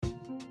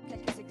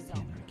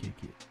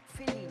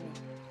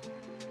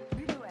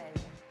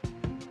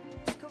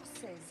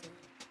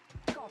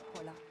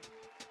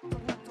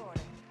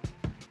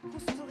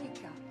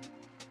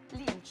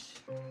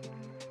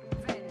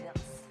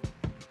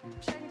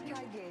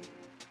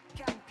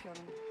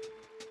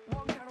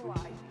Wong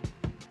Kar-wai,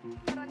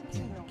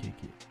 Tarantino,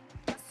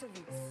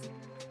 Kassovitz,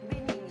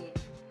 Benigni,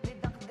 Les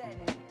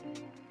Dardenne,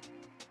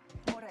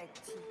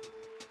 Moretti,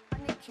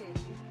 Haneke,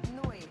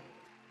 Noé,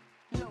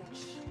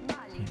 Loach,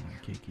 Malik,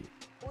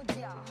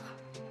 Audiard,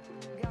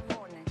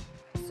 Gavone,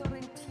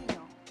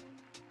 Sorrentino,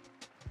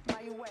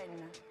 Maïwen,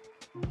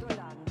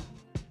 Dolan,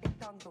 et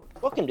tant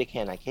d'autres. Welcome to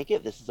Can I Kick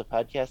It? This is a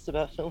podcast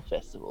about film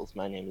festivals.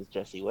 My name is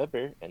Jesse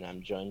Weber, and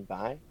I'm joined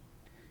by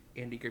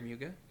Andy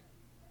Germuga.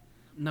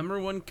 Number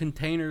one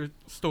container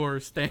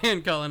store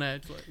Stan Cullen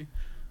actually.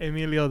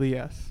 Emilio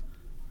Diaz.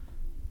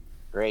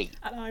 Great.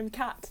 And I'm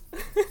Kat.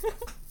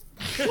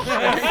 Very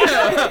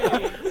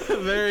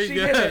She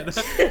good. did it.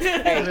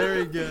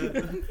 Very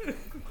good.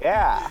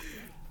 Yeah.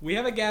 We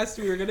have a guest.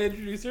 We were going to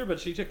introduce her, but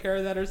she took care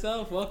of that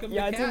herself. Welcome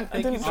Yeah, I to Kat. didn't- I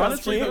Thank you didn't so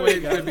trust much. Honestly, you. the way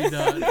it could be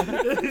done.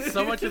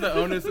 So much of the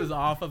onus is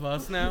off of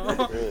us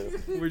now.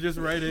 We're just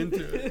right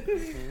into it.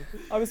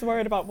 I was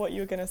worried about what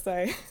you were going to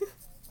say.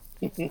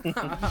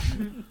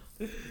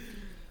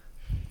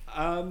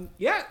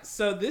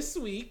 So this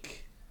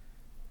week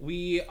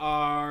we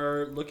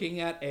are looking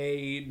at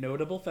a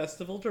notable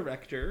festival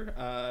director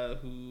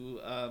who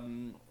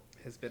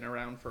has been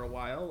around for a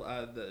while,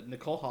 the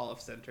Nicole Hall of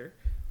Center.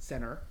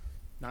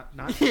 Not.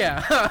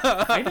 Yeah.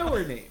 I know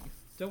her name.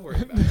 Don't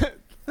worry about it.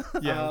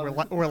 Yeah,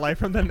 we're live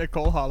from the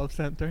Nicole Hall of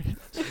Center.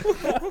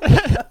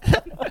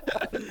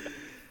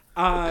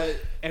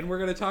 And we're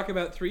going to talk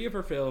about three of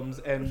her films,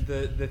 and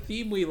the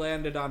theme we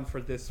landed on for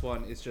this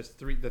one is just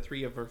the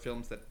three of her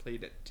films that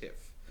played at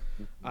TIFF.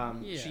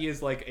 Yeah. She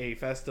is like a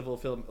festival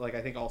film. Like,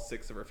 I think all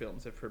six of her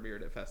films have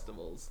premiered at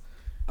festivals.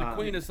 The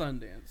Queen of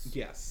Sundance.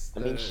 Yes. I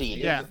mean, she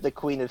Yeah. is the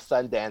Queen of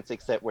Sundance,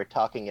 except we're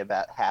talking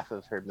about half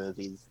of her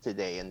movies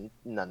today, and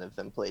none of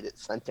them played at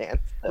Sundance.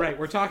 So. Right,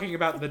 we're talking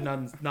about the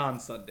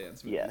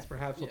non-Sundance movies. Yeah.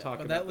 Perhaps we'll talk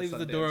But about that leaves the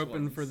Sundance door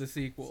open ones for the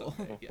sequel.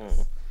 someday.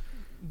 Yes.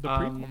 The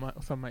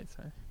prequel, some might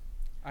say.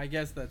 I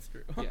guess that's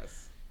true.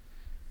 Yes.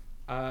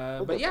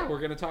 But yeah, we're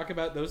going to talk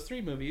about those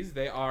three movies.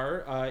 They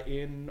are,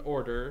 in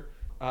order,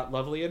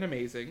 Lovely and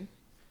Amazing,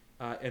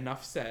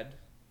 Enough Said,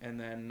 and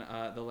then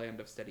The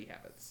Land of Steady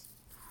Habits.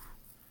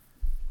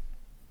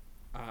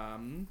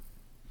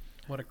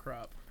 What a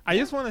crop. I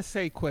just want to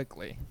say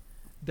quickly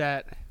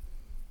that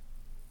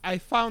I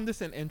found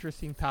this an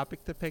interesting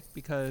topic to pick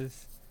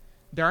because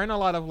there aren't a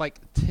lot of like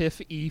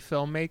TIFF-y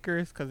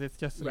filmmakers because it's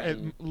just Right.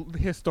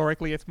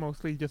 historically it's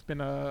mostly just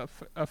been a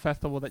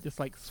festival that just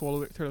like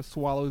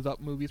swallows up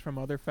movies from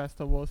other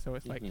festivals. So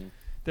it's like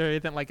there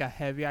isn't like a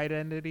heavy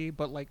identity,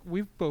 but like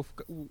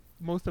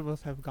most of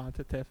us have gone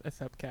to TIFF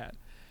except Kat,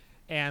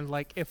 and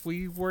like if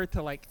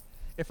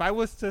I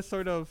was to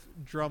sort of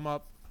drum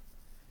up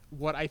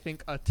what I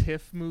think a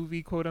TIFF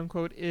movie, quote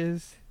unquote,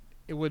 is,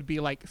 it would be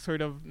like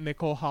sort of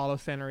Nicole Hall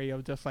Center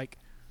of just like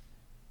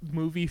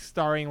movies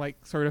starring like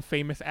sort of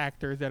famous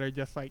actors that are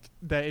just like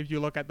that. If you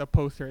look at the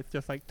poster, it's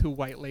just like two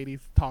white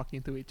ladies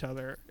talking to each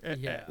other.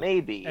 Yeah.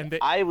 Maybe. And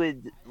I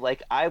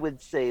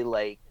would say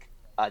like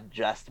a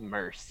Just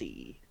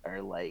Mercy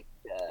or like.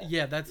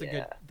 Yeah, that's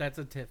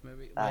a TIFF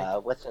movie.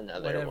 Like, What's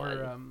another whatever.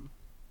 one?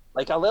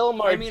 Like a little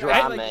more I mean,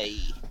 drama.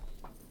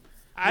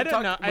 I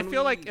don't know. I when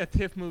feel we- like a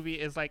TIFF movie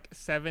is like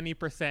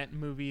 70%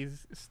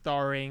 movies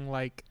starring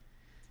like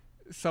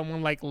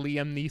someone like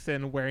Liam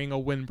Neeson wearing a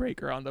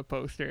windbreaker on the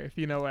poster, if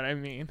you know what I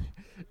mean.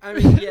 I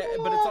mean, yeah,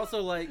 but it's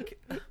also like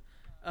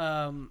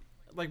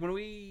when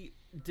we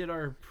did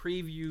our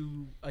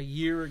preview a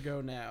year ago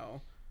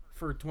now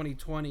for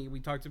 2020, we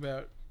talked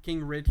about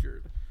King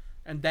Richard,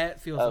 and that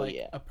feels like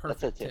a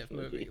perfect TIFF TIFF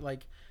movie.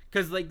 Like,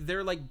 because like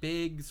they're like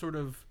big sort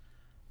of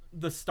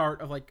the start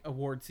of like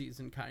award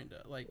season, kind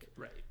of like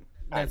Right.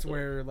 that's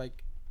where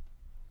like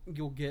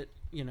you'll get,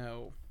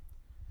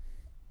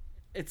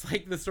 it's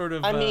like the sort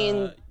of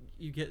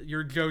you get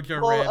your Jojo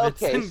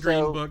Rabbits and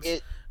Green Books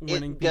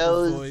winning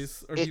people's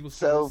voice or people's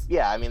choice.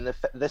 Yeah, I mean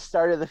the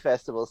start of the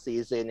festival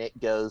season, it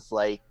goes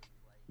like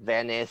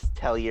Venice,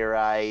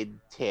 Telluride,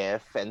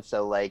 TIFF, and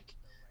so like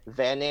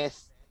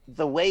Venice,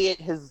 the way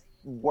it has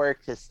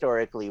worked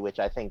historically, which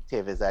I think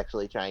TIFF is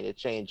actually trying to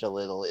change a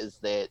little, is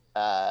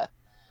that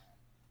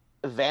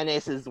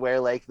Venice is where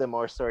like the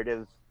more sort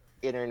of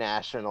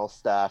international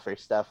stuff or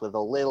stuff with a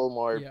little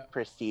more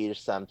prestige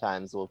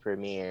sometimes will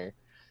premiere.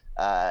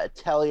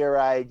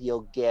 Telluride,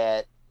 you'll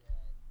get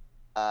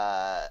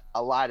a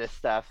lot of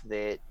stuff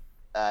that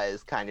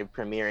is kind of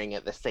premiering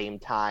at the same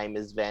time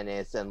as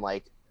Venice, and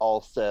like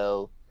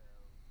also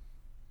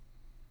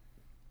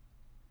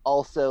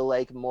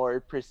like more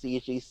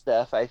prestige-y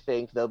stuff. I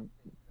think the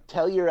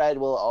Telluride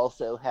will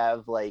also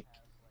have like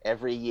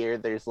every year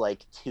there's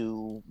like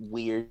two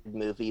weird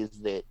movies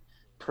that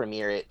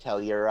premiere at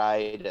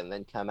Telluride and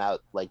then come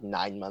out like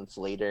 9 months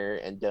later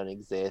and don't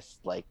exist,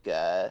 like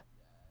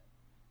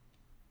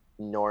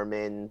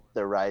Norman,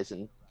 The Rise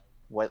and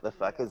what the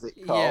fuck is it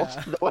called?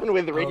 Yeah. The one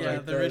with Richard. Yeah,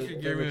 the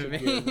Richard Gere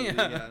movie.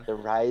 Yeah. The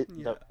rise,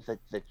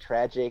 the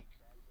tragic,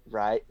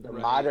 right? The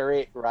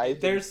moderate rise.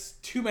 There's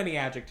too many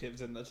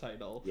adjectives in the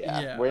title.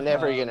 Yeah. We're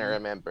never gonna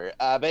remember.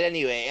 But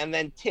anyway, and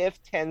then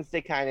TIFF tends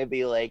to kind of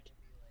be like,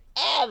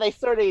 they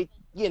sort of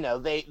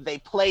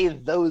they play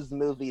those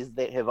movies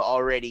that have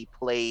already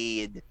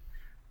played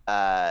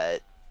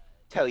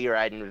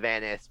Telluride and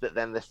Venice, but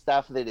then the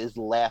stuff that is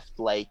left,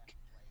 like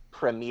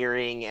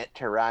premiering at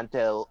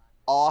Toronto,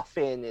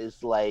 often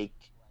is like,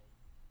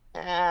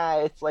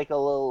 it's like a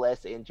little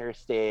less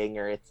interesting,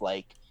 or it's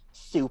like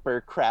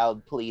super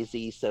crowd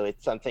pleasy, so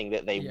it's something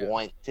that they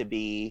want to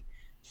be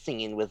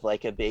seen with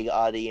like a big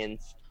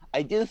audience.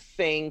 I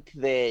think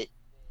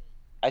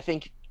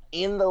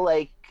in the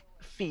like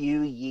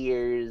few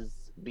years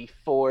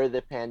before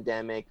the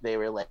pandemic, they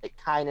were like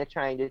kind of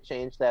trying to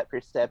change that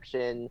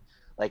perception.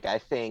 Like I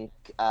think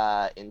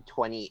in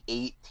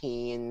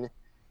 2018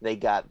 they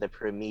got the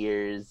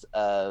premieres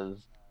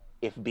of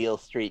If Beale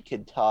Street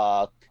Could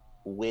Talk,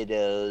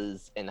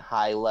 Widows, and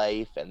High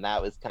Life, and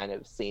that was kind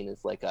of seen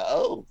as like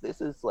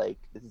this is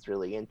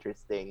really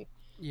interesting.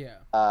 Yeah.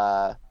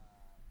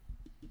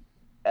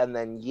 And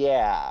then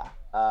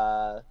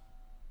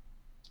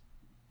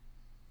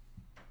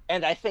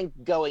and I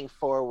think going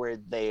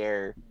forward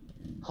they're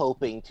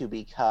hoping to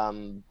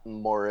become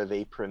more of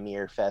a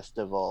premiere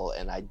festival,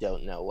 and I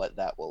don't know what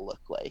that will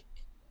look like.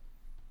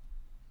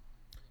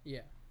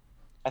 Yeah.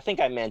 I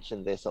think I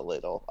mentioned this a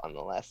little on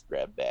the last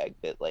grab bag,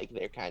 that like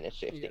they're kind of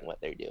shifting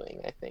what they're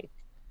doing, I think.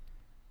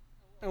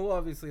 And we'll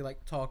obviously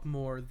like talk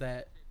more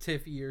that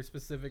TIFF year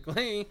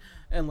specifically,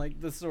 and like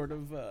the sort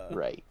of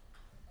right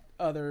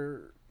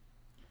other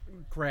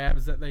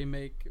grabs that they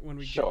make when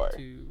we get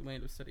to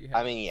Land of Steady Habits.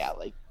 I mean, yes.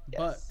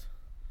 But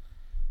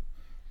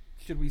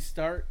should we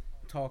start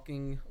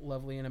talking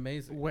Lovely and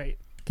Amazing? Wait,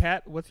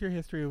 Kat, what's your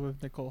history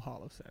with Nicole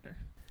Holofcener?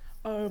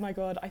 Oh my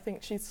god, I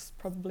think she's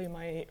probably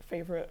my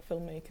favourite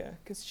filmmaker,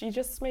 because she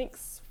just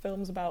makes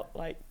films about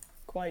like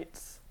quite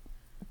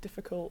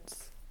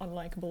difficult,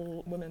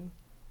 unlikable women,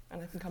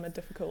 and I think I'm a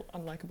difficult,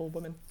 unlikable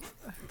woman.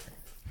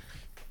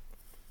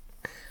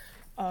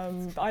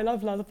 I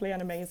love Lovely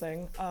and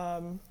Amazing.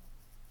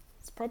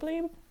 It's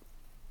probably,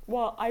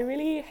 well, I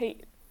really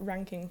hate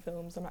ranking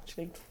films. I'm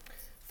actually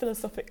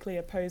philosophically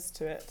opposed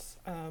to it,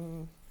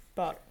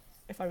 but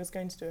if I was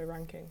going to do a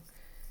ranking,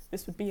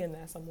 this would be in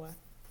there somewhere.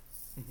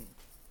 Mm-hmm.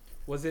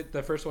 Was it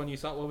the first one you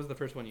saw? What was the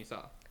first one you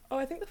saw? Oh,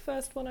 I think the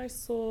first one I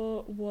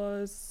saw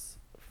was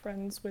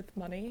Friends with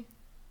Money.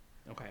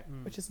 Okay.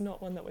 Which is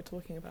not one that we're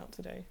talking about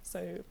today,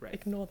 so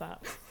ignore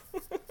that.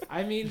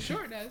 I mean,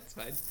 sure, no, it's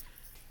fine.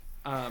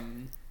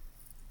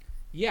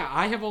 Yeah,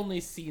 I have only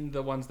seen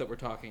the ones that we're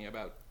talking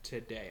about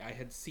today. I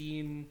had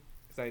seen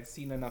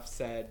Enough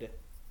Said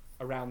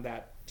around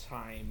that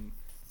time,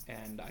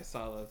 and I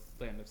saw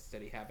The Land of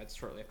Steady Habits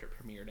shortly after it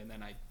premiered, and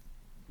then I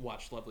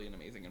watched Lovely and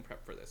Amazing and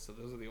prep for this. So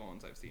those are the only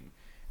ones I've seen.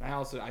 And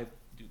I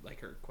do like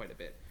her quite a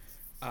bit.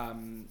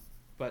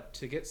 But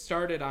to get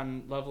started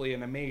on Lovely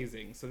and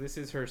Amazing, so this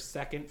is her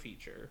second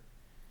feature,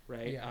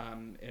 right? Yeah.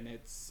 And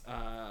it's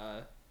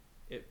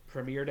it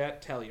premiered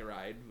at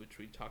Telluride, which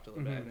we talked a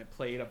little bit, and it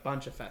played a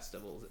bunch of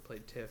festivals. It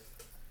played TIFF,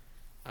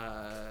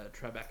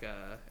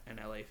 Tribeca, and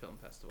LA Film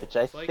Festival. Which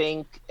I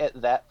think at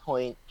that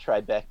point,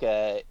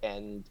 Tribeca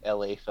and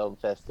LA Film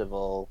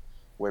Festival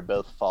were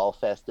both fall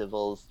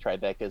festivals.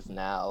 Tribeca's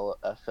now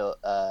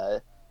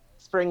a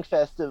spring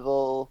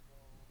festival.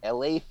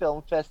 LA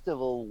Film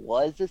Festival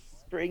was a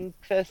spring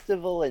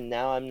festival, and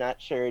now I'm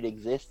not sure it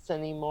exists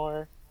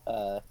anymore.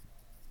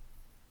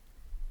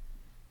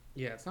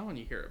 Yeah, it's not one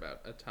you hear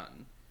about a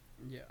ton.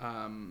 Yeah.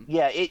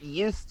 Yeah, it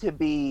used to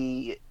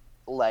be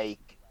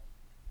like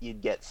you'd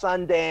get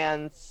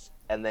Sundance,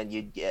 and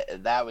then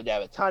that would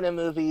have a ton of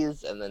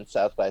movies, and then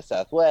South by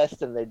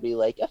Southwest, and there'd be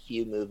like a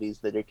few movies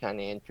that are kind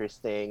of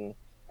interesting,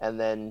 and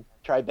then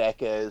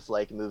Tribeca is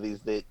like movies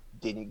that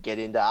didn't get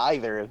into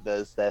either of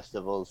those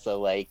festivals, so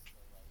like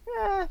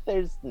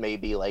there's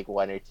maybe like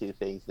one or two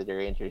things that are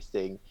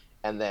interesting,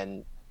 and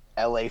then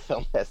LA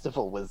Film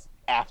Festival was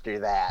after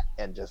that,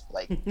 and just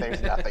like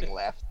there's nothing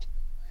left.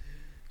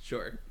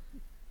 Sure.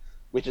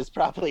 Which is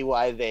probably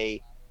why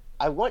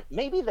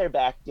maybe they're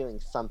back doing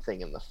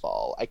something in the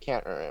fall. I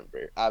can't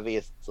remember.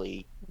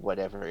 Obviously,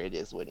 whatever it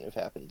is wouldn't have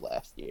happened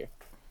last year.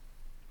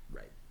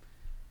 Right.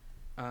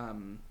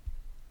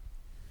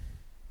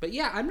 But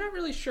yeah, I'm not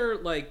really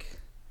sure, like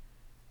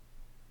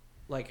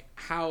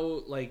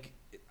how, like,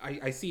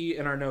 I see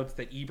in our notes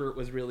that Ebert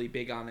was really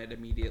big on it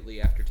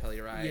immediately after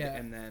Telluride,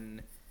 and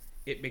then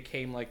it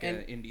became like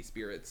an indie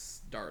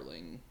spirits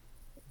darling.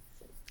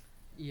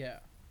 Yeah.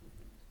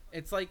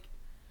 It's like,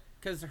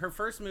 because her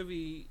first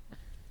movie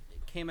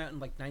came out in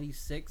like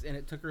 96, and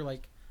it took her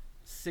like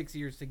 6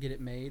 years to get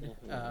it made.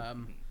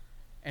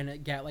 And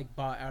it got like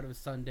bought out of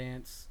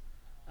Sundance.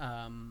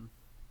 And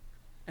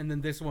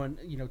then this one,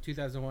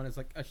 2001 is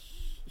like a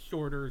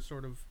shorter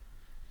sort of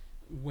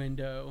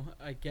window,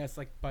 I guess,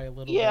 like by a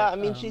little bit. I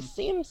mean, she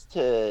seems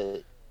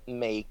to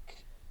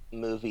make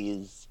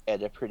movies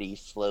at a pretty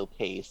slow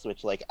pace,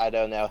 which, like, I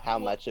don't know how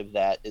much of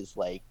that is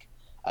like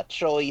a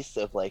choice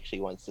of like she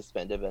wants to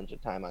spend a bunch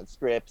of time on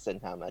scripts,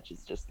 and how much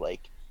is just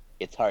like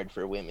it's hard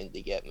for women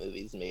to get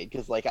movies made.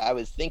 Because like I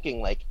was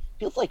thinking, like,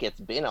 feels like it's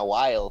been a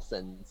while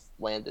since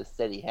Land of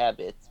Steady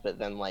Habits, but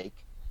then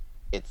like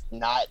it's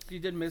not She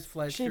did Miss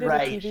Fletcher. She did a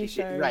right. TV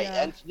show, right,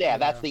 yeah. and that's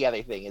Yeah. the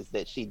other thing is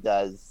that she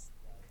does.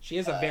 She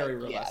has a very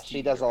robust. Yeah,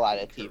 she TV does a lot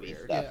of directing TV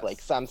career. stuff.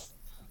 Yes.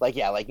 Like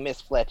like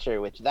Miss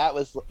Fletcher, which that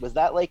was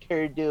that like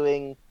her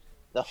doing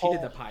the She whole.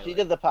 did the pilot. She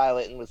did the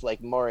pilot and was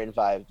like more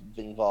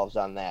involved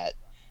on that,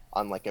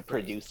 on like a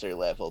producer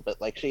level. But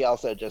like she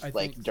also just I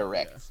like think so,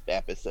 directs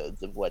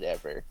episodes of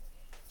whatever.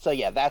 So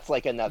yeah, that's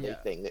like another Yeah.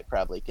 thing that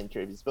probably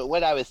contributes. But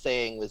what I was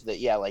saying was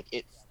that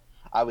like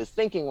I was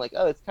thinking like,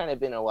 oh, it's kind of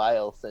been a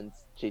while since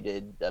she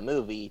did a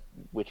movie,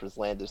 which was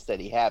Land of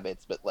Steady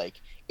Habits, but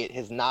like it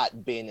has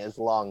not been as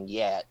long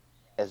yet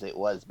as it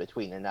was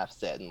between Enough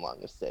Said and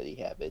Long of Steady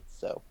Habits.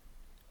 So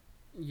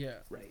Yeah.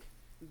 Right.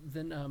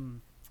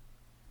 Then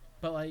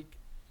but like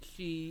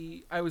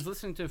I was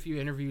listening to a few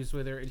interviews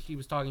with her, and she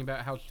was talking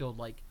about how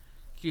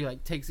she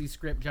takes these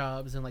script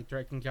jobs and like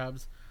directing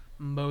jobs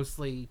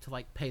mostly to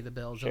like pay the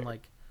bills. Sure. And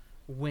like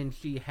when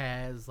she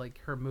has like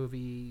her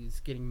movies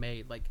getting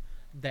made, like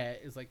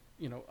that is like,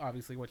 you know,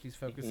 obviously what she's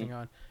focusing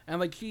on. And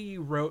like she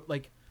wrote,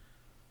 like,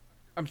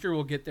 I'm sure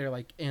we'll get there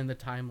like in the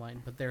timeline,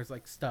 but there's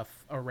like stuff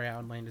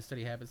around Land of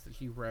Steady Habits that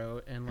she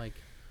wrote, and like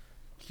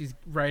she's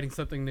writing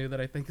something new that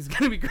I think is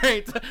gonna be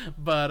great.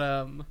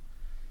 But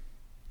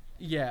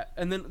yeah,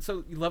 and then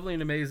so Lovely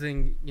and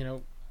Amazing, you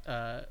know,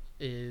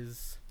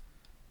 is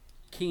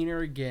Keener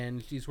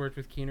again. She's worked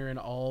with Keener in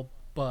all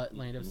but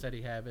Land of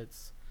Steady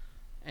Habits,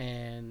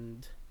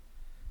 and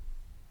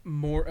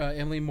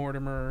Emily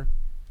Mortimer,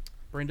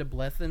 Brenda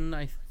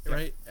Blethyn,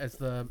 right, as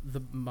the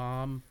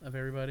mom of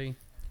everybody,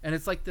 and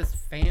it's like this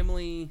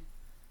family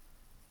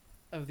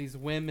of these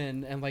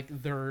women, and like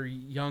their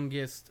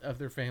youngest of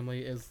their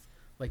family is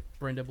like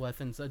Brenda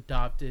Blethyn's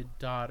adopted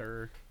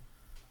daughter,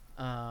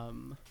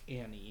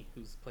 Annie,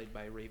 who's played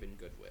by Raven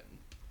Goodwin.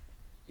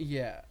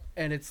 Yeah,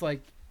 and it's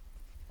like,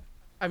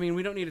 I mean,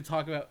 we don't need to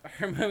talk about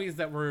her movies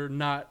that were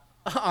not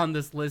on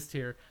this list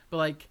here, but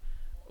like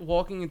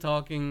Walking and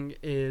Talking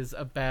is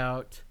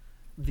about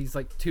these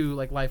like two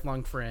like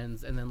lifelong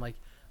friends, and then like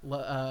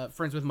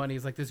Friends with Money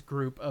is like this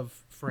group of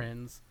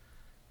friends,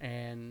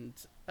 and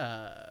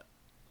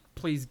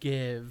Please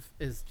Give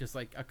is just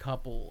like a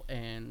couple,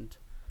 and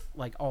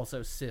like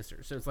also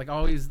sisters. So it's like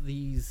always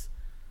these,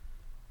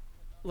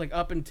 like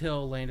up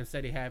until Land of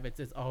Steady Habits,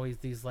 it's always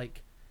these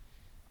like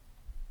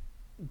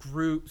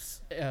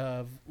groups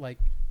of like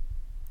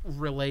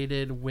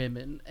related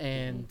women.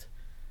 And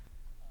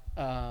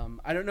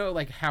I don't know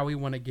like how we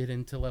want to get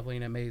into Lovely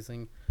and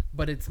Amazing,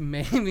 but it's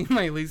maybe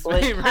my least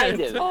Like, favorite.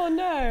 kind of. Oh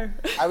no.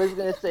 I was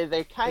gonna say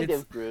they're kind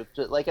of grouped,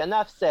 but like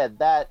Enough Said,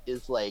 that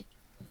is like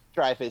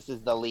Dreyfuss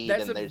is the lead,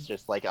 That's and a- there's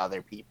just like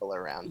other people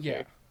around Yeah,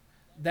 here.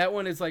 that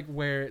one is like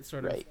where it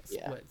sort of Right,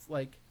 yeah. splits.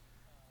 Like,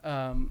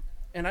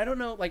 and I don't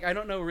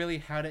know really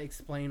how to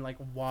explain like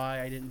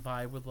why I didn't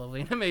vibe with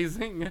Lovely and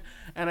Amazing,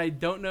 and I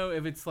don't know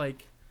if it's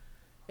like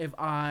if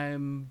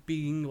I'm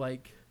being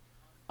like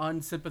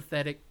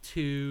unsympathetic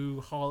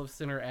to Hall of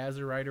Sinner as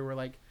a writer, where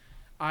like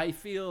I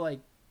feel like,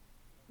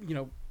 you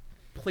know,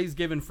 Please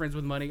Give and Friends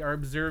with Money are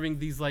observing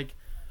these like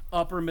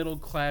upper middle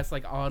class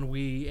like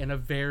ennui in a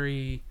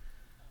very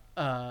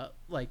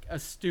like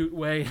astute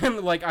way, and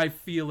like I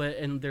feel it,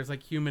 and there's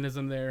like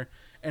humanism there.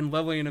 And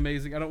Lovely and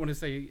Amazing, I don't want to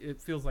say it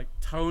feels like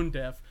tone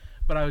deaf,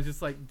 but I was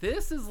just like,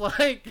 this is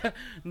like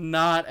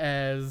not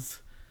as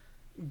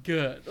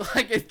good.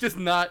 Like it's just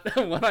not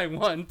what I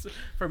want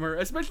from her,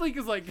 especially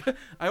because like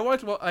I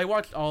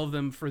watched all of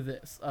them for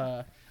this.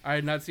 I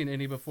had not seen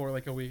any before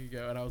like a week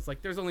ago, and I was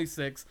like, there's only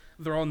 6,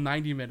 they're all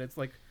 90 minutes.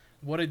 Like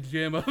what a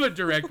gem of a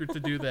director to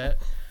do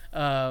that.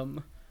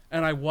 And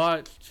I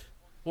watched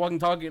Walking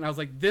Talking, and I was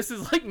like, this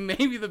is like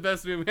maybe the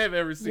best movie I've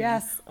ever seen.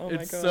 Yes. Oh my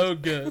god. It's so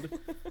good.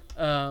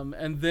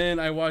 And then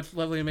I watched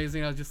Lovely and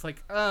Amazing, and I was just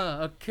like,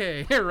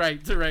 okay, right.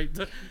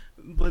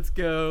 Let's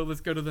go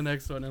to the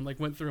next one, and like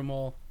went through them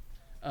all.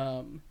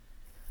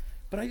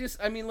 But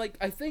I mean, like,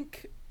 I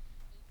think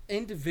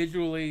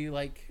individually,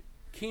 like,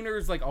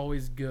 Keener's like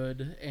always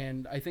good,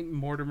 and I think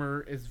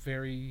Mortimer is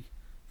very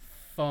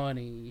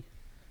funny,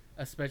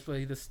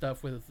 especially the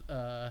stuff with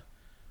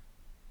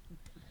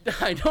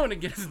I don't want to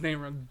get his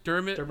name wrong.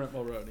 Dermot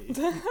Mulroney.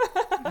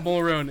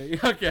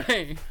 Mulroney.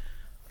 Okay.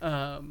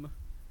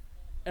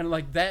 And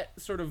like that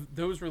sort of,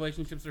 those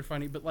relationships are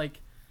funny, but like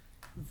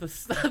the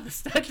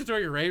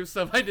statutory rape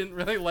stuff I didn't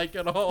really like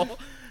at all.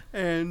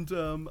 And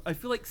I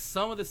feel like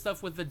some of the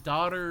stuff with the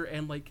daughter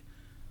and like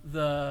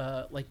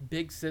the like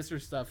big sister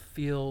stuff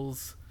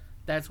feels,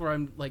 that's where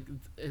I'm like,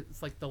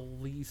 it's like the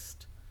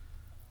least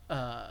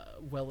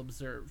well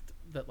observed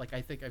that like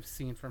I think I've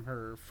seen from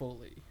her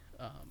fully.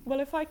 Well,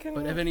 if I can,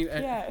 But if any-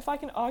 if I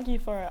can argue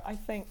for it, I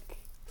think,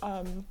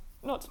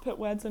 not to put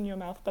words in your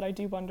mouth, but I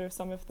do wonder if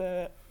some of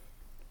the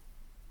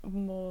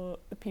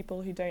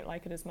people who don't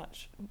like it as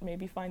much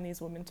maybe find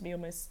these women to be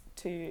almost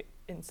too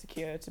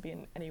insecure to be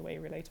in any way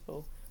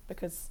relatable,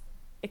 because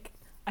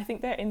I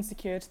think they're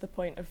insecure to the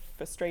point of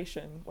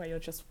frustration where you're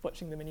just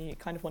watching them and you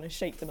kind of want to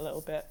shake them a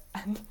little bit.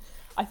 And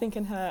I think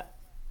in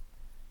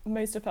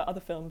most of her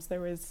other films,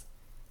 there is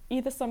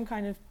either some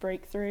kind of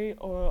breakthrough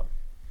or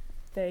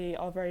they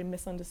are very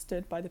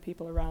misunderstood by the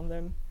people around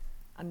them.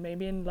 And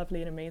maybe in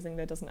Lovely and Amazing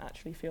there doesn't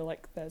actually feel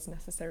like there's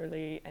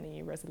necessarily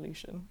any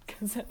resolution,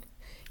 because it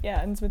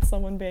ends with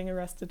someone being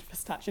arrested for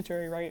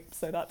statutory rape,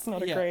 so that's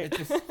not a great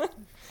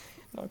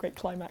not a great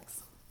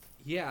climax.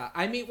 Yeah,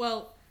 I mean,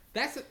 well,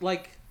 that's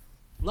like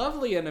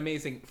Lovely and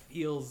Amazing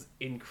feels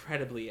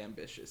incredibly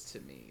ambitious to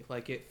me.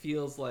 Like, it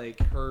feels like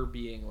her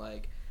being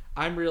like,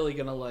 I'm really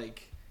gonna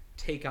like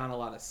take on a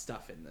lot of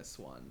stuff in this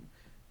one,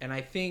 and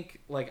I think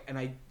like,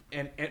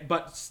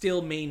 but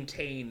still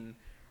maintain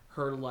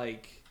her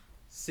like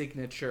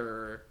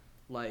signature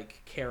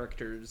like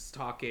characters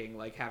talking,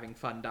 like having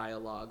fun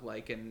dialogue,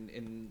 like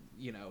in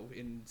you know,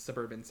 in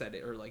suburban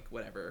setting or like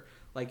whatever,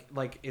 like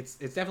it's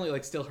definitely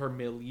like still her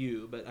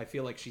milieu, but I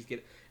feel like she's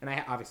getting, and I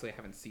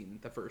haven't seen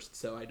the first,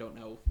 so I don't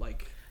know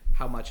like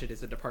how much it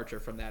is a departure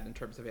from that in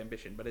terms of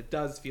ambition, but it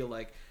does feel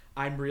like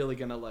I'm really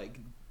gonna like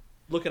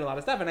look at a lot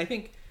of stuff, and I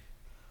think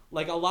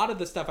like a lot of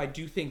the stuff I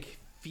do think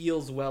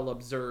feels well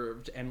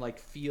observed, and like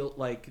feel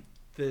like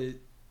the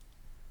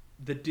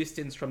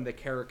distance from the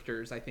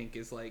characters I think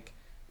is like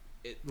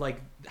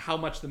like how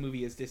much the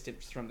movie is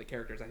distant from the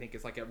characters I think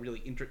is like a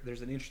really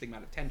there's an interesting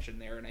amount of tension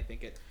there, and I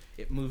think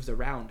it moves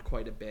around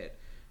quite a bit,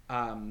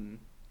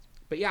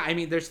 but yeah, I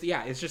mean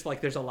it's just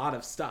like there's a lot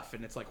of stuff,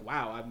 and it's like,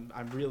 wow,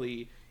 I'm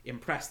really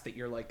impressed that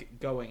you're like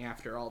going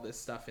after all this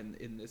stuff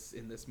in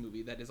this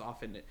movie that is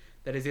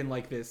in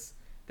like this,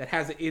 that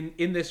has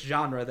in this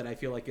genre that I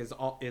feel like is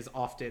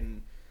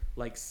often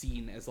like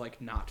seen as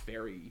like not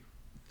very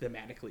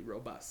thematically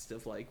robust,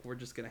 of like we're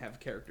just gonna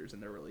have characters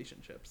and their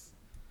relationships.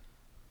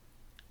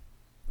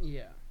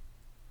 Yeah,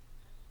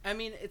 I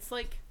mean, it's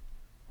like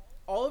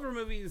all of her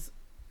movies.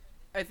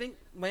 I think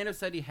Land of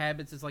Steady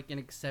Habits is like an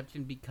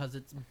exception because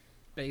it's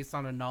based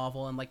on a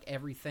novel, and like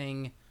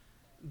everything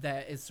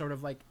that is sort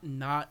of like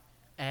not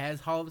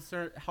as Hall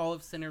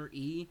of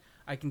Sinner-y,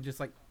 I can just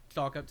like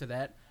chalk up to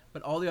that.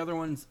 But all the other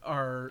ones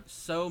are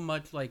so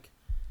much like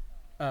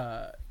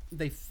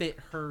they fit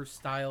her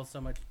style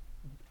so much,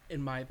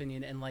 in my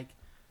opinion. And like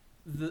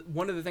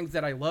one of the things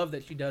that I love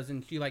that she does,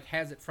 and she like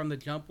has it from the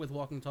jump with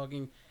Walking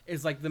Talking,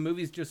 is like the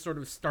movies just sort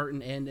of start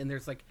and end, and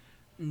there's like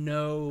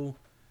no,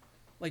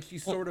 like she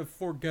sort of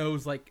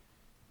forgoes like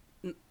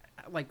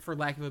for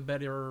lack of a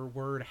better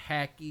word,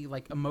 hacky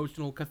like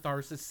emotional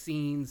catharsis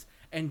scenes,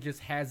 and just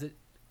has it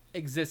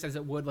exist as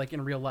it would like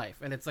in real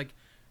life. And it's like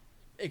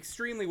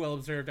extremely well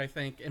observed, I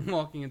think, in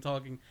Walking and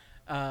Talking,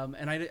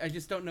 and I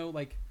just don't know,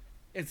 like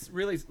it's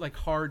really like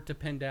hard to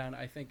pin down,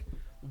 I think,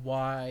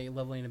 why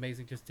Lovely and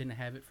Amazing just didn't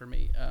have it for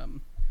me.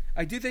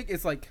 I do think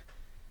it's like,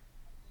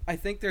 I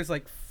think there's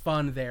like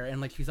fun there,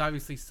 and like she's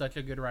obviously such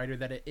a good writer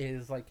that it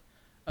is like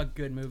a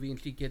good movie,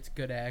 and she gets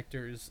good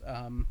actors,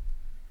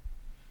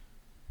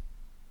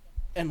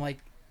 and like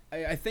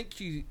I think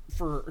she,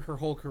 for her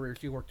whole career,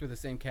 she worked with the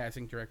same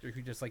casting director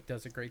who just like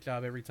does a great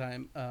job every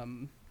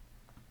time.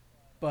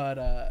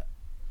 But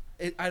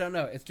I don't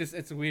know.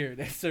 It's weird.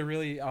 It's a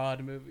really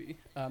odd movie.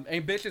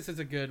 Ambitious is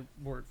a good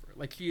word for it.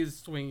 Like, she is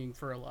swinging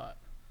for a lot.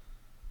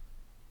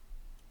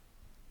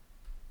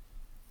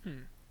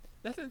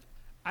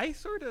 I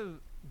sort of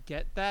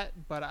get that,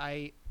 but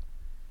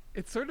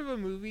it's sort of a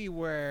movie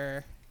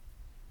where,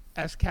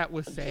 as Kat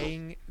was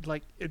saying,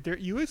 like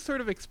you would sort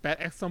of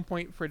expect at some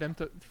point for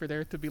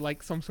there to be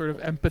like some sort of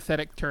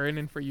empathetic turn,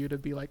 and for you to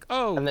be like,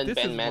 oh, this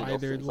is why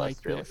they're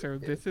like this, or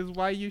this is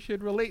why you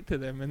should relate to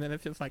them, and then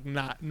it's just like,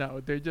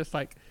 no, they're just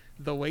like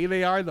the way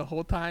they are the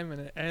whole time,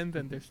 and it ends,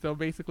 and they're still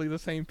basically the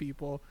same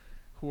people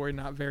who are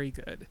not very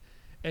good.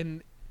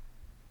 And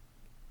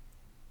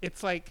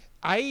it's like,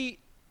 I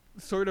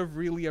sort of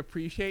really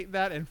appreciate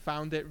that and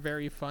found it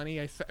very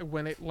funny.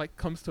 When it like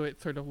comes to it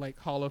sort of like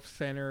Hall of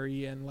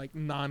Sinner-y and like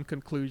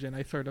non-conclusion,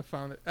 I sort of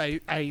found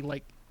it,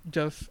 I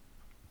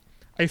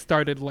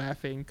started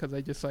laughing because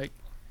it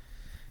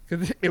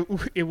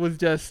was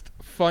just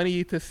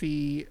funny to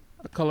see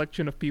a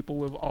collection of people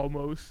with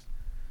almost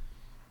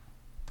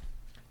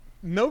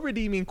no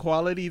redeeming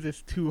qualities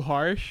is too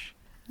harsh.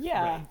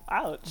 Yeah, right.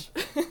 Ouch.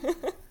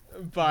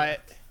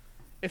 But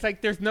it's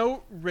like there's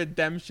no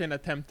redemption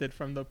attempted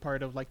from the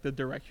part of like the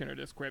direction or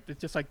the script.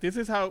 It's just like, this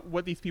is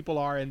what these people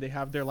are, and they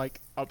have their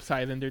like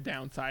upside and their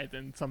downside,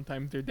 and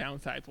sometimes their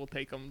downsides will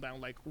take them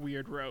down like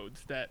weird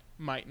roads that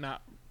might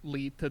not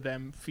lead to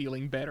them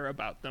feeling better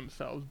about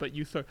themselves, but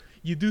you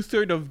do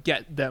sort of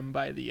get them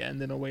by the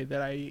end in a way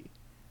that I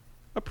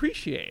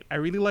appreciate. I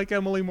really like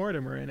Emily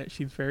Mortimer in it.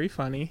 She's very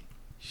funny.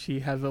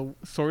 She has a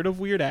sort of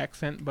weird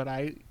accent, but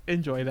I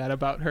enjoy that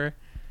about her.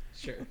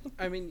 Sure.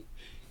 I mean,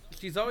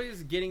 she's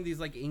always getting these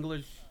like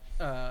English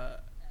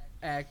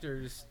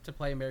actors to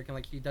play American.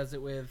 Like, she does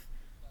it with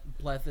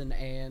Blethen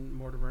and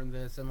Mortimer in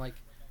this, and like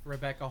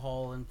Rebecca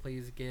Hall in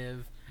Please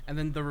Give. And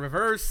then the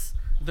reverse,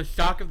 the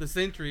shock of the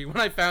century,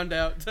 when I found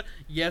out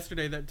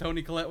yesterday that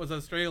Toni Collette was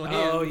Australian.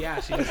 Oh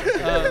yeah, she does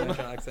an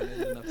accent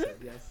in an episode,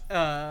 yes.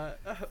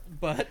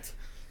 But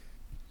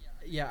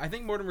yeah, I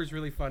think Mortimer's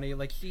really funny.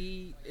 Like,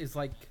 she is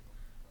like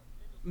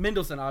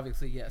Mendelsohn,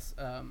 obviously, yes.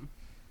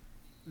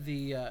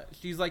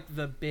 She's like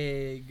the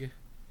big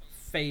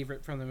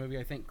favorite from the movie,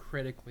 I think,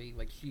 critically.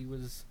 Like, she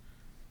was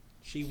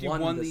She She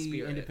won the the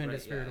Spirit, Independent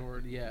right, Spirit yeah.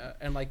 Award, yeah,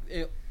 and like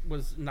it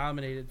was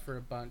nominated for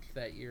a bunch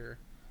that year,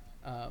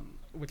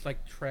 which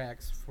like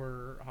tracks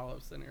for Hollow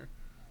Center.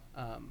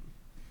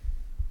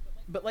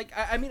 But like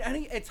I mean I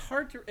think it's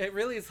hard to, it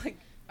really is like,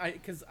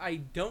 because I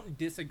don't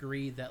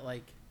disagree that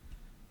like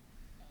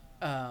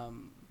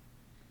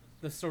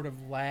the sort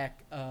of lack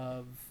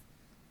of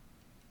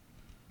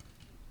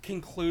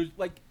conclude,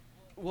 like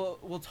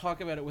we'll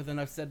talk about it with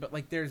enough said, but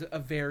like there's a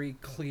very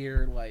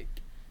clear, like,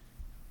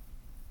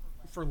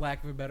 for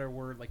lack of a better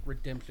word, like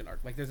redemption arc.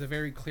 Like there's a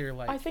very clear,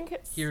 like, I think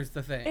here's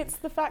the thing. It's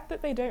the fact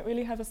that they don't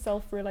really have a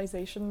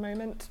self-realization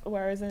moment,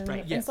 whereas in,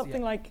 Right, in yes,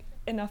 something yeah. like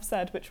Enough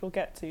Said, which we'll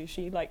get to,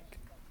 she like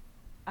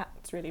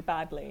acts really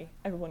badly.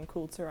 Everyone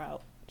calls her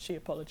out. She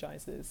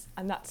apologizes,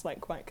 and that's like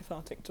quite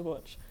cathartic to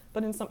watch.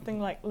 But in something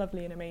like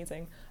Lovely and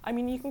Amazing, I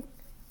mean,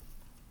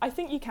 I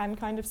think you can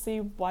kind of see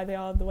why they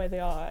are the way they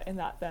are, in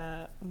that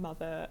their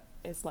mother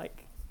is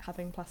like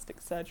having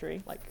plastic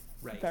surgery, like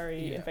Right,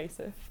 very yeah.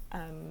 invasive,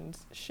 and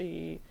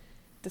she,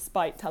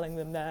 despite telling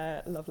them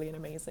they're lovely and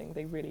amazing,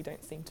 they really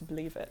don't seem to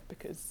believe it,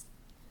 because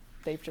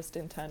they've just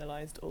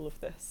internalized all of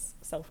this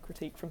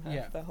self-critique from her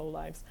Yeah. for their whole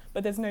lives.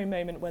 But there's no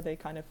moment where they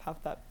kind of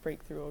have that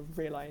breakthrough or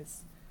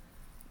realize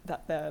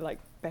that they're like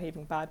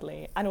behaving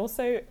badly. And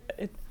also,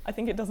 I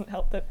think it doesn't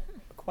help that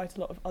quite a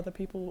lot of other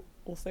people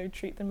also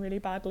treat them really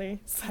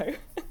badly, so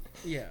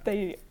yeah.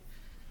 they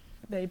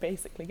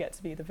basically get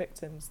to be the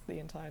victims the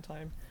entire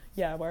time.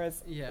 Yeah,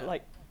 whereas Yeah.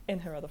 like in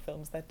her other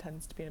films there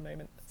tends to be a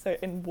moment, so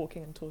in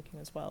Walking and Talking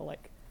as well,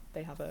 like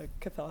they have a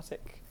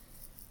cathartic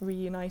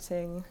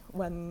reuniting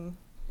when,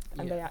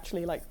 and they Yeah.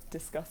 actually like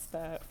discuss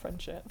their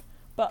friendship.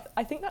 But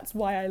I think that's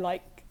why I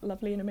like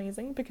Lovely and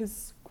Amazing,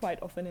 because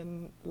quite often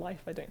in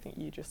life I don't think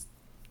you just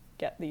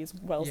get these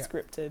well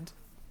scripted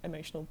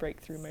emotional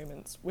breakthrough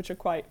moments, which are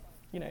quite,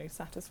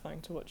 satisfying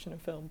to watch in a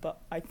film. But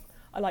I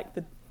like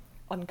the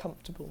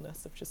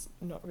uncomfortableness of just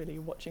not really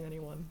watching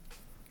anyone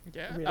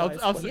Yeah, realize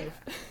I'll when say,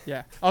 they've-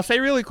 yeah. I'll say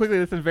really quickly,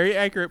 this is a very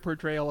accurate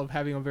portrayal of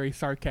having a very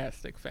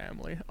sarcastic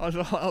family.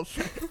 I'll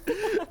say.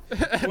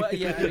 Well,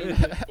 yeah, I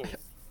mean,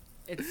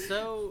 it's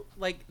so,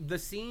 like, the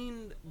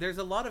scene, there's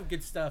a lot of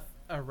good stuff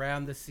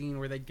around the scene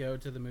where they go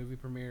to the movie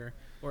premiere,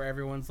 where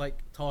everyone's, like,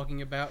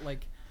 talking about,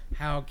 like,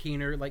 how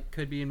Keener, like,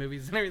 could be in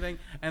movies and everything.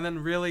 And then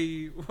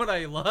really what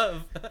I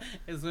love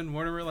is when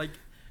Mortimer, like,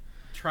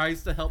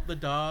 tries to help the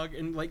dog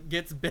and, like,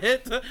 gets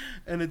bit.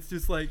 And it's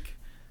just, like,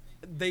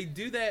 they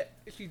do that.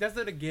 She does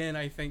it again,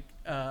 I think,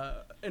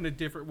 in a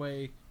different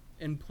way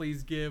in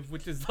Please Give,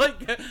 which is,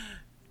 like...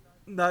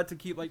 not to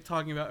keep like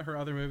talking about her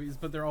other movies,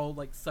 but they're all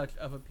like such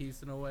of a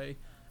piece in a way,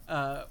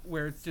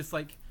 where it's just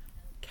like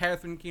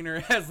Catherine Keener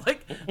has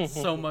like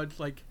so much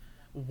like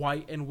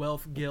white and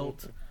wealth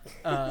guilt,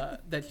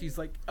 that she's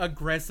like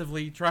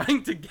aggressively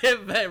trying to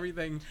give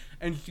everything,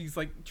 and she's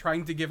like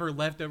trying to give her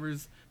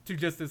leftovers to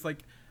just this like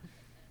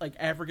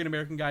African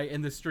American guy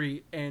in the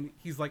street, and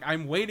he's like,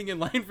 I'm waiting in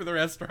line for the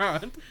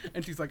restaurant,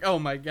 and she's like, oh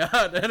my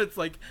god, and it's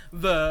like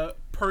the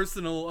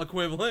personal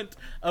equivalent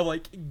of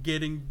like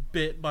getting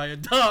bit by a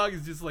dog.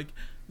 Is just like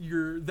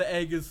the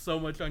egg is so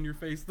much on your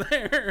face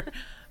there.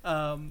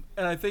 And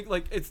I think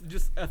like it's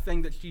just a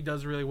thing that she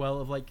does really well,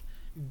 of like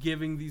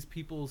giving these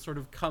people sort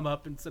of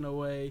comeuppance in a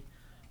way,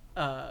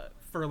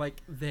 for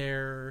like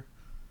their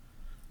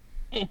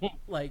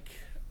like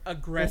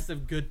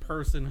aggressive good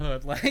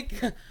personhood, like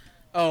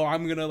oh,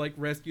 I'm gonna like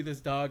rescue this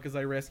dog because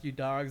I rescue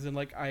dogs, and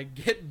like I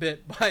get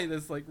bit by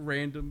this like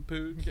random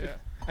pooch. Yeah.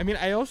 I mean,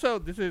 I also,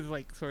 this is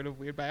like sort of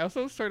weird, but I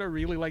also sort of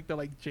really like the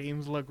like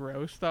James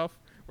LeGros stuff,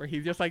 where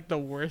he's just like the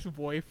worst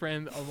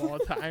boyfriend of all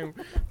time,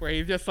 where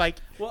he's just like,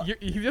 Well-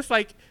 he's just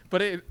like,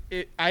 but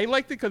I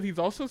liked it because he's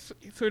also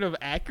sort of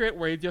accurate,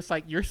 where he's just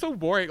like, you're so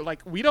boring,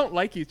 like we don't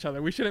like each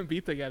other, we shouldn't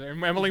be together.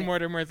 And Emily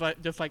Mortimer is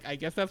like, just like, I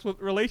guess that's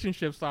what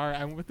relationships are.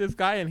 I'm with this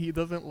guy and he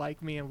doesn't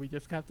like me, and we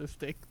just have to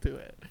stick to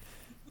it.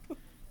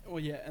 Well,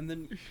 yeah, and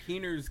then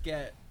Keener's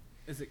get,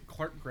 is it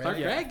Clark Gregg? Clark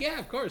Gregg, yeah,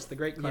 of course, the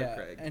great Clark Yeah,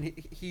 Gregg. and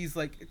he's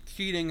like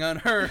cheating on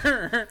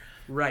her.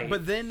 Right.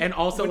 But then and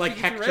also when like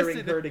she gets hectoring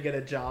arrested- her to get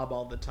a job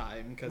all the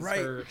time because Right.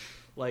 her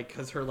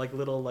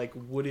little like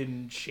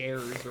wooden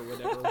chairs or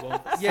whatever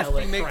won't Yes, sell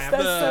he at makes craft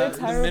They're stores. so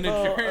terrible.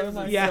 miniatures. Oh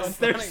my Yes, God.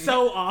 they're funny.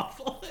 so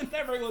awful, and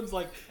everyone's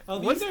like, "Oh,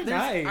 these are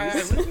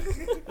nice."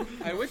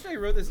 I wish I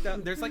wrote this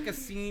down. There's like a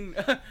scene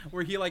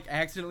where he like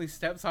accidentally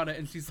steps on it,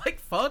 and she's like,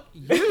 "Fuck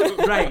you!"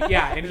 Right?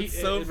 Yeah, and It's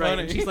he's so right,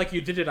 funny. and she's like,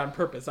 "You did it on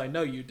purpose. I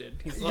know you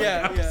did." He's like,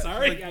 Yeah, "I'm yeah.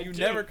 sorry, Like, I you did."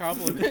 never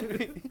compliment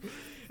me.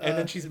 And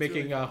then she's It's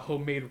making really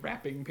homemade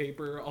wrapping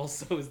paper.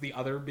 Also, is the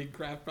other big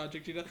craft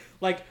project she does.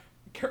 Like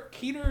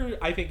Keener,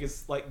 I think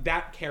is like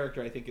that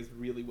character. I think is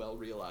really well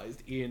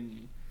realized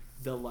in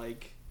the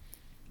like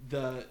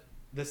the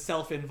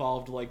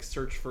self-involved like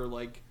search for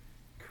like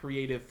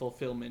creative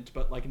fulfillment,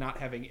 but like not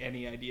having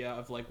any idea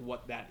of like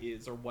what that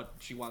is or what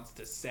she wants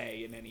to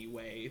say in any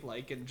way.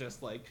 Like and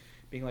just like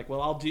being like,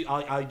 well,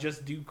 I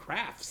just do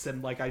crafts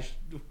and like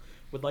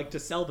would like to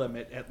sell them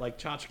at like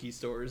tchotchke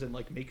stores and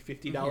like make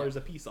 $50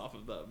 a piece off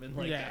of them, and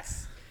like Yeah.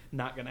 that's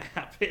not gonna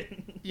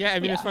happen. Yeah, I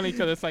mean, it's Yeah. funny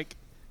because it's like,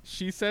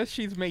 she says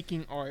she's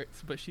making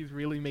arts, but she's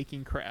really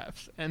making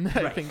crafts, and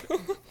I Right. think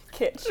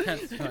Kitsch.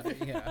 That's funny.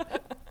 Yeah.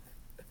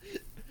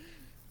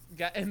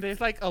 yeah. And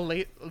there's like a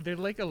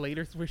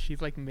later where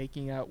she's like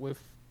making out with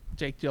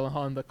Jake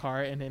Gyllenhaal in the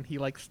car, and then he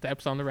like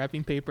steps on the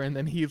wrapping paper, and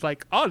then he's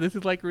like, "Oh, this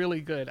is like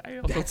really good." I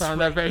also That's found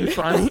right. that very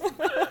funny.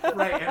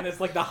 Right, and it's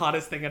like the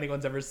hottest thing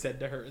anyone's ever said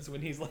to her is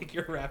when he's like,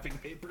 "Your wrapping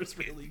paper is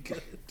really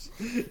good."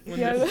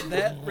 Yeah.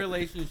 That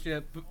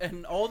relationship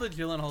and all the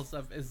Gyllenhaal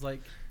stuff is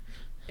like,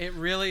 it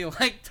really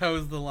like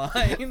toes the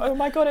line. Oh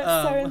my god, it's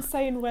so Um,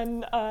 insane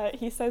when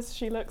he says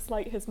she looks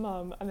like his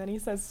mum, and then he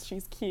says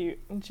she's cute,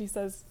 and she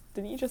says,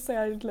 "Didn't you just say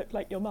I look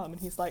like your mum?"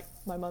 And he's like,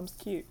 "My mum's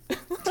cute."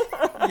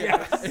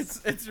 Yeah,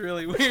 Yes. it's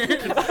really weird.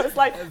 It's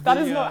like, that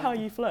is The, not how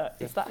you flirt.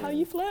 Is that how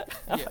you flirt?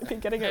 I Yeah. might be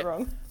getting it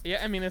wrong.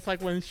 Yeah, I mean, it's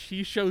like when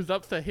she shows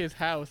up to his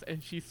house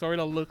and she sort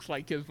of looks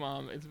like his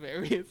mom. It's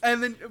very.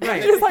 And then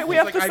Right. It's like, we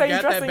he's have the I same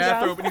got that dressing gown.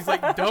 bathrobe, and he's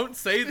like, "Don't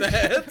say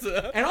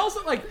that." And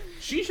also, like,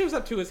 she shows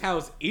up to his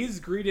house, is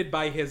greeted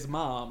by his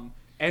mom,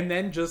 and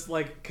then just,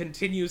 like,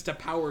 continues to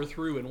power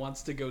through and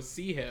wants to go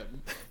see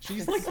him.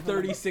 She's, like,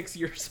 36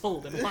 years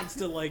old and wants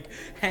to, like,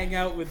 hang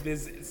out with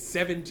this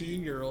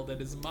 17-year-old at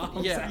his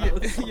mom's Yeah.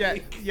 house. Yeah,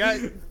 Like, yeah.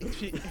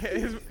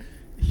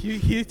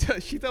 She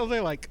tells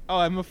her like, "Oh,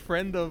 I'm a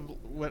friend of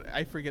what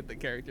I forget the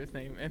character's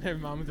name," and her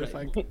mom's just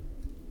Right. like,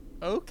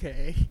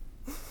 "Okay."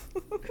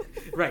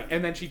 Right,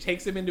 and then she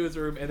takes him into his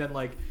room, and then,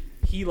 like,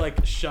 he,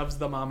 like, shoves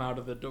the mom out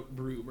of the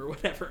room or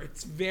whatever.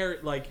 It's very,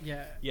 like,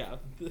 Yeah. yeah.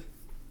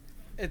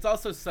 It's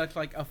also such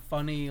like a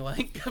funny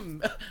like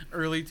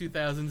early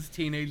 2000s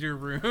teenager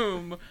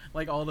room,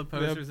 like all the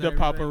posters. The and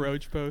Papa everything.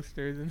 Roach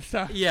posters and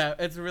stuff. Yeah,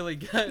 it's really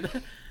good.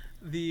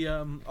 The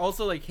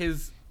also like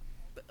his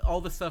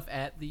all the stuff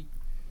at the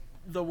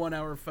 1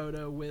 hour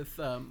photo with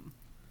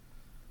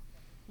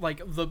like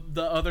the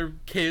other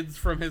kids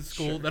from his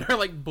school Sure. that are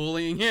like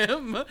bullying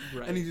him,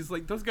 Right. and he's just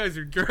like, "Those guys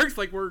are jerks."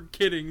 Like, we're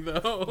kidding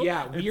though.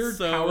 Yeah, It's weird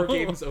so- power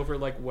games over,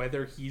 like,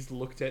 whether he's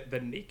looked at the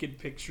naked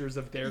pictures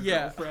of their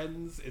Yeah.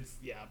 girlfriends. It's,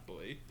 yeah,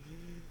 boy.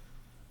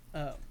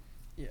 Yeah,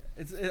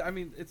 I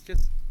mean,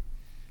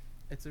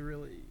 it's a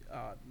really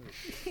odd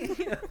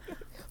movie.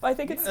 But I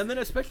think it's And then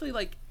especially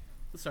like,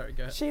 sorry,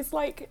 go ahead. she's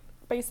like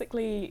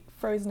basically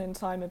frozen in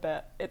time a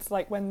bit. It's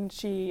like when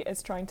she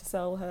is trying to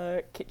sell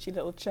her kitschy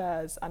little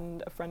chairs,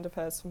 and a friend of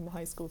hers from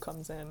high school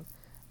comes in,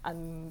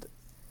 and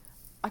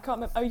I can't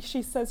remember. Oh,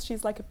 she says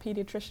she's like a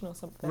pediatrician or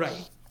something.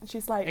 Right. And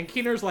she's like, And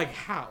Keener's like,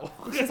 how?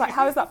 she's like,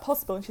 "How is that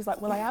possible?" And she's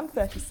like, "Well, I am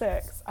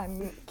 36."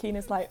 And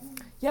Keena's like,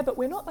 "Yeah, but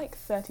we're not like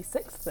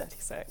 36.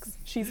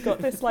 She's got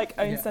this like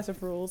own Yeah. set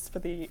of rules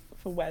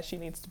for where she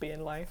needs to be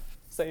in life.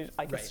 So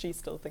I guess Right. she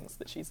still thinks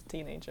that she's a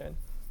teenager and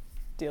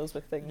deals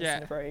with things Yeah,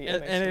 in a very and,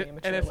 emotionally immature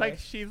and it's way. like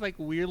she's like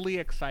weirdly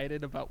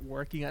excited about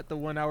working at the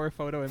 1 hour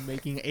photo and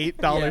making $8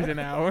 Yeah. an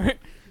hour.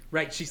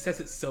 Right, she says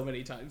it so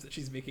many times that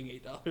she's making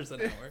 $8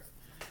 an hour.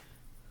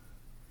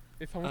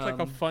 It's almost like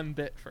a Um, fun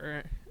bit for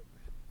her.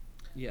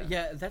 Yeah.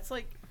 Yeah, that's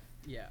like,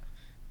 yeah,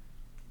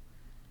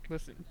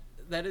 Listen,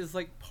 that is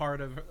like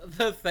part of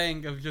the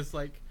thing of just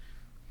like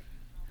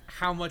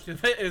how much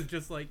of it is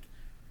just like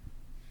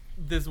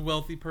this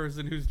wealthy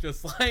person who's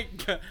just like,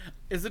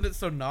 "Isn't it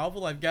so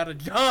novel? I've got a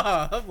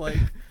job." Like,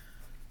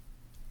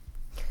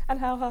 And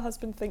how her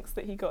husband thinks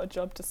that he got a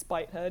job to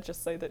spite her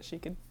just so that she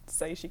could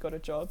say she got a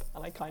job,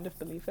 and I kind of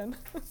believe him.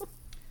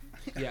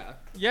 Yeah.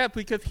 yeah,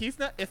 because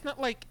it's not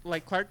like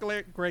Clark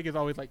Gregg is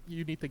always like,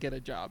 "You need to get a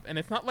job," and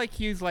it's not like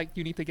he's like,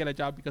 "You need to get a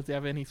job" because they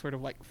have any sort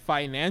of like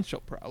financial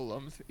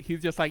problems.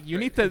 He's just like, "You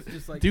need to It's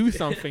just like- do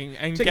something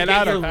and To get get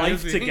out your of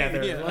life housing."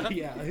 together. Yeah. Like,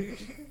 yeah.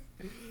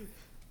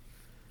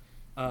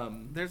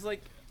 there's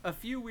like a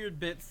few weird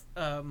bits.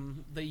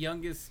 The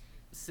youngest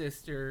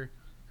sister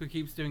who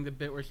keeps doing the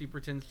bit where she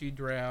pretends she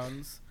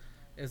drowns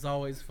is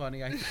always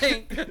funny, I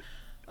think.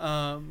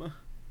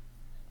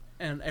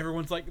 And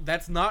everyone's like,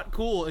 "That's not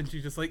cool," and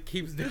she just like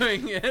keeps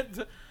doing it.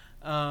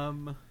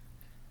 And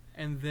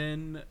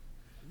then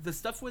the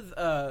stuff with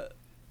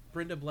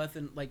Brenda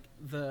Blethyn, like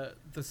the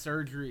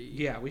surgery.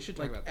 Yeah, we should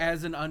talk like about that.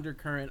 as an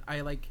undercurrent.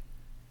 I like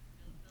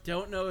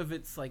don't know if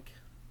it's like,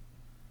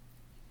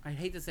 I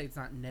hate to say it's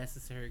not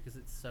necessary because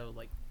it's so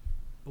like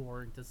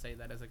boring to say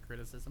that as a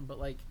criticism, but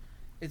like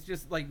it's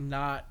just like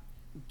not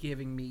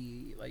giving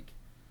me like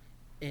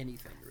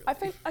anything really. I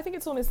think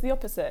it's almost the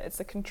opposite. It's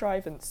a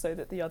contrivance so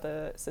that the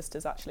other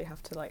sisters actually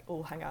have to like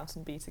all hang out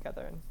and be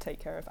together and take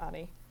care of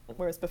Annie.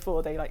 Whereas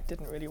before they like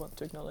didn't really want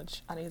to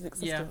acknowledge Annie's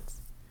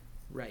existence.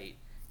 Right.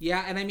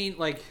 Yeah, and I mean,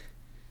 like,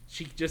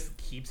 she just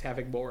keeps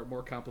having more and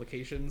more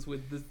complications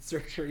with the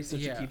surgery, so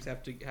Yeah. she keeps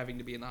having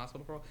to be in the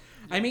hospital for a while.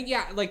 I mean,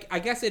 yeah, like, I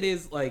guess it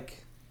is,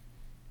 like,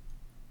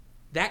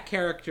 that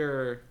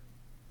character,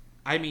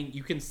 I mean,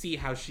 you can see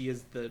how she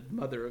is the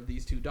mother of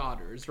these two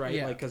daughters, right?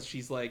 Yeah. Like, because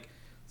she's, like,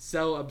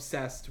 so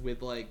obsessed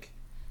with, like,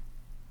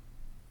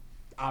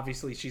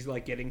 obviously she's,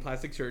 like, getting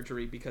plastic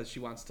surgery because she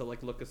wants to,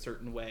 like, look a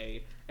certain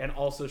way, and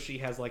also she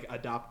has, like,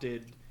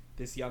 adopted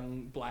this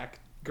young black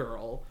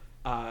girl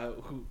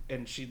who,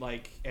 and she,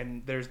 like,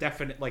 and there's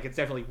definite, like, it's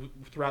definitely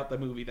throughout the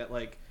movie that,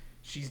 like,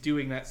 she's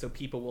doing that so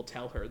people will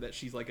tell her that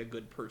she's like a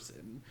good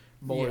person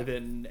more Yeah.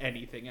 than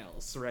anything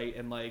else, right?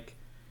 And like,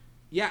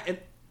 yeah,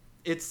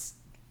 it's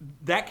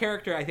that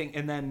character, I think.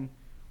 And then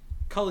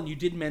Cullen, you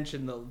did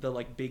mention the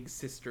like big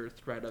sister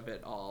thread of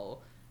it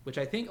all, which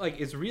I think like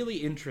is really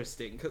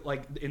interesting,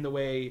 like in the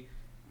way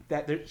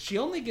that she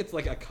only gets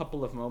like a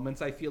couple of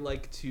moments, I feel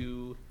like,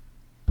 to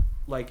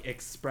like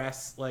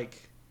express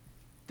like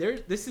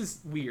this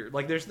is weird,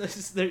 like this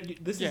is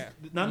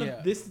none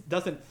of this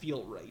doesn't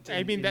feel right.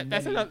 I mean,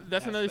 that's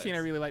another scene I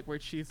really like,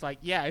 where she's like,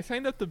 yeah, I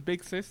signed up to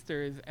Big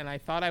Sisters and I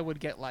thought I would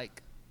get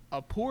like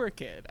a poor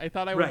kid. I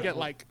thought I would get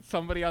like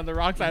somebody on the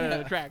wrong side of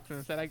the tracks, and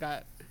instead I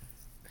got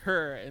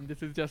her, and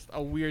this is just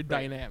a weird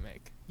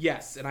dynamic.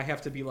 Yes, and I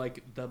have to be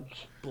like the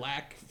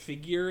black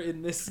figure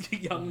in this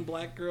young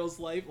black girl's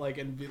life, like,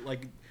 and be,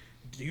 like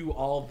do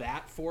all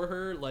that for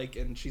her, like,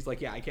 and she's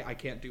like, yeah, I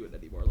can't do it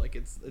anymore. Like,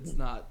 it's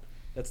not,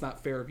 that's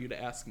not fair of you to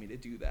ask me to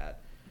do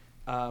that.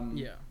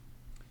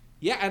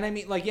 Yeah, and I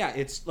mean, like, yeah,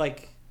 it's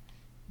like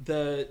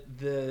the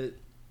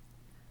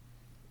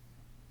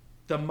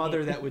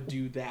mother that would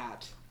do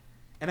that,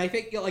 and I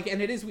think like,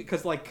 and it is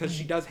because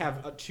she does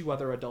have 2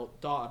 other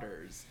adult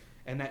daughters.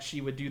 And that she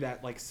would do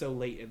that like so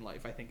late in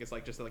life, I think is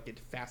like just like a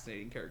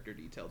fascinating character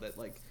detail, that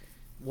like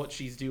what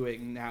she's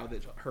doing now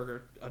that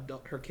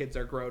her kids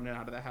are grown and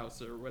out of the house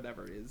or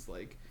whatever is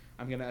like,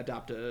 I'm gonna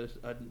adopt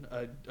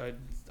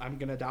I'm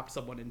gonna adopt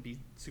someone and be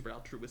super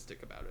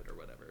altruistic about it or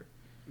whatever.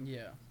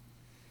 Yeah.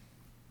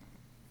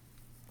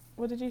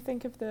 What did you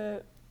think of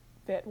the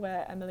bit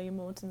where Emily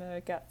Mortimer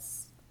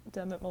gets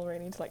Dermot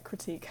Mulroney to like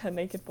critique her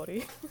naked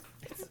body?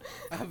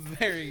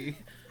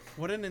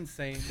 What an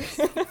insane.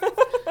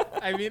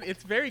 I mean,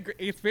 it's very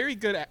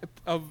good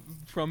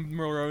from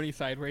Mulroney's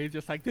side, where he's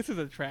just like, this is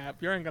a trap.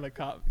 You aren't gonna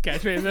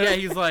catch me. Yeah,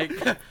 he's like,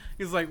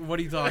 what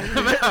are you talking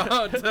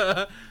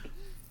about?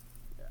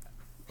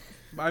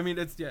 I mean,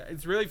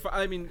 it's really fun.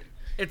 I mean,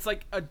 it's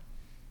like a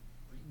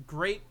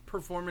great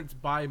performance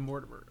by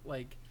Mortimer,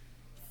 like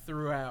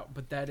throughout,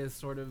 but that is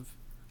sort of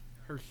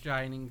her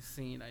shining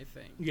scene, I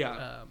think.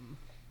 Yeah.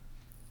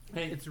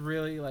 It's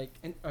really like,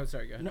 oh,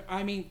 sorry, go ahead. No,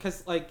 I mean,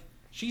 because like,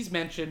 she's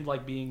mentioned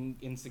like being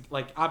insecure,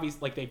 like obviously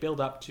like they build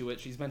up to it.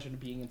 She's mentioned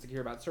being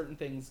insecure about certain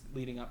things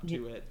leading up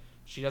to it.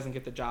 She doesn't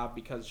get the job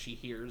because she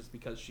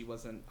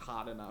wasn't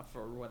hot enough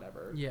or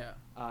whatever. Yeah.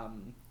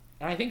 And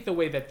I think the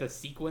way that the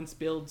sequence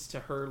builds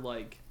to her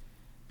like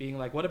being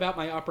like, what about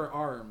my upper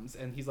arms?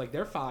 And he's like,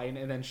 they're fine.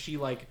 And then she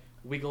like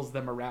wiggles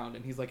them around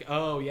and he's like,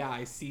 oh yeah,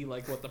 I see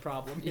like what the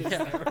problem is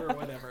there or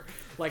whatever.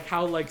 Like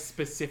how like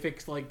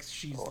specific, like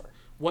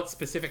what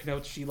specific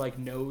notes she like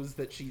knows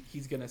that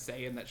he's gonna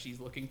say and that she's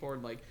looking for,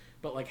 and like,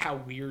 but like how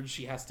weird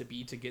she has to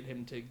be to get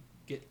him to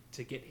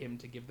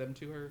give them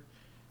to her.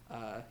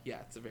 Yeah,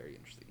 it's a very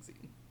interesting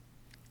scene.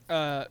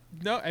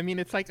 No, I mean,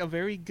 it's like a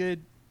very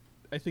good,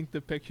 I think,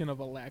 depiction of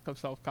a lack of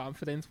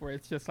self-confidence, where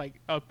it's just like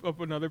up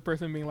another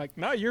person being like,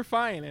 no, you're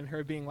fine, and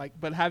her being like,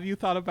 but have you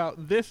thought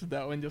about this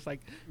though? And just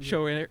like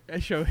show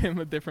him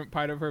a different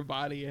part of her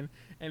body,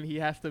 and he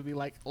has to be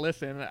like,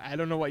 listen, I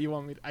don't know what you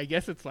want me to, I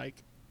guess it's like,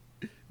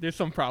 there's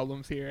some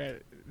problems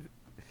here.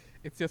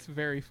 It's just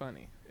very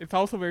funny. It's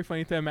also very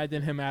funny to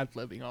imagine him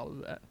ad-libbing all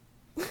of that.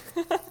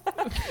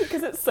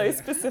 Because it's so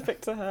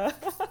specific to her.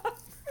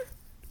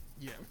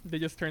 Yeah. They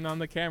just turned on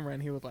the camera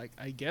and he was like,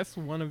 I guess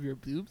one of your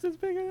boobs is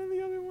bigger than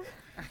the other one?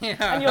 Yeah.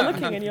 And you're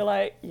looking and you're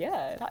like,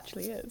 yeah, it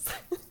actually is.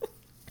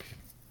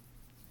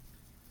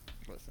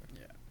 Listen.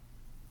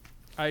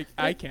 Yeah.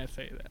 I can't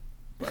say that.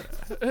 But,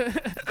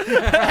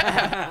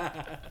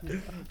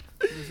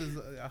 this is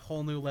a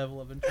whole new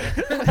level of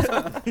intelligence.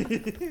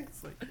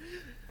 It's like,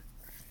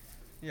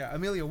 yeah,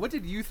 Amelia, what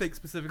did you think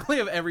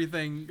specifically of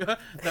everything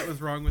that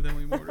was wrong with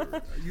Emily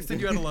Mortimer? You said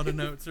you had a lot of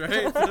notes,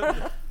 right?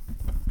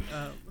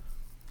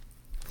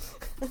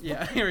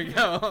 Yeah, here we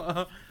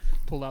go.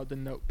 pull out the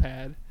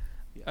notepad.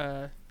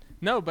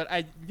 No, but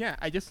I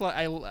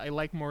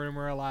like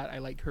Mortimer a lot. I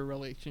like her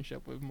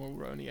relationship with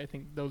Mulroney. I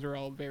think those are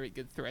all very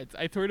good threads.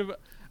 I sort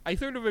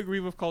of agree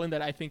with Colin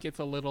that I think it's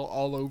a little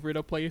all over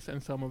the place,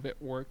 and some of it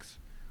works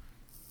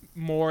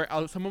more.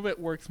 Some of it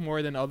works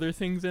more than other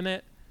things in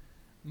it.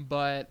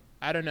 But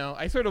I don't know.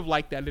 I sort of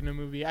like that in a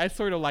movie. I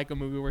sort of like a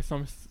movie where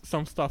some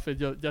stuff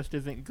just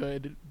isn't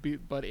good,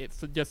 but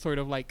it's just sort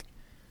of like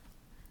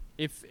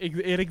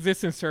it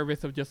exists in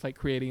service of just like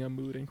creating a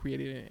mood and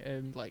creating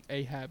and like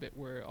a habit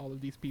where all of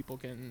these people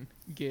can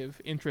give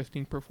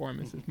interesting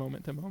performances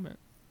moment to moment.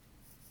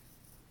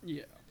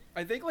 Yeah,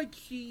 I think like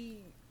she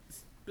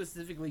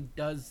specifically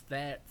does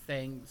that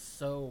thing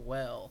so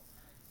well,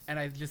 and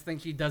I just think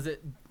she does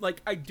it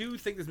like, I do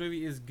think this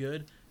movie is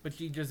good, but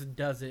she just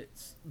does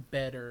it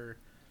better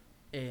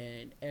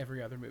in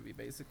every other movie,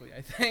 basically,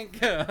 I think.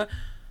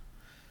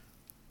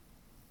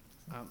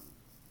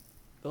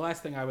 The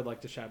last thing I would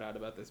like to shout out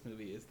about this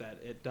movie is that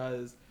it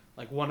does,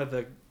 like, one of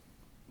the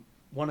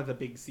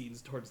big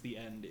scenes towards the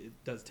end, it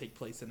does take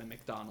place in a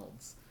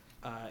McDonald's,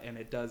 and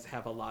it does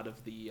have a lot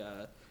of the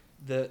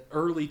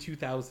early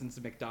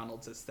 2000s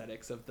McDonald's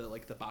aesthetics of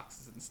the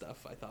boxes and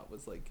stuff. I thought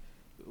was like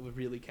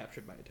really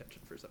captured my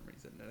attention for some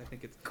reason, and I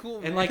think it's Cool,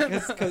 And man. like,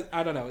 cause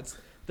I don't know, it's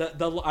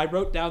the I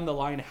wrote down the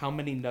line "How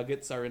many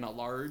nuggets are in a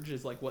large?"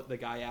 is like what the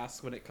guy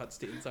asks when it cuts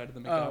to inside of the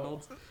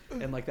McDonald's,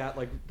 and like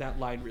that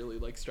line really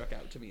like struck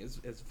out to me as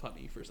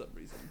funny for some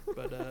reason.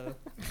 But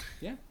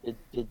yeah,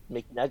 Did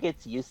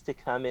McNuggets used to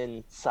come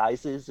in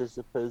sizes as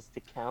opposed to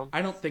counts?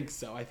 I don't think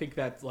so. I think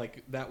that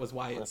was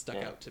why it stuck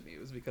Okay. out to me.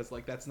 It was because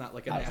like that's not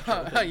like a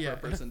natural thing Yeah.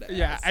 for a person to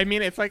Yeah, ask. I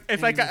mean, it's like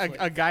And a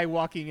just, guy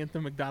walking into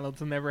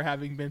McDonald's and never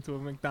having been to a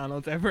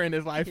McDonald's ever in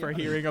his life or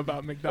hearing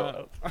about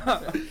McDonald's.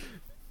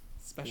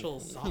 Special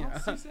sauce, Yeah.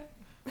 you say?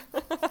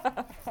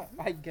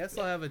 I guess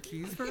I'll have a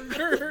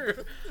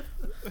cheeseburger.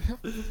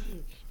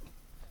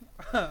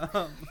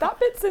 That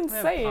bit's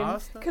insane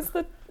pasta? because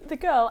the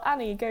girl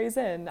Annie goes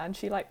in and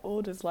she like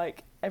orders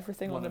like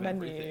everything One on the of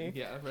menu. everything.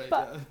 Yeah, right.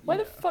 But yeah. where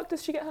the Yeah. fuck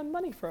does she get her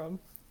money from?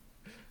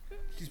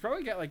 She's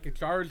probably got like a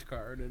charge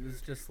card and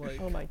is just like,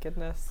 Oh my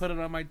goodness. put it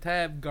on my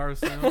tab,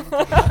 Garcon.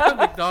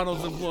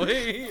 McDonald's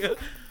employee.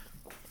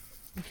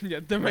 Yeah,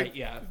 Right,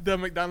 yeah. the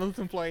McDonald's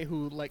employee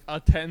who like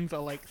attends a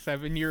like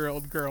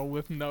 7-year-old girl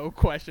with no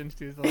questions.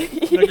 She's like,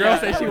 the girl Yeah,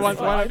 says that she was wants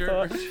what I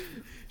one. thought.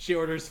 She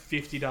orders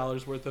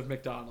 $50 worth of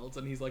McDonald's,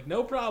 and he's like,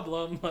 "No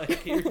problem. Like,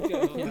 here you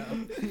go." Yeah.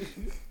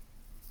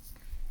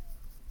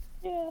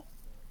 Yeah.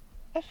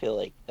 I feel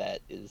like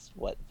that is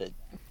what the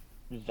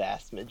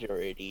vast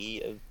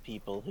majority of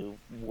people who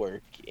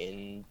work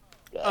in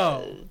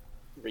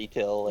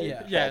retail or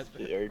Yeah. Yeah. fast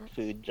food or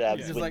food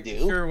jobs Just would like, do.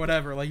 sure,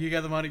 whatever. Like, you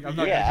got the money. I'm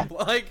not Yeah.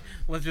 gonna like.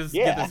 Let's just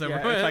Yeah. get this over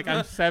Yeah, with. it's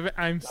like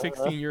I'm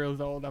 16 years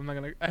old. I'm not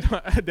gonna.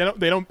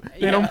 They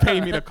don't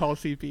pay me to call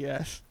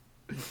CPS.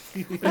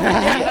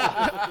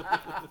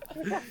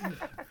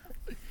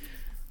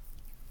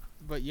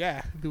 But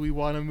yeah, do we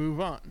want to move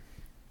on?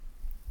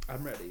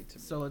 I'm ready to.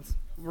 So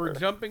we're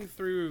jumping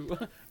through.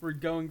 We're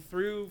going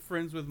through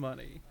Friends with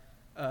Money,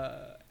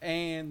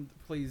 and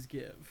Please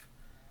Give,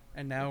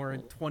 and now we're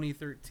in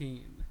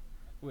 2013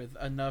 with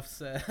Enough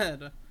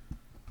Said.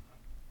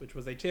 Which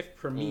was a TIFF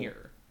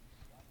premiere.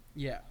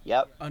 Yeah.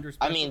 Yep. Under I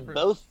special mean,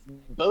 pre-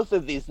 both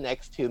of these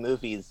next two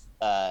movies,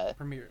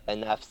 premiere.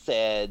 Enough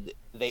Said,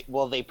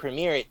 they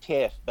premiere at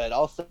TIFF, but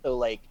also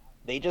like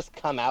they just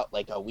come out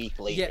like a week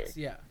later. Yes.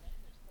 Yeah.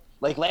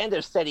 Like Land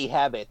of Steady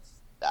Habits,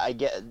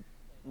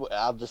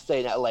 I'll just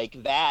say that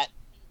like that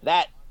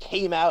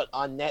came out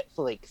on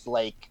Netflix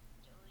like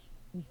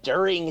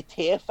during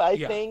TIFF, I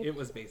Yeah, think, it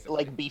was basically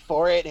like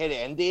before it had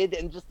ended,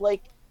 and just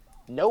like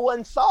no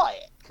one saw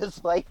it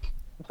because like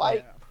why.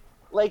 Yeah.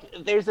 Like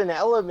there's an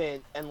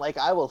element, and like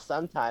I will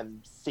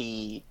sometimes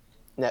see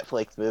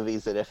Netflix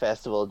movies at a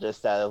festival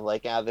just out of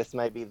like, this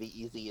might be the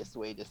easiest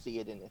way to see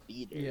it in a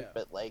theater. Yeah.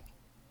 But like,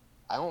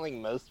 I don't think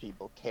most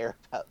people care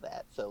about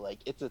that. So like,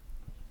 it's a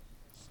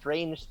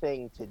strange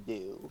thing to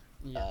do.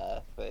 Yeah.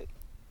 But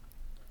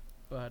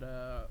But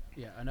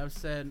yeah, Enough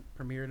Said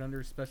premiered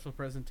under special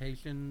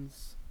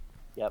presentations.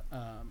 Yep.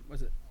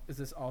 Was it? Is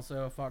this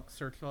also a Fox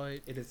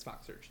Searchlight? It is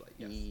Fox Searchlight.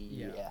 Yes.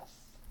 yes.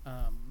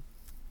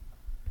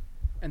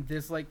 And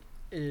this like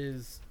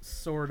is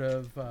sort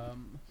of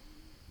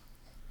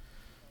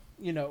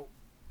you know,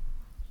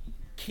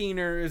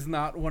 Keener is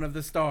not one of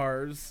the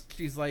stars.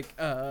 She's like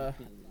a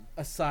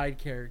side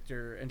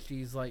character, and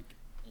she's like,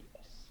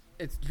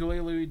 it's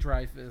Julia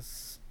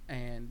Louis-Dreyfus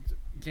and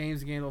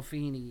James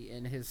Gandolfini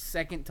in his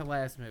second to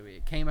last movie.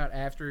 It came out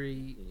after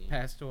he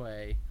passed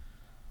away.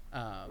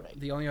 Right.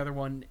 The only other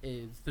one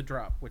is The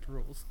Drop, which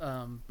rules.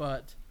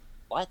 But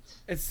What?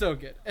 it's so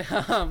good.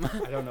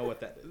 I don't know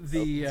what that is.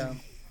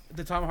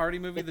 The Tom Hardy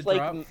movie, It's The like-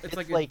 Drop. It's it's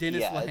like a like- Dennis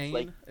yeah, it's Lehane.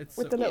 like- It's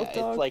With so the little Yeah,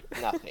 dog. it's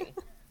like nothing.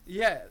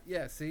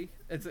 yeah. See,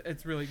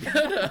 it's really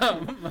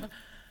good.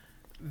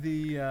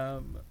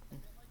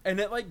 And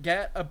it like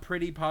got a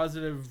pretty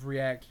positive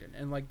reaction,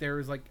 and like there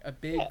was like a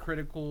big Yeah.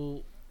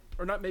 critical,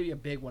 or not maybe a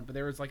big one, but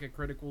there was like a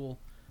critical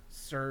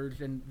surge,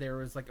 and there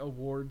was like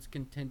awards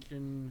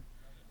contention.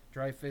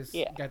 Dreyfus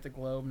Yeah. got the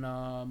Globe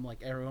nom.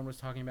 Like everyone was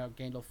talking about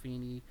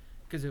Gandolfini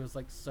because it was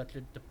like such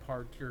a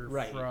departure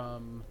Right.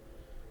 from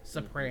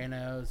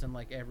Sopranos and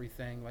like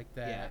everything like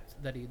that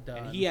that he'd done.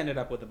 And he ended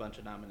up with a bunch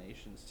of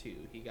nominations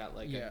too. He got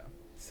like Yeah.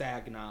 a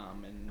SAG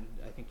nom, and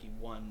I think he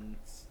won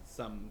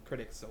some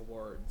critics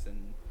awards.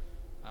 And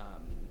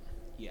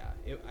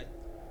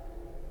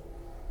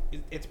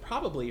it's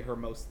probably her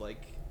most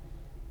like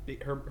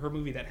her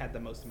movie that had the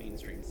most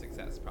mainstream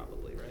success,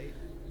 probably, right?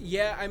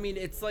 Yeah, I mean,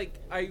 it's like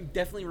I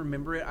definitely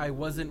remember it. I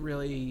wasn't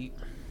really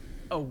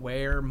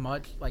aware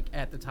much like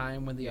at the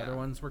time when the Yeah. other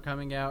ones were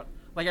coming out.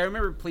 Like I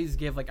remember Please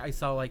Give, like I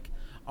saw like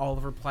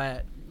Oliver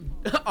Platt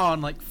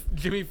on like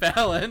Jimmy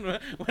Fallon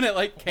when it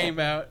like came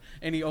out,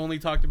 and he only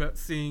talked about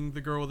seeing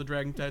the girl with the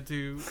dragon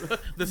tattoo,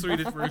 the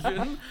Swedish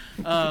version.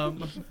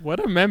 What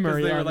a 'Cause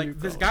memory! they were on like, you,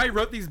 this Cole. guy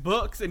wrote these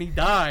books and he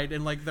died,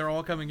 and like they're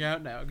all coming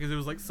out now because it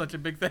was like such a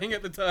big thing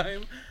at the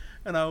time.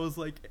 And I was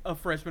like a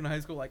freshman in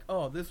high school, like,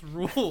 oh, this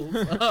rules.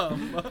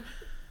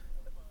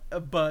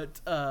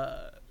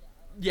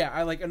 Yeah,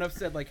 I like Enough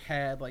Said like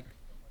had like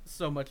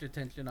so much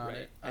attention on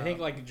it. I think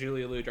like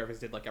Julia Louis-Dreyfus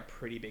did like a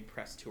pretty big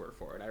press tour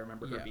for it. I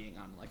remember her Yeah. being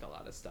on like a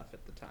lot of stuff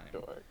at the time.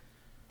 Sure.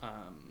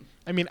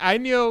 I mean, I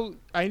knew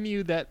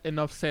that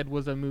Enough Said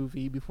was a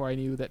movie before I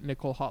knew that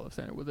Nicole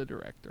Holofcener was a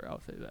director.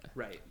 I'll say that.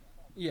 Right.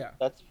 Yeah.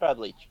 That's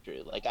probably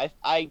true. Like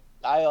I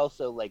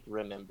also like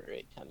remember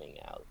it coming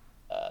out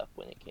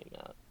when it came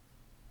out.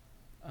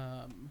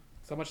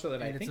 So much so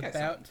that I And think it's I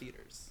saw it in about-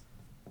 theaters.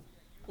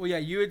 Well, yeah,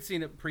 you had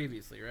seen it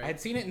previously, right? I'd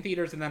seen it in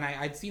theaters, and then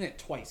I'd seen it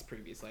twice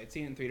previously. I'd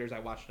seen it in theaters. I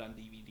watched it on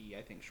DVD,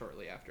 I think,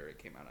 shortly after it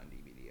came out on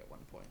DVD at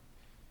one point.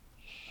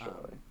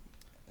 Sure.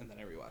 And then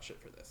I rewatched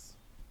it for this.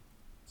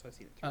 So I've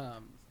seen it 3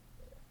 times.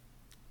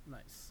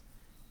 Nice.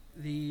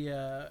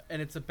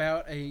 And it's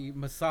about a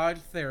massage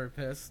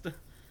therapist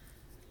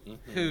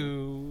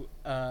who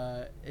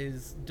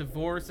is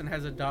divorced and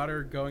has a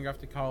daughter going off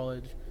to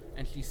college,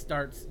 and she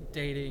starts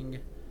dating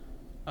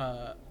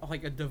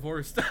like a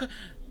divorced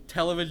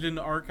television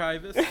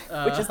archivist,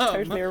 Which is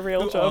totally a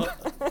real who job.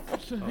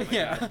 Oh my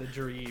yeah. God, the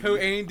dream. Who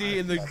Andy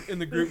in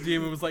the group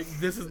DM was like,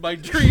 "This is my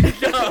dream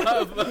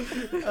job,"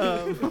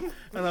 and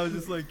I was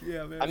just like,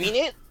 "Yeah, man." I mean,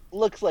 it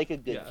looks like a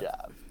good Yeah.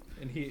 job.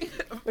 And he,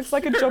 It's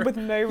like a job with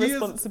no He is-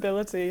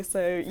 responsibility,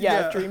 so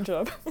Yeah. dream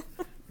job.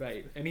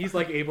 right, and he's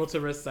like able to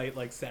recite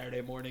like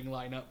Saturday morning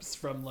lineups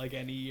from like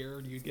any year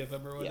you give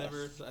him or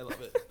whatever. Yes. I love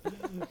it.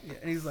 Yeah,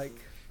 and he's like,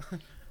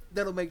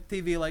 "That'll make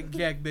TV like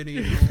Jack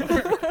Benny."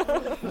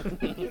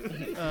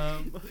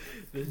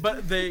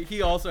 But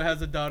he also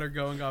has a daughter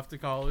going off to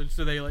college,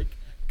 so they like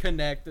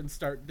connect and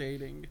start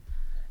dating.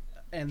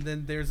 And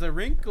then there's a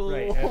wrinkle.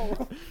 Right.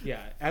 And,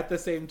 yeah. At the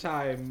same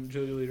time,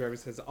 Julia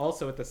Louis-Dreyfus has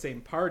also at the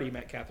same party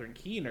met Catherine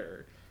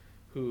Keener,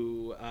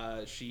 who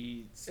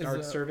she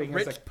starts a serving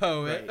rich as a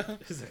poet.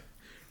 Right.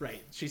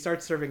 Right. She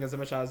starts serving as a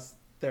massage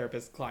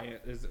therapist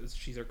client.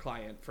 She's her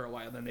client for a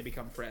while, and then they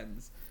become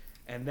friends.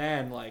 And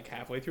then, like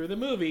halfway through the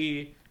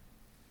movie,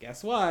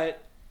 guess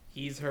what?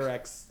 He's her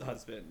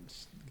ex-husband.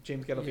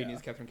 James Gandolfini Yeah.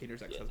 is Catherine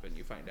Keener's ex-husband.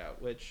 You find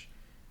out, which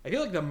I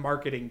feel like the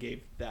marketing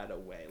gave that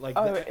away. Like,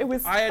 Oh, it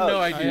was I had no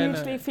idea.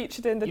 hugely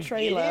featured in the You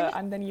trailer, did?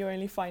 and then you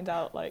only find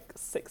out like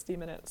 60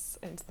 minutes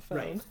into the film.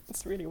 Right.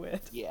 It's really weird.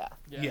 Yeah.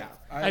 yeah.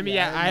 I mean,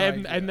 had no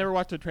I've idea. never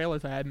watched the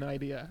trailers. I had no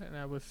idea, and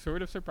I was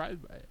sort of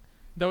surprised by it.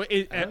 Though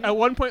at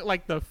one point,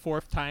 like the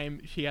fourth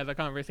time, she has a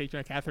conversation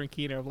with Catherine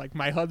Keener of like,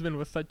 my husband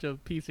was such a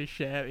piece of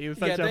shit. He was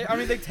such a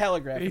they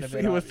telegraphed it. a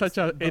bit, he was such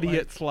an obviously, but,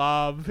 idiot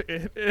slob.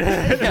 Right.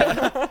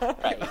 Yeah.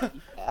 Like,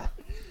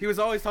 he was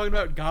always talking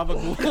about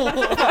gabagool.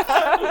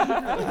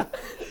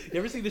 You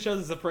ever see the show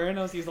The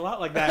Sopranos? He's a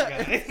lot like that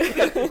guy.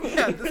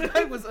 Yeah, this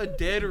guy was a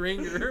dead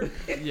ringer.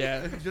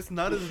 Yeah. Just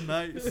not as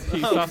nice.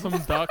 He saw some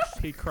ducks.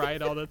 He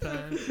cried all the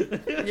time.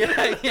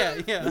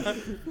 Yeah.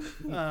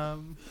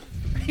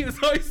 He was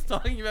always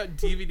talking about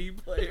DVD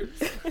players.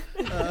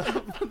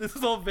 This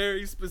is all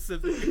very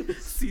specific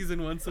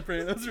season 1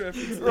 Sopranos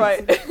references.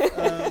 Right.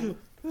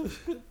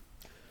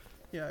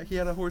 Yeah, he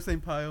had a horse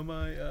named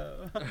Pyomai.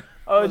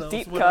 Oh, what else?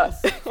 deep What cut.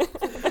 else?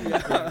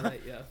 Yeah,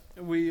 right, yeah.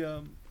 We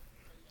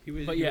He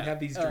would, But he would yeah, have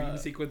these dream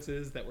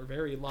sequences that were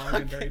very long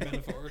and very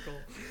metaphorical.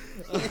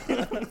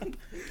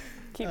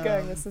 Keep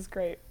going. This is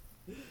great.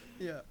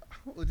 yeah,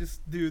 we'll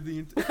just do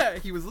the.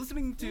 He was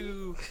listening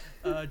to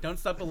 "Don't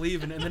Stop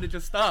Believing" and then it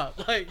just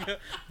stopped. Like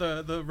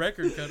the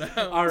record cut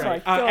out. All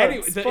right. My God,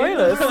 Anyway,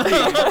 spoilers.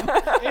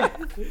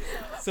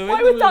 So Why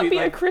in the would that movie, be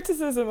a like,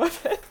 criticism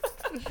of it?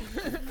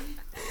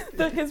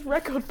 That his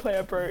record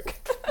player broke.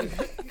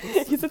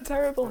 He's a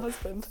terrible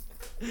husband.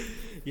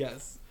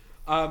 yes.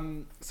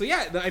 So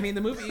yeah, I mean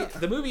the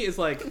movie is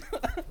like,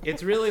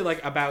 it's really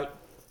like about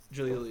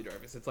Julia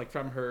Louis-Dreyfus. It's like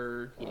from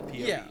her POV.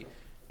 Yeah.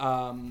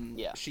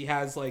 Yeah. She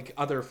has like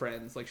other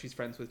friends, like she's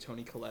friends with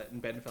Toni Collette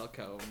and Ben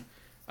Falcone.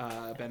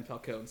 Ben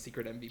Falcone,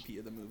 secret MVP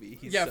of the movie.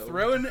 He's so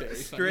throwing very funny.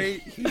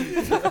 straight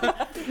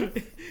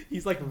heat.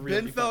 He's like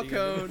really Ben funny in the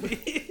Falcone,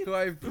 movie. who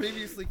I've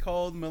previously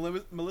called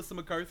Melissa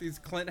McCarthy's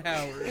Clint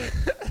Howard,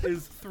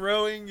 is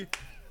throwing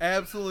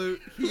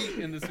absolute heat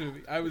in this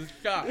movie. I was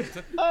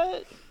shocked.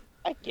 I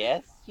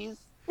guess he's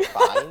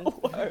fine.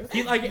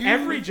 He like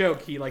every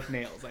joke he like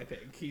nails. I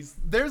think he's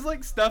There's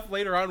like stuff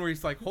later on where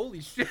he's like, "Holy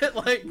shit!"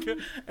 Like,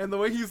 and the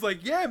way he's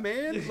like, "Yeah,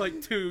 man,"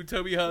 like to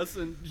Toby Huss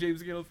and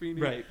James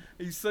Gandolfini. Right.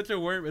 He's such a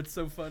worm. It's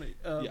so funny.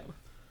 yeah.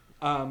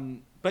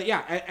 But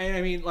yeah,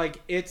 I mean, like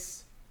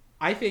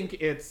I think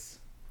it's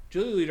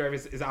Julia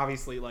Louis-Dreyfus is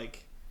obviously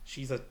like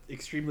she's a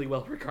extremely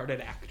well-regarded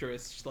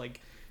actress.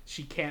 Like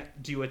she can't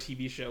do a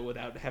TV show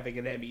without having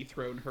an Emmy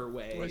thrown her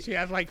way. Well, she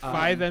has like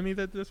 5 Emmys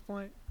at this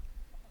point.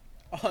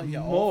 Oh,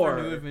 yeah, all More.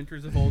 for New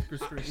Adventures of Old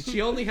Christine.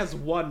 She only has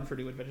one for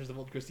New Adventures of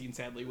Old Christine,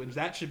 sadly, which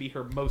that should be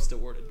her most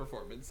awarded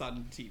performance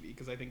on TV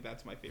because I think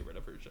that's my favorite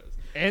of her shows.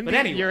 And But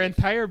anyway. your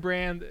entire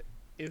brand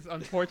is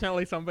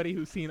unfortunately somebody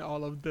who's seen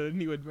all of the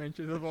New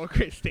Adventures of Old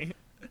Christine.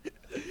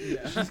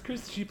 Yeah.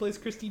 She plays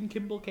Christine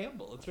Kimball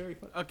Campbell. It's very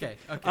fun. Okay.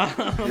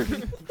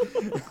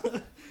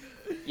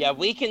 Yeah,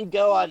 we can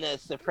go on a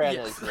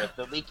Sopranos riff,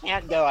 but we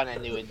can't go on a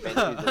New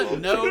Adventures of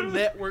Old No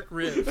network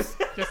riffs.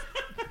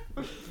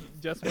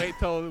 Just wait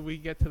till we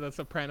get to the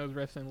Sopranos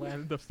riffs and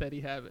Land of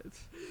Steady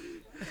Habits.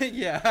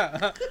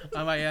 Yeah.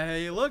 I'm like,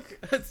 hey, look,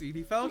 it's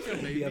Edie Falco,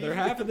 baby. The other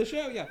half of the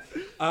show, yeah.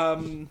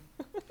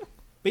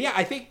 But yeah,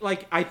 I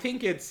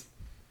think it's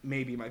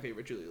maybe my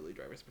favorite Julia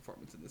Louis-Dreyfus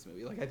performance in this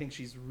movie. Like, I think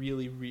she's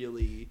really,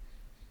 really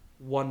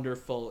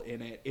wonderful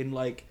in it.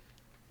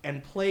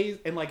 And plays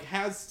and like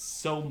has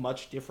so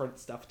much different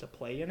stuff to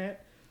play in it.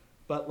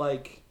 But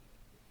like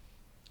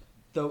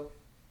the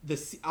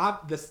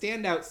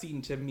standout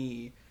scene to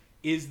me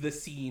is the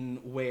scene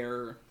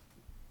where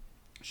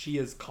she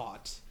is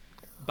caught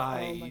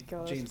by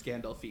James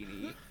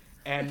Gandolfini,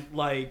 and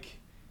like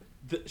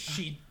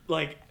she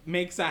like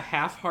makes a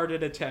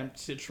half-hearted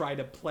attempt to try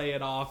to play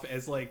it off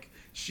as like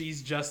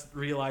she's just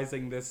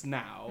realizing this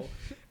now,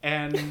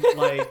 and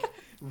like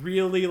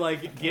really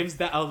like gives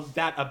that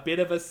a bit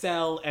of a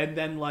sell, and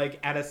then like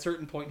at a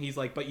certain point he's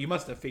like, but you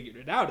must have figured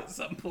it out at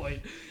some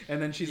point,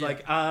 and then she's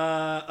like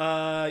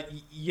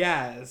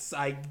yes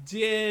I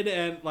did,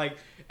 and like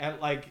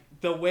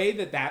the way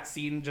that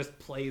scene just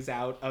plays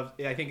out,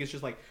 I think it's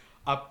just like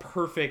a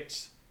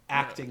perfect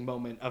acting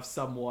moment of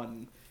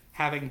someone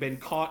having been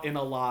caught in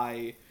a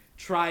lie,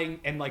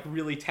 trying and like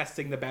really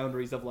testing the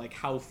boundaries of like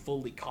how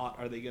fully caught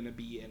are they going to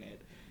be in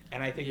it.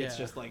 And I think it's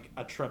just like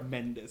a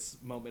tremendous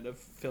moment of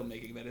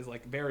filmmaking that is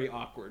like very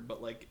awkward, but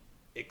like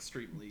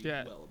extremely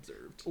well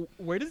observed.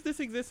 Where does this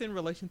exist in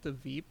relation to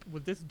Veep?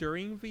 Was this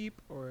during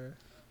Veep or?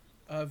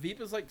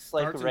 Veep is like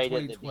starts right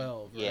in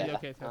 2012. Right? Yeah.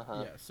 Okay.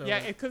 So,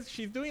 Yeah. Because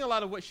she's doing a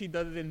lot of what she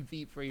does in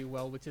Veep very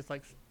well, which is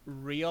like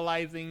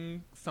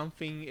realizing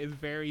something is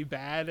very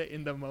bad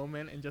in the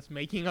moment and just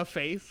making a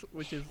face,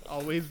 which is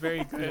always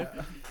very good.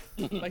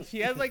 Like she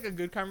has like a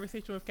good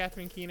conversation with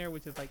Catherine Keener,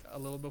 which is like a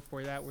little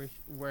before that,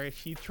 where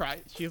she's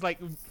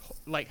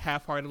like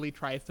half-heartedly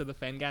tries to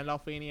defend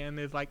Gandolfini and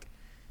is like,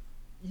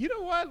 you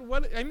know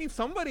what? I mean,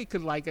 somebody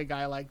could like a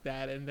guy like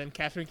that, and then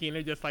Catherine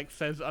Keener just like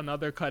says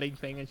another cutting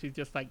thing, and she's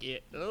just like,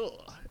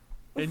 ugh.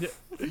 And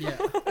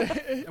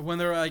when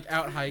they're like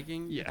out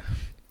hiking.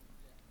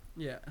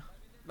 Yeah.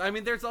 I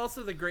mean, there's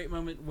also the great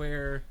moment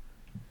where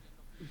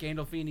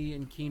Gandolfini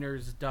and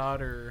Keener's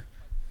daughter,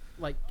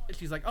 like,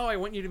 she's like, oh, I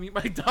want you to meet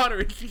my daughter,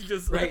 and she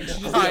just like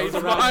hides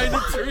behind a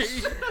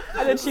tree.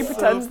 And then she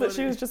pretends that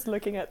she was just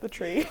looking at the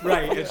tree.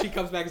 Right, and she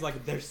comes back and is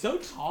like, they're so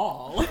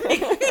tall.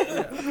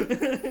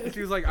 She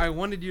was like, I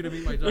wanted you to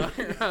meet my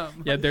daughter.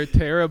 Yeah, they're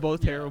terrible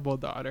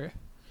daughter.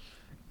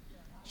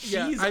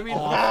 She's I mean,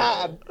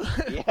 awful.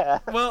 Yeah.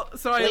 Well,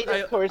 so Played,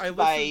 of course,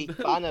 by listened.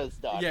 Bono's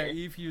daughter. Yeah,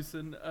 Eve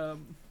Hewson.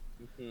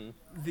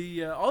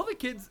 The all the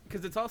kids,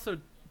 because it's also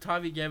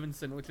Tavi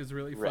Gevinson, which is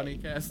really funny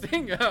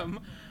casting.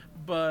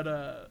 But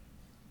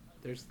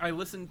I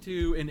listened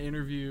to an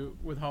interview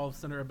with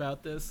Hollister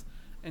about this,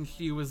 and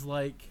she was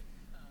like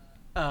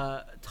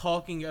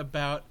talking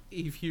about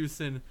Eve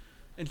Hewson,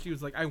 and she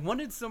was like, I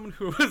wanted someone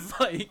who was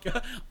like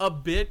a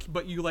bitch,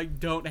 but you like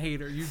don't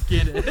hate her, you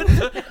get it. And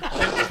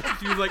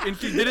she was like, and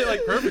she did it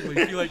like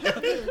perfectly. She like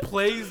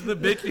plays the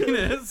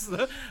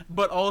bitchiness,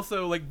 but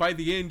also like by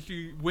the end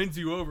she wins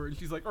you over, and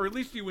she's like, or at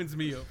least she wins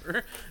me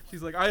over.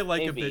 She's like, I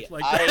like Maybe. a bitch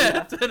like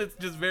that, and it's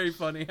just very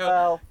funny.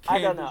 How I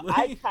don't know.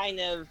 candidly- I kind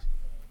of,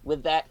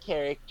 with that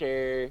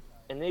character,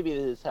 and maybe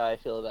this is how I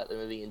feel about the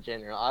movie in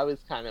general, I was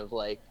kind of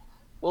like,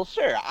 well,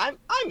 sure, I'm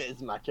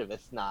as much of a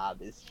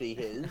snob as she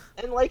is,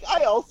 and like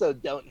I also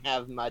don't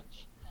have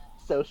much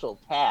social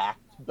tact,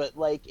 but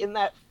like in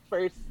that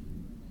first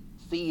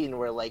scene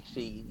where like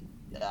she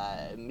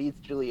meets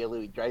Julia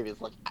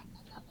Louis-Dreyfus, like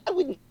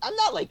I'm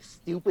not like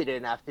stupid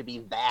enough to be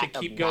that To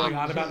keep going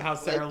on about how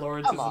Sarah Like,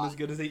 Lawrence come isn't on. as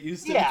good as it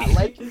used to Yeah, be.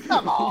 like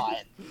come on,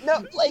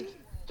 no, like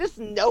just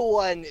no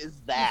one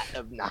is that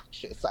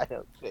obnoxious. I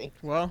don't think.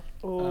 Well,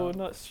 Oh,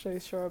 not so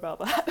sure about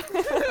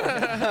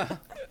that.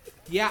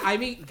 Yeah, I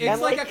mean, it's And,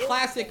 like like, a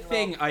classic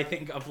thing, I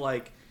think, of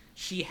like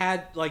she's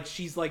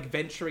like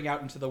venturing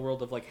out into the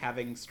world of like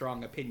having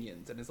strong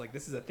opinions, and is like,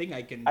 this is a thing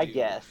I can do. I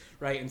guess.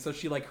 Right, and so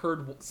she like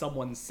heard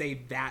someone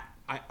say that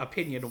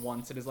opinion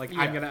once, and is like,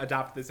 I'm gonna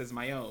adopt this as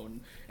my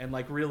own, and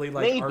like really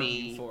like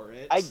argue for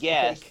it. I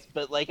guess, Like,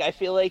 but like I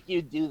feel like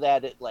you do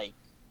that at like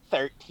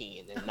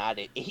 13 and not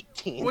at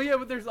 18. Well, yeah,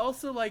 but there's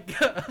also like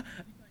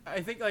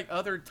I think like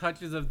other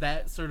touches of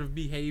that sort of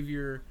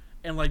behavior,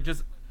 and like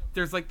just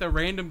there's like the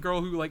random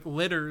girl who like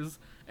litters,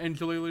 and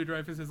Julia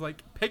Louis-Dreyfus is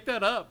like, pick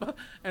that up,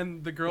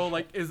 and the girl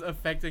like is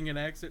affecting an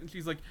accent, and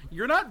she's like,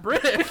 you're not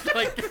British,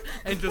 like,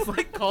 and just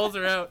like calls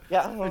her out.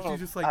 Yeah, And she's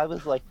just like, I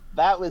was like,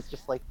 that was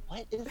just like,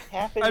 what is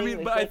happening? I mean,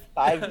 There's but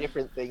like 5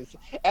 different things,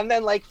 and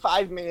then like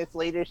 5 minutes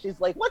later, she's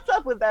like, "What's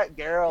up with that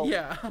girl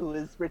Yeah. who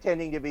is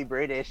pretending to be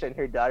British?" And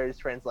her daughter's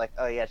friend's like,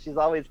 "Oh yeah, she's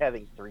always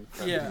having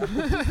threesomes." Yeah.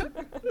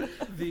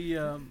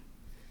 The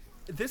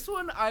this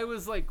one I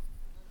was like,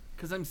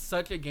 because I'm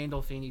such a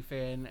Gandolfini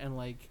fan, and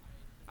like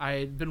I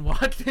had been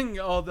watching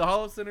all the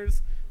Hollow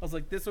Sinners. I was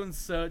like, this one's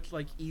such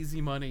like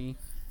easy money,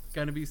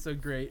 gonna be so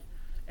great,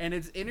 and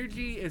its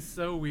energy is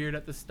so weird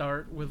at the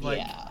start with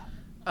like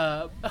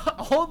all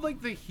of,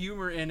 like the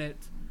humor in it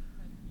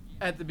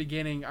at the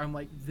beginning. I'm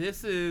like,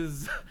 this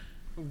is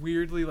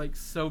weirdly like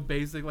so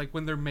basic, like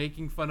when they're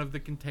making fun of the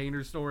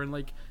Container Store and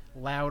like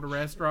loud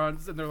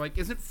restaurants, and they're like,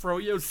 "Isn't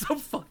froyo so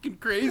fucking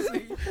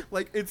crazy?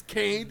 Like, it's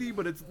candy,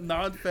 but it's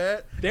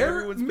non-fat. They're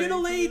Everyone's paying for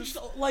middle-aged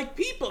this." like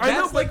people. I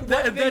know, That's like but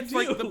what they that's do.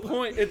 like the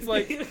point. It's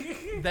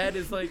like that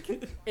is like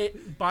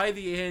it. By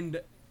the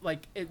end,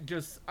 like it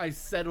just I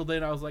settled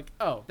in. I was like,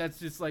 oh, that's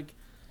just like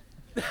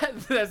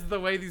that's the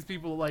way these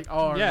people like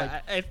are. Yeah,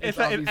 like, it's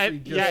obviously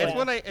just yeah,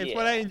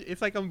 like-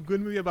 it's like a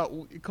good movie about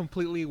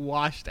completely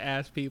washed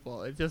ass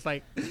people. It's just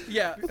like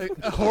yeah,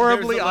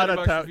 horribly There's a out of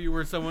Letterboxd touch. review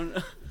where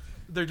someone.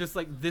 They're just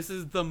like, this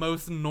is the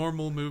most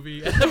normal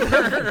movie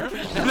ever.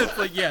 And it's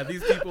like, yeah,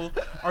 these people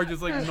are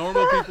just like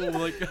normal people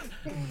with like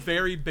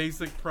very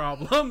basic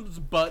problems,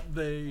 but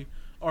they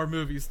are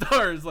movie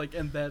stars, like,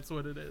 and that's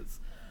what it is.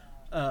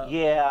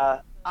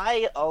 Yeah,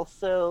 I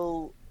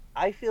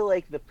feel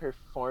like the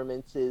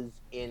performances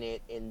in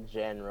it in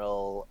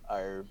general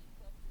are,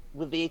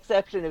 with the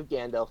exception of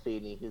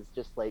Gandolfini, who's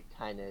just like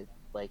kind of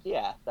like,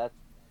 yeah, that's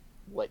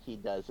what he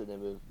does in a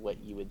movie,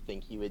 what you would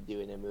think he would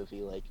do in a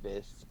movie like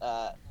this.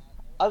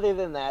 Other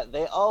than that,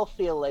 they all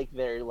feel like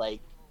they're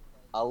like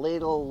a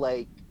little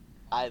like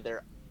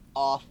either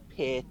off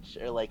pitch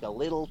or like a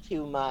little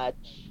too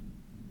much.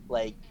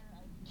 Like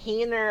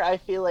Keener, I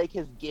feel like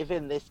has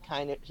given this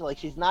kind of like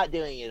she's not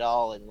doing it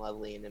all in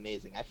Lovely and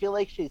Amazing. I feel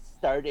like she's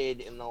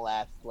started in the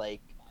last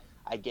like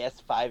I guess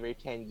 5 or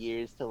 10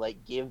 years to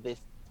like give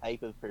this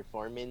type of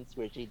performance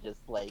where she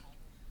just like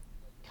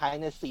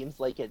kind of seems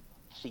like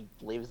she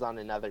lives on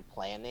another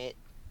planet,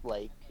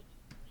 like.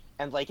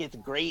 And, like, it's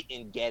great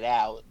in Get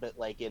Out, but,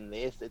 like, in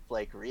this, it's,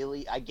 like,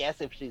 really... I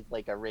guess if she's,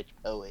 like, a rich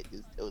poet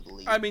who's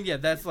totally... I mean, yeah,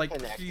 that's, like,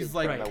 connected she's,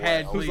 like, from the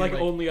had... world. Whose like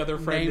only other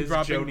friend is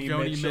name-dropping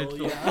Joni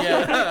Mitchell.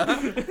 Yeah.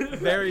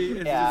 Very...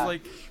 It's Yeah. just,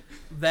 like,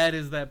 that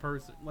is that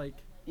person. Like...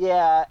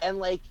 Yeah, and,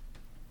 like...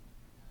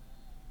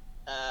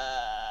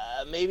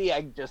 maybe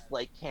I just,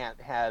 like, can't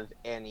have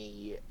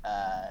any,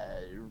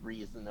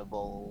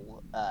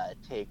 reasonable,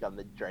 take on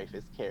the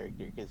Dreyfus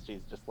character, because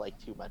she's just, like,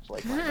 too much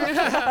like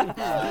my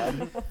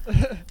mother.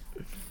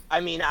 I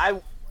mean,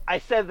 I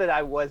said that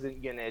I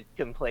wasn't gonna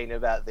complain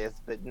about this,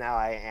 but now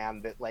I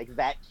am, that, like,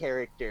 that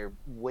character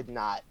would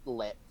not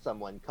let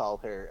someone call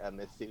her a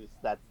masseuse.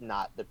 That's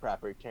not the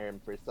proper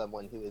term for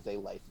someone who is a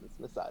licensed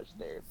massage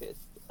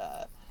therapist.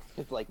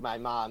 Because, like, my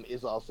mom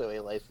is also a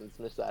licensed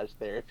massage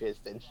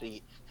therapist, and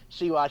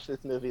she watched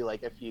this movie,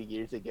 like, a few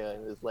years ago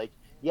and was like,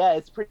 yeah,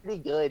 it's pretty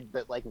good,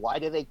 but, like, why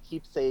do they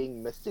keep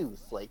saying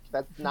masseuse? Like,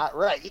 that's not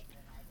right.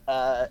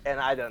 And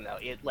I don't know.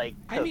 It, like...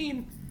 I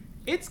mean,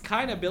 it's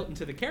kind of built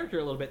into the character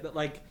a little bit that,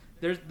 like,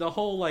 there's the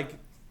whole, like,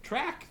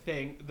 track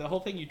thing. The whole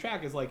thing you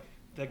track is, like,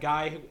 the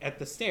guy at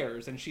the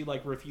stairs, and she,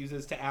 like,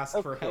 refuses to ask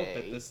for help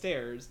at the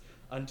stairs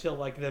until,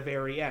 like, the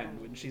very end,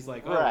 when she's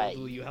like, oh, Right.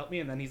 will you help me?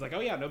 And then he's like,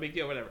 oh, yeah, no big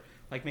deal, whatever.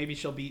 Like, maybe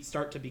she'll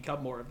start to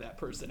become more of that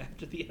person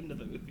after the end of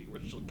the movie, where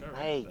she'll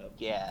correct them.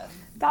 Yeah.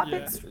 That Yeah.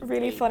 bit's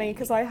really funny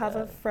because I have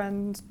a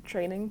friend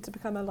training to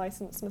become a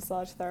licensed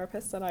massage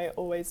therapist, and I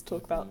always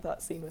talk about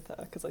that scene with her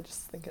because I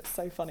just think it's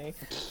so funny.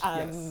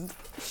 And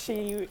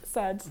she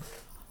said,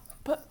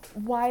 but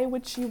why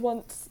would she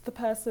want the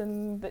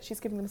person that she's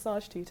giving the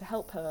massage to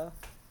help her?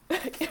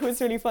 It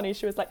was really funny.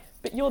 She was like,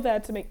 but you're there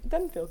to make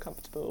them feel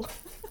comfortable.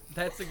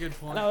 That's a good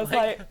point. And I was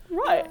like,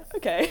 right,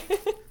 okay.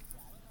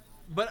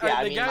 But Yeah,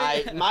 I the mean,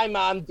 guy... my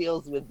mom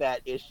deals with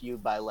that issue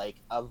by, like,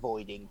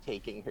 avoiding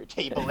taking her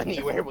table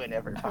anywhere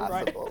whenever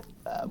possible.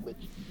 Which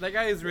That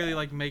guy is really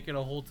like making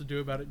a whole to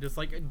do about it, just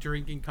like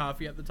drinking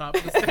coffee at the top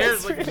of the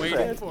stairs, like really waiting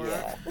good, for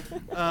yeah.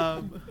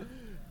 her.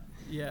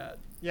 Yeah.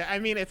 Yeah, I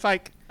mean, it's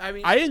like I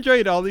mean, I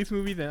enjoyed all these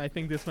movies, and I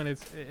think this one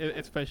is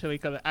especially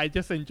because I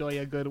just enjoy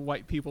a good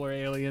white people are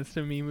aliens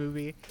to me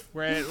movie,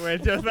 where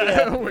it's just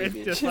where it's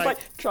just She's like,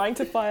 like trying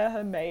to fire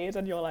her maid,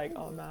 and you're like,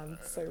 oh man,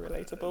 so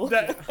relatable.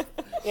 that,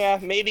 Yeah,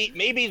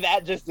 maybe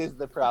that just is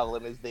the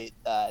problem, is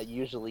that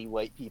usually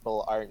white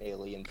people aren't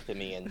aliens to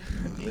me, and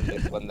in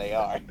this one they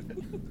are.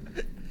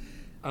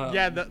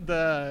 yeah,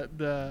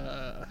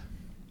 the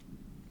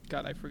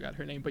God, I forgot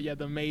her name, but yeah,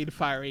 the maid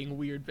firing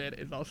weird bit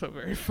is also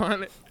very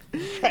fun.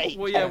 Right.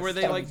 well, yeah, where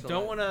they like sounds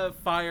don't want to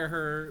fire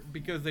her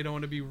because they don't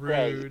want to be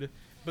rude,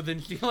 but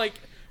then she like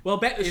Well,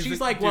 Is she's it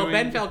like, well,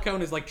 Ben doing-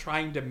 Falcone is like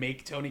trying to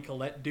make Toni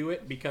Collette do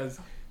it because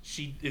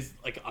she is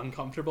like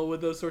uncomfortable with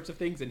those sorts of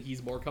things, and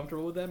he's more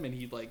comfortable with them, and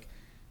he like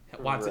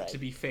wants it to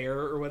Right. be fair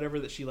or whatever,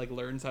 that she like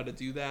learns how to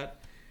do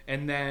that,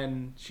 and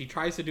then she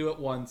tries to do it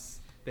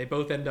once. They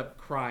both end up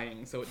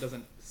crying, so it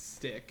doesn't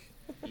stick.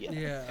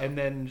 yeah. And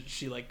then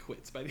she like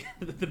quits by the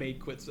end. The maid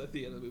quits at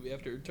the end of the movie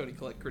after Toni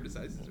Collette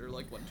criticizes her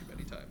like one too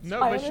many times.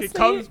 No, I but she honestly-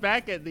 comes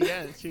back at the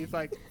end. She's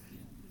like,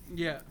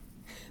 yeah.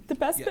 The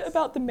best bit Yes.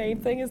 about the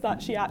maid thing is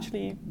that she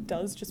actually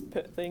does just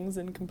put things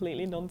in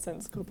completely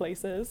nonsensical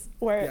places,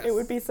 where Yes. it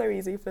would be so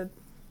easy for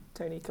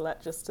Toni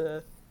Collette just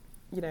to,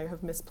 you know,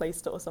 have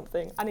misplaced it or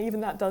something. And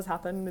even that does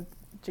happen with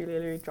Julia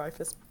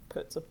Louis-Dreyfus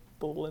puts a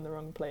ball in the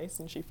wrong place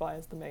and she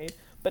fires the maid.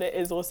 But it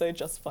is also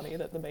just funny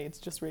that the maid's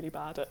just really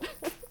bad at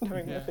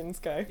knowing where Yeah. things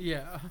go.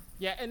 Yeah.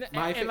 yeah, and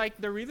My and fa- like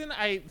the reason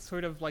I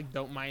sort of like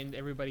don't mind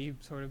everybody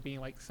sort of being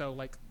like so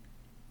like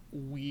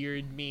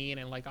weird, mean,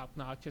 and like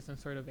obnoxious and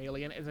sort of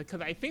alien is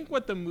because I think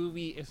what the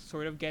movie is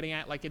sort of getting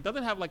at, like, it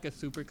doesn't have like a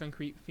super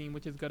concrete theme,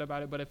 which is good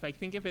about it, but if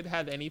it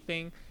had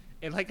anything,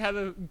 it like has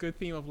a good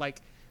theme of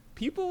like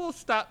people will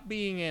stop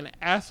being an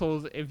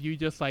assholes if you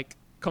just like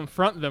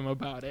confront them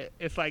about it.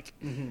 It's like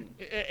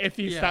if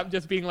you stop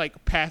just being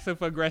like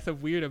passive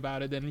aggressive weird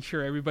about it, then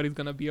sure, everybody's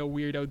gonna be a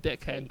weirdo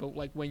dickhead, but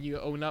like when you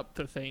own up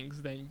to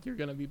things, then you're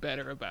gonna be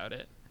better about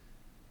it.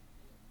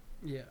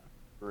 Yeah.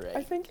 Right.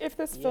 I think if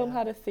this film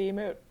had a theme,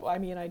 I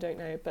mean, I don't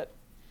know, but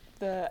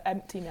the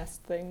empty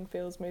nest thing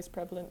feels most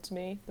prevalent to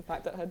me. The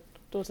fact that her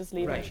daughter's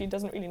leaving, Right. she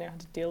doesn't really know how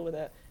to deal with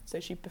it, so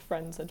she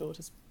befriends her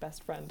daughter's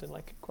best friend in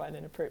like quite an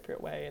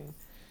inappropriate way, and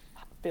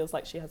feels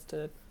like she has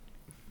to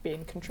be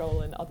in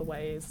control in other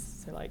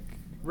ways. So like,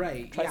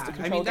 Right. tries Yeah. to I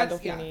control mean, that's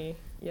Gandolfini.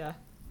 Yeah.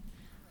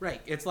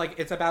 Right. It's like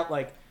it's about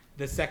like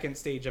the second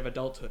stage of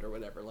adulthood or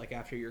whatever, like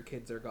after your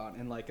kids are gone,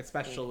 and like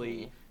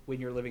especially when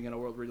you're living in a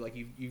world where like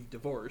you've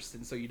divorced,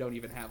 and so you don't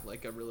even have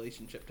like a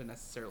relationship to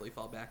necessarily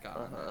fall back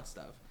on and all that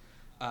stuff.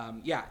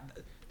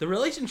 The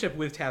relationship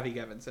with Tavi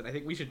Gevinson, I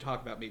think we should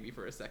talk about maybe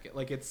for a second.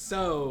 Like, it's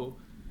so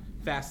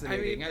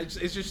fascinating. I mean,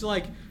 it's just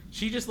like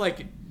she just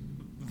like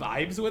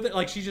vibes with it.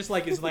 Like, she just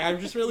like is like, I'm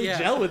just really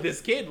gel with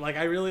this kid. Like,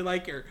 I really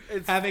like her,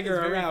 having her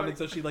very around, funny. and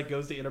so she like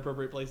goes to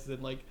inappropriate places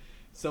and like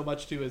so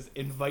much to is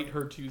invite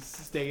her to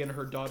stay in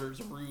her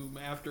daughter's room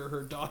after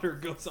her daughter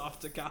goes off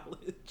to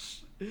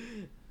college.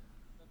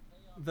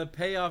 The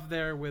payoff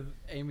there with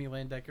Amy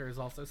Landecker is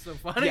also so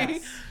funny,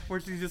 Yes. where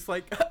she's just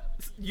like,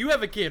 "You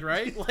have a kid,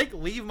 right? Like,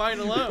 leave mine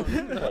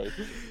alone." Right.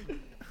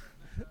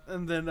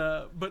 And then,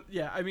 but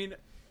yeah, I mean,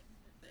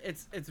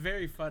 it's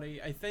very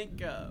funny. I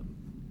think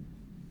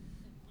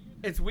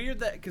it's weird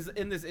that because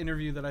in this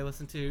interview that I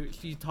listened to,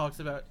 she talks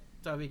about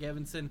Tavi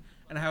Gevinson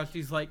and how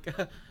she's like,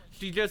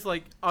 she just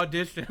like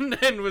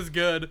auditioned and was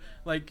good,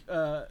 like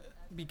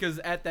because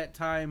at that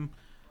time,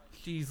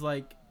 she's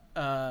like.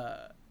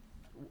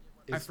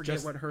 I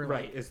forget what her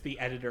right like, is the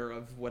editor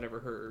of whatever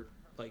her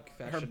like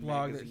fashion her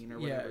blog magazine or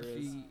whatever it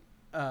is.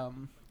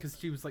 Because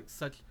she was like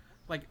such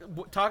like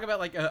talk about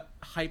like a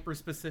hyper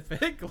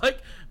specific like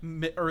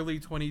early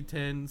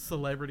 2010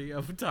 celebrity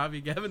of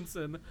Tavi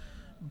Gevinson,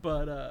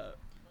 but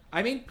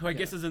I mean, who I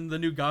guess is in the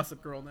new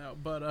Gossip Girl now,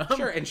 but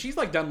sure, and she's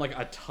like done like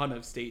a ton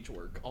of stage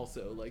work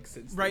also, like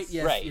since right, this-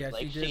 yes, Right. yeah,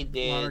 Like she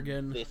did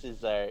Lonergan, This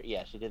Is Our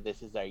she did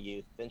This Is Our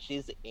Youth, and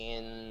she's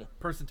in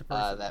Person to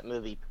Person, that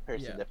movie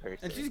Person to Person.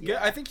 and she's good.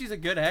 I think she's a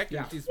good actor.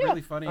 Yeah. She's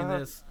really funny in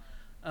this.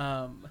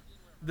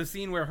 The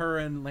scene where her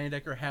and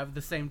Landecker have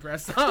the same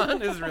dress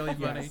on is really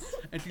funny. Yes.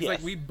 And she's Yes.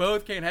 like, we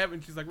both can't have it.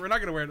 And she's like, we're not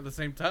going to wear it at the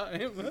same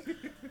time.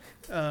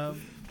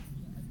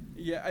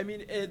 Yeah, I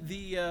mean,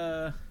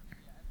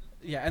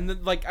 yeah, and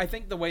then, like, I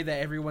think the way that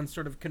everyone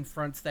sort of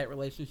confronts that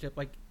relationship,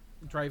 like,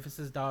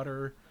 Dreyfuss's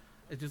daughter,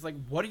 it's just like,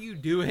 what are you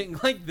doing?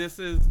 Like, this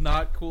is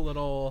not cool at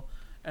all.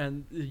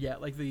 And, yeah,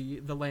 like, the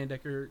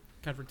Landecker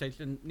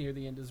confrontation near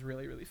the end is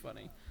really, really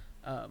funny.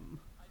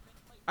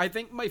 I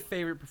think my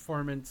favorite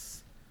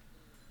performance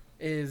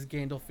is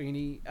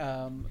Gandolfini.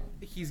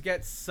 He's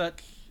got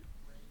such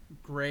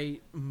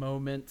great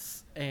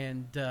moments,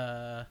 and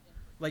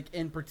like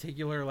in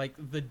particular, like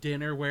the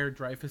dinner where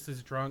Dreyfuss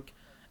is drunk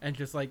and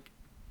just like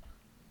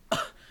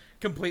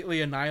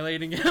completely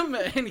annihilating him,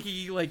 and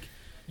he like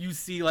you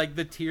see like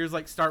the tears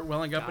like start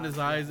welling up in his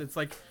eyes. It's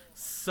like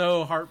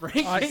so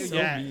heartbreaking. so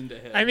Yeah. mean to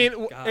him. I mean,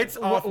 God. it's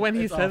awful. when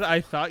he It's says, awful.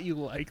 "I thought you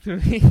liked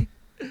me."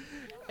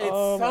 It's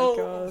Oh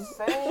so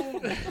my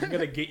god. I'm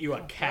gonna get you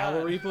a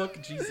calorie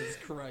book. Jesus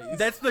Christ.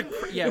 That's when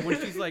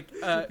she's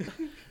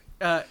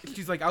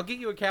like, I'll get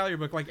you a calorie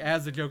book, like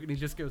as a joke, and he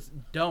just goes,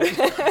 don't.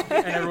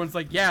 And everyone's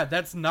like, yeah,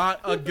 that's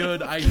not a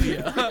good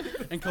idea.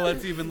 And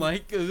Colette's even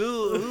like,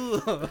 ooh.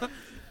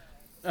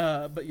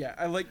 But yeah,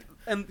 I like,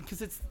 and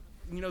because it's,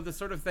 the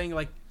sort of thing,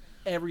 like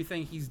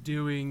everything he's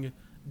doing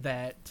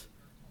that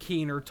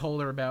Keener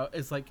told her about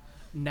is like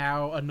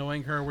now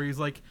annoying her, where he's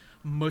like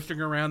mushing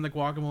around the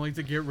guacamole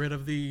to get rid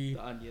of the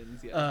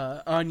onions.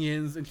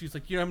 onions, and she's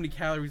like, you know how many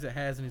calories it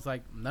has? And he's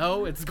like,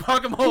 no, it's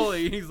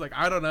guacamole. And he's like,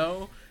 I don't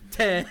know,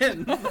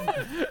 10.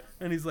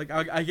 And he's like,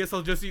 I guess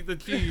I'll just eat the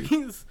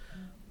cheese.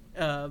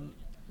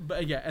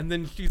 But yeah, and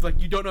then she's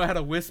like, you don't know how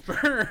to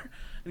whisper.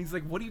 And he's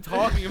like, what are you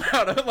talking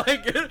about? I'm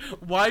like,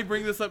 why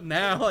bring this up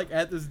now, like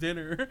at this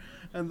dinner?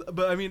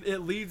 But I mean,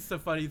 it leads to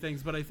funny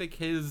things, but I think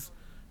his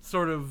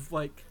sort of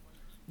like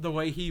the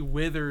way he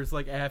withers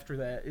like after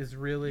that is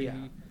really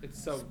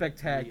it's so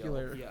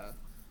spectacular. real. Yeah.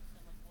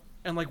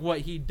 And like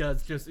what he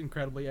does just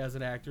incredibly as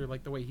an actor,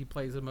 like the way he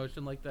plays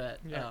emotion like that.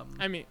 Yeah.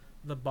 I mean,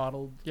 the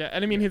bottled. yeah,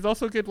 and I mean he's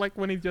also good like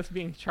when he's just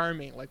being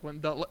charming, like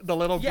when the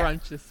little Yeah.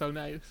 brunch is so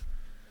nice.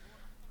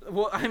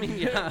 Well, I mean, All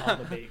yeah.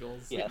 the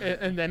bagels. Yeah.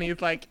 And then he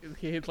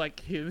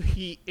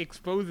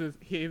exposes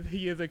he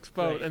is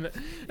exposed, Right.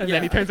 and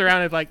then he turns around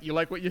and is like, you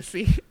like what you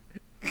see?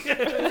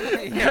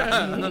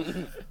 Yeah.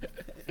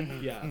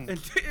 Yeah. And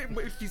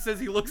she says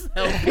he looks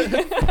healthy.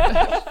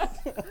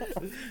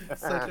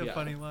 Such a Yeah.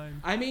 funny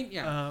line. I mean,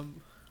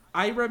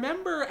 I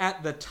remember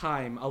at the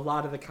time a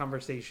lot of the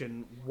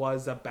conversation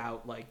was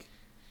about like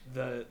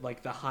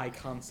the high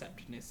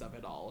conceptness of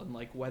it all, and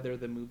like whether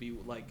the movie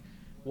like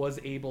was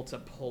able to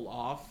pull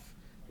off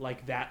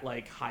like that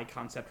like high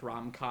concept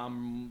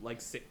rom-com like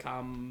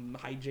sitcom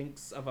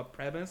hijinks of a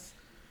premise.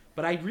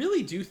 But I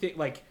really do think,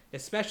 like,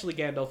 especially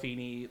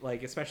Gandolfini,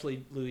 like,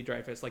 especially Louis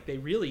Dreyfus, like, they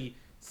really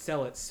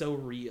sell it so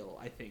real,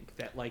 I think,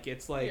 that, like,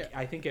 it's, like, Yeah.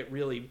 I think it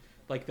really,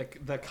 like,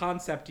 the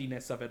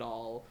conceptiness of it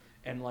all,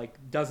 and, like,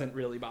 doesn't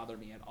really bother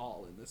me at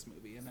all in this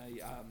movie. And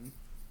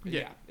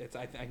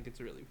I think it's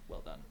really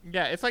well done.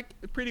 Yeah, it's like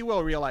pretty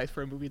well realized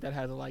for a movie that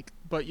has like,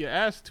 but you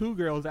asked two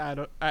girls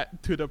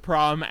to the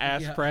prom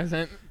as Yeah.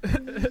 present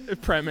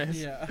premise.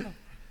 Yeah.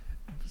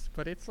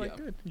 But it's like Yeah.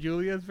 good.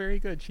 Julia's very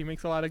good. She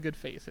makes a lot of good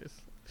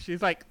faces.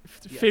 She's like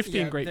Yes.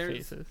 15 Yeah, great there's-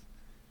 faces.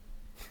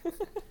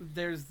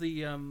 There's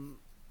the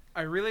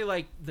I really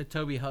like the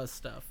Toby Huss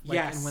stuff. Like,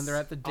 Yes. and when they're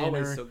at the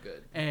Always dinner so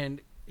good. and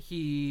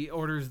he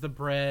orders the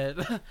bread,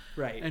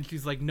 Right. and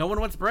she's like, "No one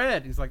wants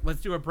bread." He's like,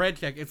 "Let's do a bread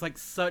check." It's like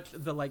such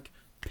the like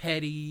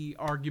petty,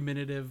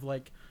 argumentative,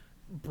 like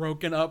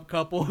broken up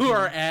couple who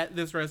are at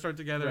this restaurant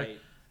together. Right.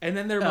 And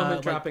then their moment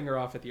like, dropping her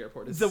off at the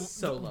airport is The,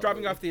 so lovely.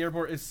 dropping off the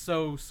airport is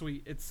so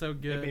sweet. It's so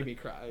good. It made me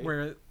cry.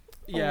 Where,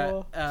 yeah,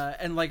 Oh.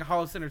 and like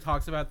Hollow Center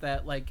talks about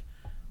that. Like,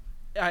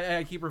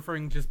 I keep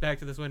referring just back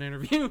to this one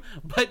interview,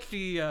 but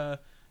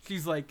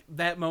she's like,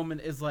 that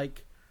moment is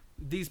like,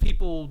 these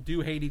people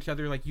do hate each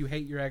other, like you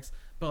hate your ex,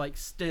 but like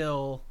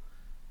still,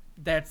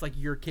 that's like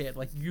your kid.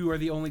 Like you are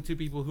the only two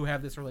people who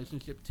have this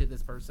relationship to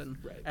this person,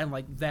 Right. and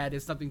like that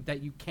is something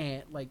that you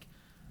can't like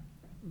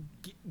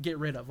get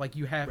rid of. Like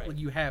you have, Right. like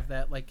you have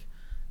that. Like,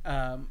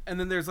 and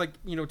then there's like,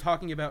 you know,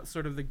 talking about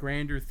sort of the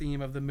grander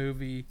theme of the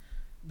movie.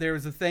 There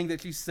was a thing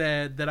that she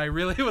said that I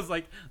really was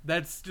like,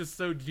 that's just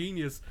so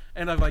genius.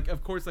 And I'm like,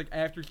 of course, like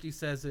after she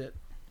says it,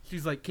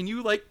 she's like, can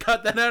you like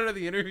cut that out of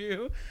the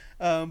interview?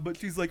 But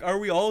she's like, are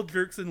we all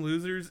jerks and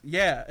losers?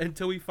 Yeah,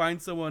 until we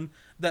find someone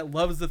that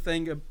loves the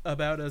thing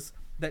about us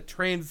that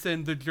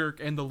transcend the jerk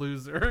and the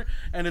loser.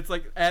 And it's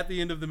like at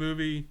the end of the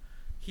movie,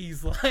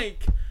 he's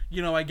like,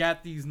 you know, I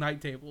got these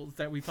night tables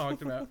that we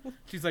talked about.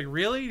 She's like,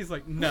 really? He's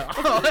like, no.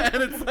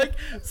 And it's like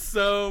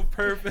so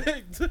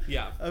perfect.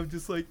 Yeah. I'm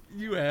just like,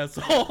 you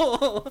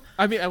asshole.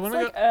 I mean, I want It's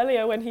to like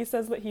earlier when he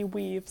says that he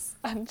weaves,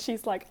 and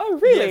she's like, "Oh,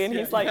 really?" Yes, and yeah,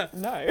 he's like, yeah.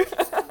 "No."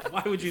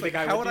 Why would you think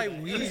I How would would I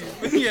do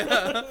that? weave?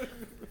 Yeah.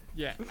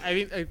 Yeah, I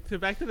mean, to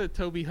back to the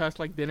Toby Huss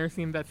like dinner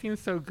scene. That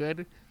seems so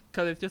good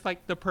because it's just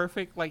like the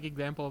perfect like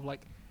example of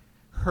like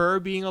her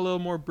being a little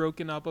more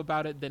broken up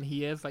about it than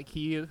he is. Like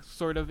he is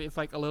sort of is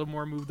like a little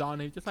more moved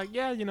on. And just like,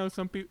 yeah, you know,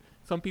 some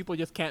people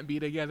just can't be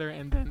together.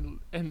 And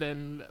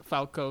then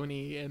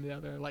Falcone and the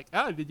other like,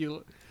 oh, did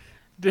you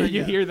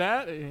Yeah. hear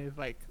that? And it's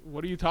like,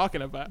 what are you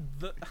talking about?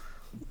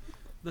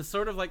 The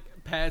sort of like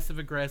passive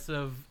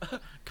aggressive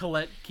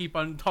Colette keep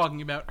on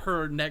talking about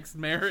her next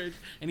marriage,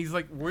 and he's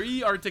like,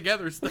 we are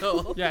together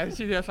still. Yeah,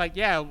 she's just like,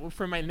 yeah, well,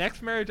 for my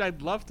next marriage,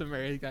 I'd love to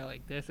marry a guy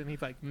like this. And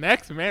he's like,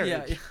 next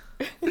marriage?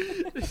 Yeah.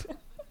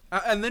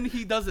 And then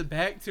he does it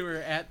back to her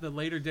at the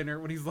later dinner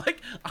when he's like,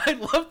 I'd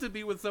love to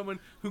be with someone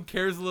who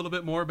cares a little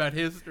bit more about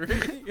history.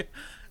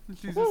 And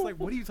she's just like,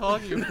 what are you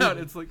talking about?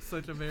 It's like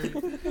such a very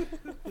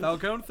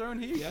Falcone thrown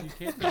heat. Yeah.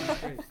 You can't be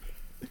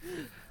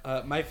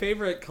straight. My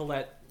favorite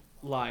Colette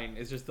line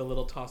is just the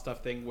little tossed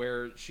off thing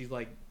where she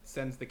like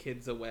sends the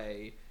kids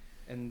away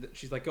and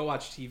she's like, go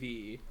watch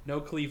TV, no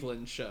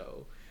Cleveland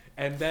show.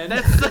 And then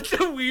That's such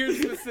a weird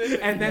specific.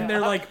 and then they're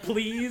like,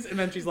 please, and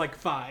then she's like,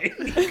 fine.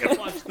 Go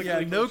watch the Yeah,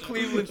 no show.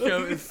 Cleveland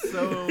show is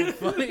so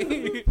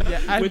funny.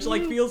 Yeah, Which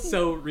like feels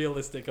so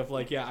realistic of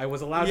like, yeah, I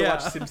was allowed to Yeah.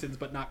 watch Simpsons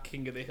but not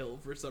King of the Hill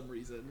for some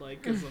reason,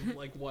 like because of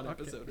like one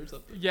episode or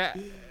something. yeah.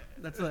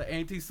 That's an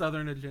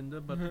anti-Southern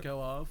agenda, but go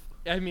off.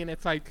 I mean,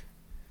 it's like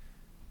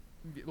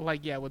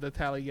yeah, with the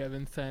Tally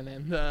Gevinson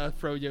and the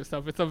Froyo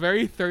stuff. It's a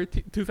very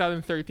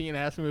 2013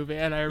 ass movie,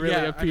 and I really Yeah,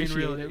 I mean, appreciate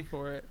really. it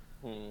for it.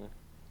 Hmm.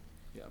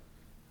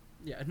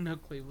 Yeah, no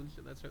Cleveland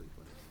shit. That's really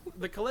funny.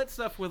 The Colette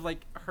stuff with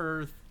like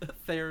her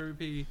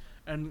therapy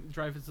and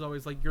Dreyfus is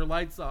always like, your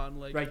lights on.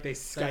 Like, Right, they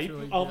that's Skype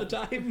really all the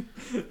good. time.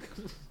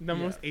 The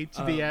most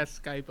HD ass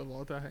Skype of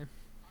all time.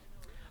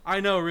 I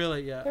know,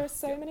 really. There Yeah. are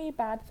so many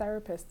bad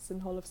therapists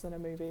in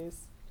Holofcener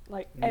movies.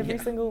 Like every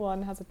Yeah. single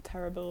one has a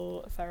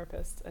terrible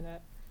therapist in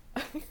it.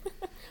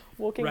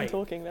 Walking Right. and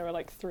talking, there are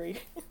like 3.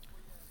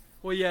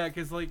 Well, yeah,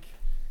 because like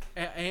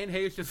Anne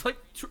Hayes just like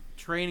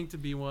training to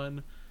be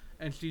one,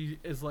 and she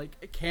is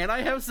like, "Can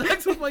I have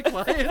sex with my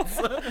clients?"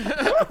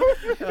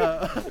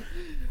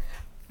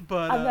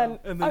 But And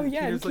then- oh,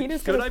 yeah, Keena's like,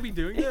 Keena's should got a- I be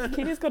doing that?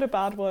 Kitty's got a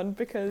bad one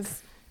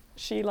because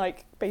she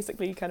like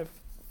basically kind of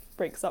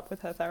breaks up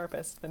with her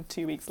therapist. Then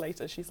 2 weeks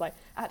later, she's like,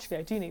 "Actually,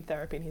 I do need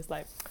therapy," and he's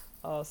like,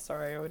 "Oh,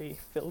 sorry, I already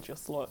filled your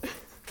slot."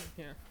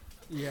 Yeah.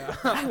 Yeah.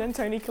 And then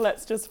Tony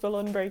Collette's just full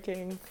on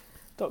breaking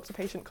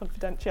doctor-patient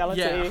confidentiality,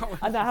 Yeah.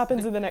 and that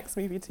happens in the next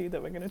movie too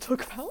that we're going to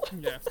talk about.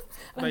 Yeah. And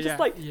I'm But just yeah.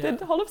 like, Yeah. did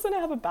Holofcener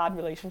have a bad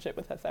relationship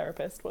with her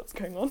therapist? What's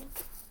going on?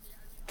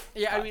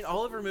 Yeah, I mean,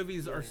 all of her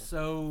movies are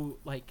so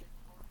like,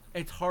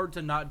 it's hard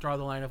to not draw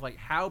the line of like,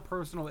 how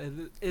personal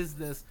is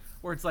this?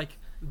 Where it's like,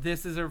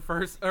 this is her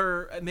first,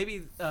 or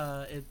maybe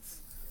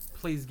it's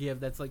Please Give.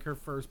 That's like her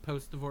first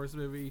post-divorce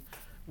movie,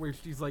 where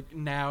she's like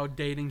now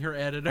dating her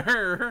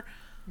editor.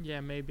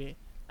 Yeah, maybe.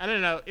 I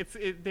don't know.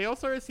 They all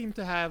sort of seem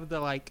to have the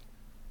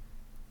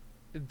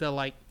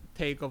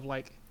take of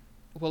like,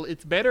 well,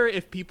 it's better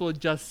if people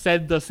just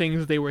said the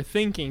things they were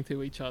thinking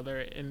to each other,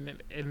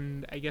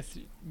 and I guess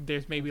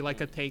there's maybe like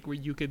a take where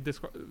you could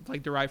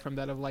derive from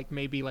that of like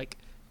maybe like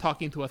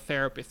talking to a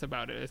therapist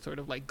about it is sort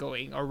of like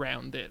going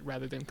around it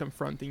rather than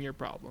confronting your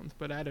problems.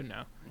 But I don't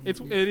know. It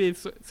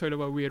is sort of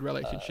a weird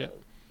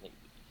relationship.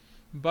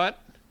 But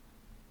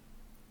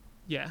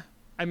yeah,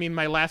 I mean,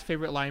 my last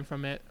favorite line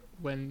from it,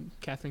 when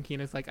Catherine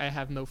Keener is like, "I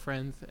have no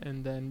friends,"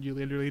 and then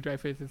Julia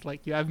Louis-Dreyfus is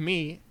like, "You have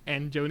me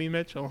and Joni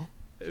Mitchell."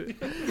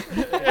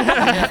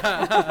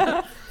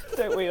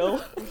 Don't we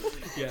all?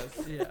 Yes.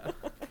 Yeah.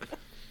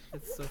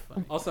 It's so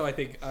funny. Also, I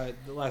think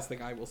the last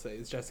thing I will say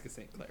is Jessica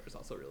St. Clair is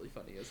also really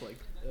funny. It's like,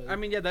 I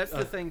mean, yeah, that's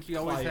the thing. She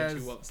always client has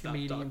who won't stop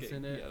comedians talking.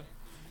 in it. Yeah.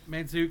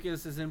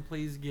 Mantzoukas is in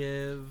Please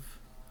Give.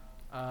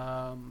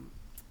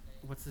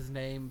 What's his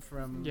name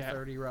from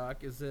 30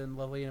 Rock is in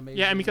Lovely and Amazing.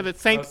 Yeah, I mean, because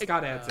it's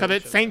Scott Adams. because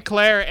it's St.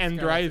 Clair and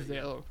Scott Adams,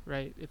 Drysdale,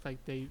 right? It's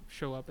like they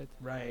show up at.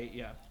 Right.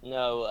 Yeah.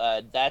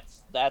 No,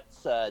 that's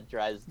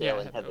Drysdale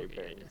and Heather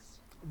okay, Burns.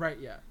 Right,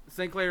 yeah.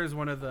 St. Clair is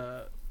one of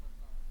the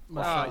Oh,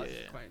 massage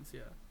clients,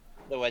 yeah.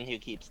 The one who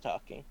keeps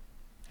talking.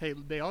 Hey,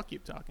 they all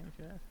keep talking. If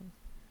you ask me.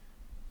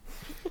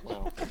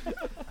 Well,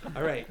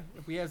 All right.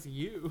 If we ask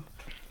you.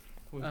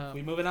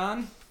 We moving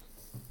on?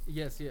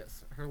 Yes.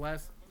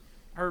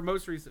 Her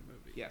most recent movie.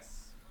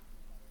 Yes.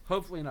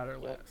 Hopefully not her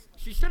last.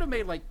 She should have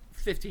made like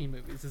 15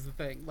 movies is the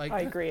thing. Like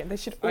I agree. They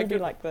should I all be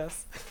could- like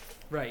this.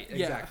 Right.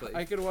 Yeah, Exactly.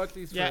 I could watch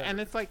these Yeah, forever. and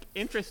it's like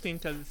interesting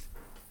because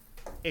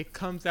it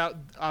comes out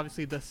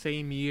obviously the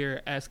same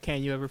year as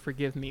Can You Ever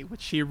Forgive Me,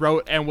 which she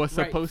wrote and was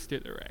Right. supposed to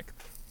direct.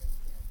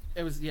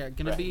 It was gonna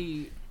Right.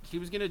 be. She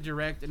was gonna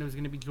direct, and it was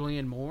gonna be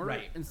Julianne Moore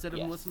Right. instead of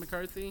Yes. Melissa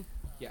McCarthy.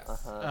 yes.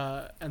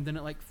 uh-huh. And then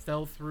it like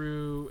fell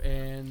through,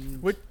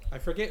 and Which I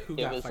forget who It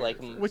got was fired like-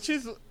 first. Which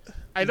is,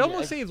 I'd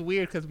almost say it's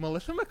weird because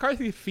Melissa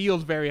McCarthy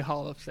feels very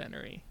Hall of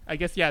Centery. I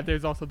guess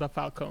there's also the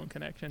Falcone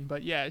connection,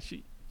 but yeah,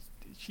 she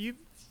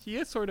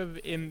is sort of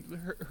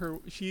in her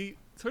she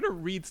sort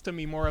of reads to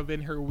me more of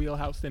in her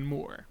wheelhouse than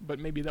Moore, but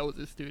maybe that was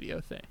a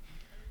studio thing.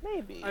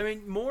 Maybe. I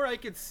mean, Moore I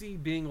could see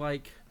being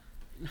like,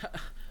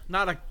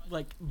 not a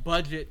like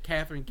budget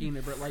Catherine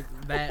Keener, but like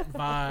that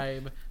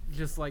vibe,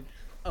 just like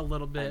a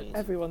little bit. mean,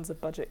 Everyone's a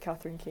budget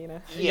Catherine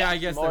Keener. Yeah, I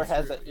guess Moore that's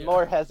has true, yeah.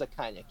 Moore has a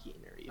kind of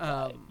Keenery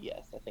vibe. Um,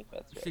 Yes, I think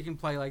that's right. She can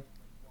play like,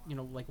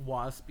 like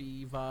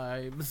waspy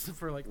vibes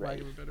for like lack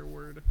of a Right. better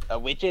word.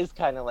 Which is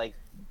kind of like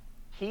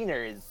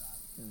Keener is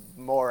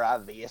more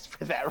obvious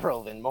for that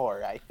role than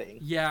Moore, I think.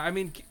 Yeah, I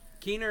mean,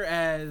 Keener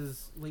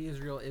as Lee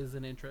Israel is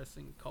an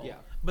interesting call. Yeah.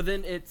 But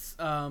then it's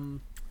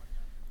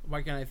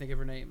why can't I think of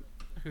her name?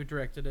 Who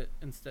directed it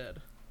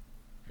instead?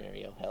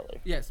 Mariel Heller.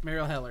 Yes,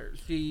 Mariel Heller.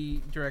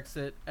 She directs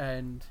it,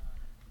 and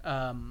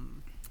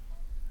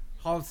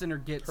Hollister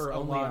gets her a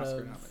only lot Oscar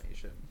of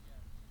nomination.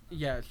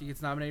 Yeah, she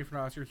gets nominated for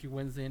an Oscar. She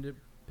wins the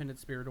Independent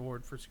Spirit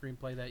Award for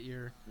screenplay that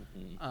year.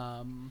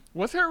 Mhm.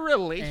 What's her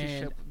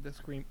relationship And- with the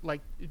screen?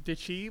 Like, did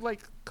she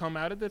like come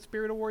out of the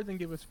Spirit Awards and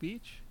give a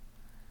speech?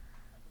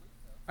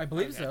 I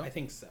believe Okay, so. I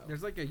think so.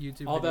 There's like a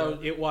YouTube. Although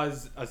video. it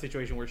was a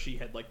situation where she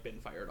had like been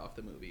fired off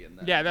the movie, and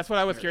then Yeah, that's what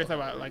I was Mariel curious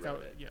Heller about. Like,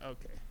 rewrote it. yeah,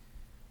 okay.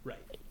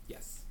 Right.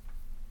 Yes.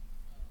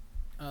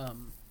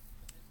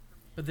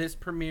 But this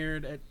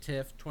premiered at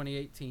TIFF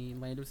 2018,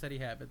 Land of Steady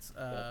Habits,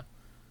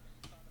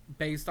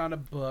 based on a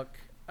book,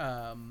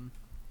 and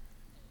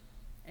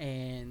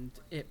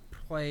it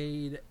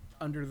played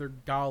under their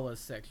gala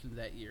section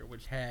that year,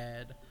 which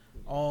had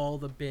all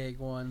the big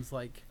ones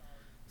like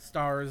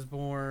Stars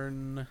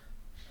Born.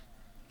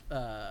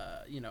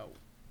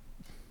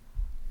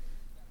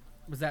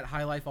 Was that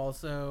High Life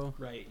also?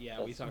 Right. Yeah.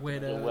 We That's talked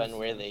Widows. the about one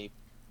where they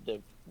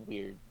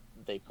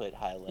put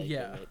highlight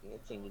Yeah. in it, and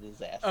it's in the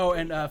disaster. Oh,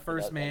 and We talked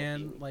First about that a few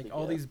Man, weeks like ago.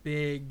 all these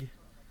big,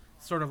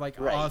 sort of like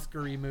Right.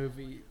 Oscar-y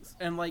movies,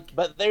 and like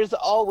But there's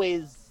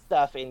always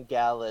stuff in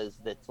galas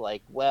that's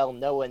like, well,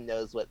 no one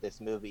knows what this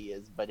movie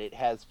is, but it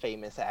has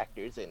famous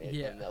actors in it,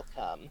 Yeah. and they'll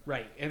come.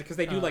 Right, and because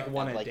they do like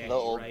one and a like day, the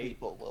old right?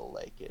 people will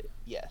like it.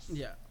 Yes.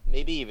 yeah.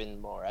 Maybe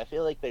even more. I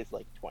feel like there's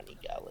like 20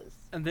 galas.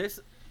 And this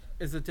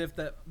is a TIFF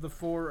that the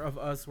four of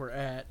us were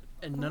at,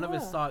 and none of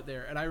us Ah. saw it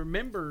there. And I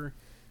remember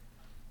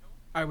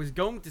I was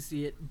going to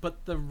see it,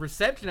 but the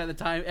reception at the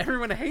time,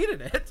 everyone hated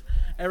it.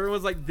 Everyone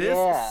was like, "This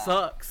Yeah.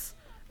 sucks."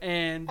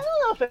 And I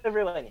don't know if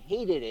everyone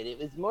hated it. It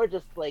was more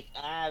just like,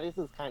 this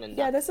is kind of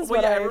Yeah, this is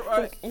Well, what yeah,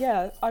 I think.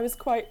 Yeah, I was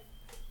quite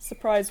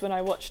surprised when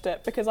I watched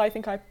it because I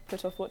think I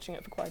put off watching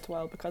it for quite a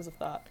while because of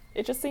that.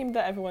 It just seemed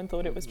that everyone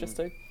thought it was just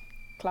a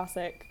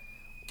classic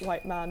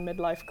white man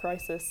midlife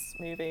crisis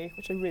movie,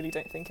 which I really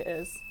don't think it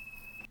is.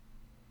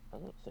 I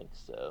don't think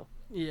so.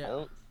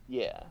 yeah,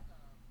 Yeah.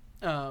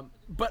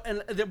 but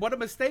what a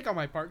mistake on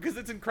my part because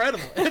it's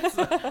incredible.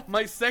 It's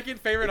my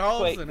second favorite It's Hall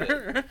quite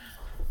Center.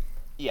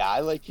 Yeah, I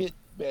like it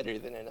better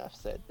than Enough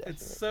Said, definitely.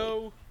 It's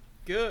so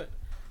good,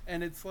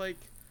 and it's like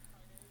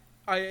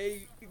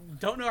I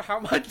don't know how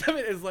much of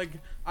it is like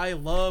I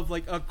love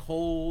like a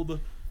cold,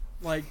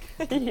 like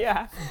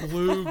Yeah.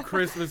 blue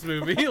Christmas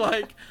movie.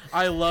 Like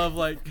I love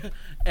like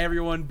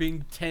everyone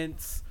being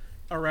tense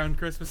around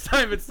Christmas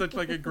time. It's such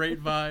like a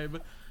great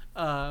vibe.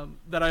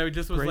 That I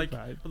just was Great like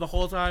vibe. the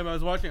whole time I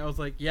was watching, I was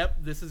like, "Yep,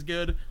 this is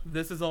good.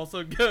 This is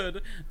also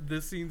good.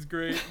 This scene's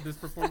great. This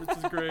performance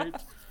is great.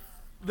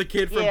 The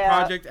kid from Yeah.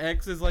 Project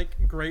X is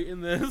like great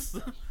in this."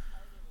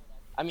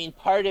 I mean,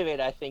 part of it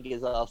I think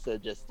is also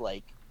just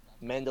like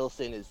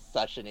Mendelsohn is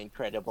such an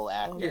incredible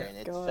actor, my and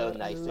it's God, so I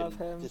nice love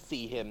him. to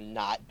see him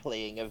not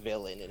playing a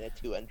villain in a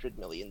 $200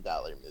 million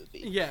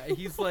movie. Yeah,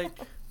 he's like,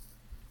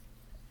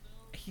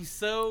 he's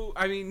so.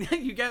 I mean,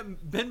 you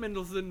got Ben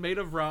Mendelsohn made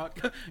of rock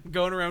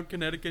going around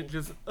Connecticut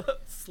just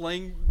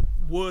slaying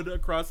wood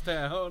across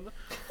town,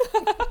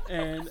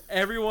 and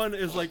everyone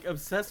is like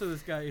obsessed with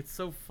this guy. It's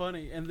so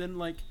funny, and then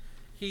like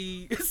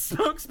he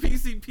smokes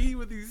PCP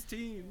with these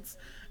teens,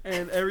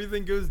 and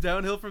everything goes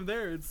downhill from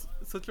there. It's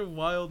such a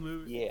wild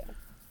movie. Yeah.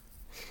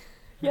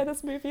 Yeah,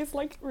 this movie is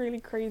like really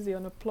crazy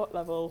on a plot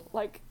level.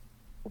 Like,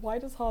 why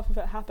does half of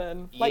it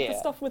happen? Like the Yeah.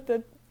 stuff with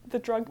the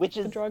drug Which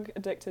the is- drug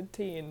addicted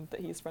teen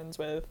that he's friends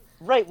with.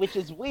 Right, which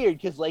is weird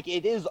because like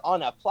it is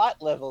on a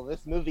plot level.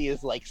 This movie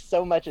is like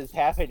so much is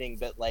happening,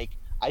 but like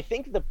I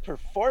think the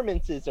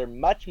performances are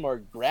much more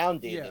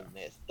grounded Yeah. in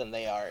this than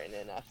they are in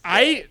enough.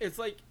 It's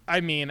like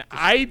I mean,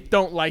 I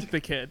don't like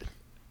the kid.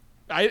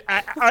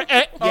 Yeah,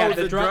 Oh,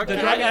 the the drug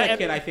drug addict kid.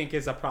 kid I think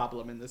is a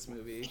problem in this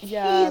movie.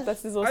 Yeah, He's-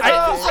 this is also.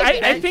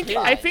 I think think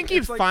I think he's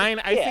It's like- fine.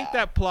 I think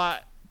Yeah.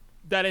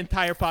 that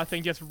entire plot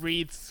thing just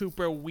reads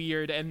super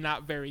weird and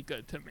not very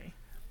good to me.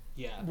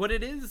 Yeah. what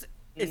it is.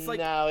 It's like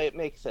no, it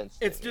makes sense.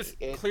 To it's me. just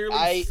It- clearly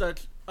I-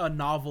 such a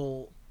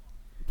novel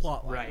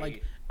plot line. Right.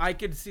 Like I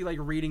could see like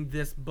reading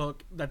this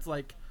book that's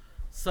like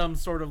some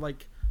sort of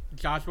like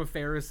Joshua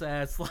Ferris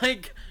ass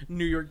like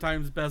New York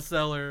Times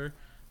bestseller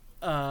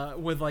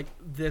with like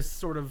this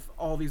sort of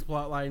all these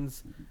plot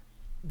lines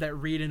that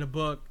read in a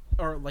book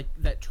or like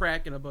that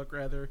track in a book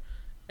rather,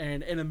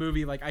 and in a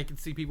movie like I could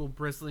see people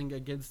bristling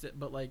against it,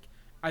 but like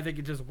I think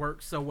it just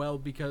works so well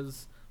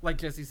because like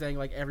Jesse's saying,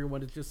 like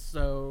everyone is just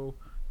so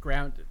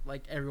grounded,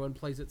 like everyone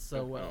plays it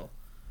so well.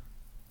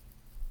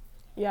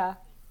 Yeah.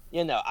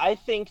 You know, I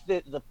think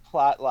that the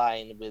plot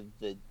line with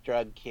the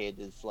drug kid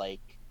is like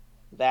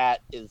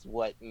that is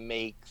what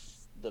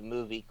makes the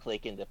movie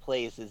click into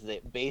place. Is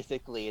that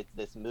basically it's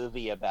this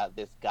movie about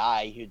this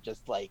guy who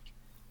just like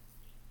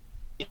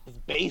is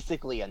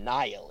basically a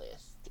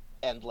nihilist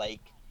and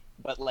like,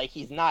 but like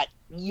he's not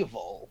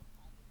evil,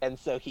 and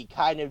so he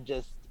kind of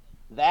just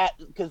that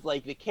because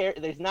like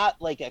there's not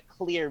like a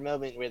clear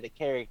moment where the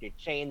character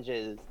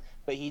changes,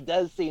 but he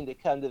does seem to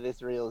come to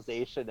this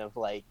realization of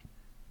like.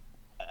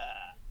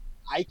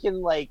 I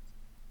can like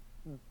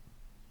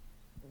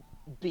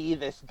be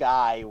this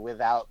guy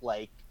without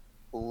like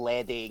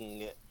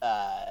letting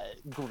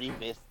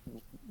grievous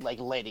like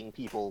letting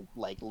people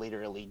like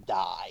literally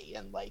die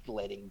and like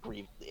letting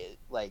grief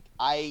like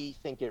I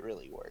think it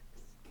really works.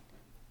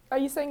 Are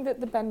you saying that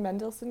the Ben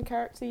Mendelsohn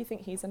character, you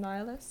think he's a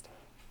nihilist?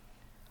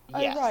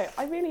 Yes. Oh, right.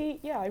 I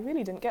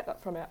really didn't get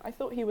that from it. I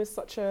thought he was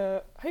such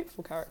a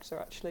hopeful character,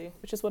 actually,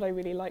 which is what I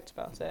really liked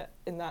about it,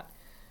 in that,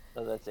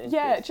 So that's interesting.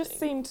 yeah, it just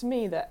seemed to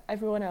me that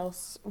everyone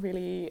else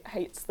really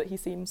hates that he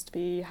seems to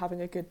be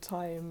having a good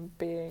time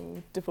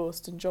being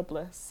divorced and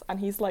jobless, and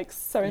he's, like,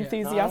 so Yeah.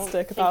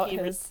 enthusiastic about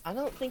his... I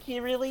don't think he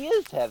really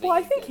is having. Well,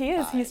 I a think good he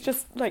is. time. He's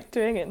just, like,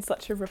 doing it in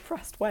such a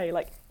repressed way.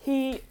 Like,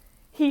 he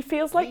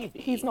feels like Maybe.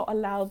 he's not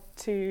allowed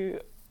to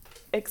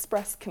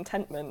express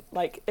contentment.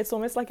 Like, it's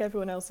almost like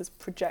everyone else is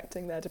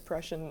projecting their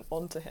depression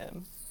onto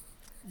him.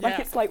 Like,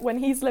 Yeah. it's like when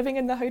he's living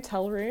in the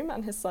hotel room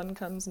and his son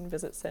comes and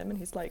visits him and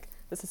he's like,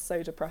 this is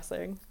so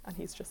depressing. And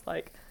he's just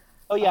like,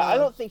 Oh yeah, I Um,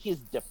 don't think he's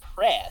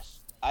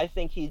depressed. I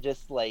think he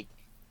just like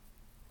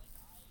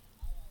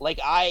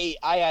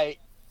I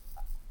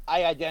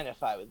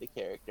identify with the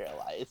character a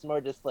lot. It's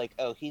more just like,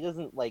 oh, he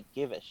doesn't like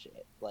give a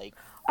shit. Like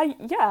I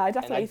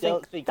definitely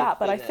don't think think that, it's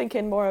but I in a- think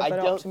in more of I an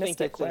don't think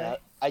optimistic it's in way.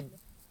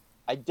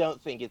 I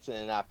don't think it's in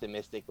an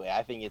optimistic way.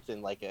 I think it's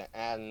in like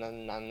a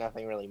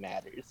nothing really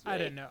matters. I way.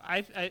 don't know.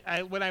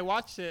 I when I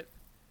watched it,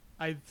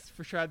 I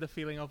for sure had the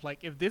feeling of like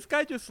if this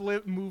guy just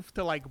moved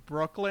to like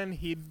Brooklyn,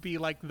 he'd be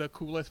like the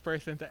coolest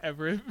person to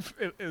ever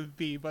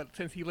be. But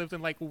since he lives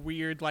in like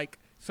weird like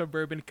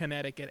suburban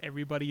Connecticut,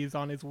 everybody is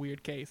on his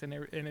weird case, and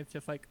it's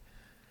just like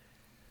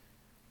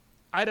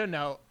I don't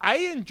know. I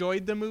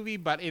enjoyed the movie,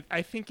 but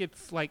I think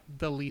it's like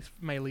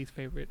my least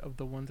favorite of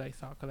the ones I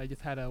saw because I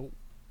just had a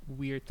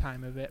weird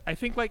time of it. I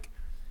think like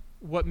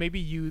what maybe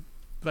you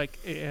like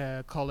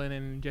Colin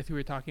and Jesse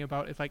were talking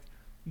about is like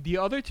the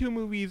other two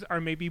movies are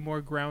maybe more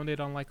grounded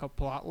on like a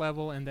plot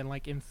level and then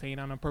like insane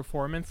on a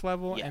performance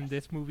level, Yes. and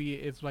this movie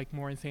is like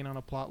more insane on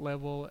a plot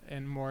level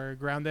and more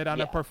grounded on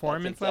Yeah, a that's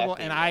performance level,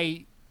 exactly and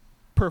right.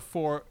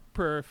 I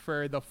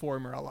prefer the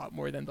former a lot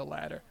more than the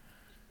latter.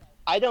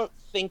 I don't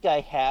think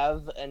I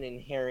have an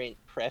inherent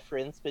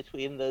preference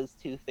between those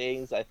two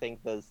things. I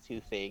think those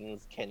two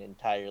things can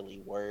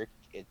entirely work,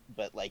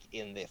 but like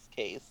in this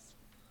case,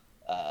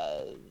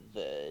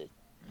 the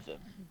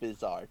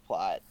bizarre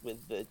plot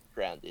with the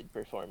grounded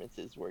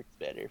performances works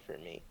better for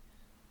me.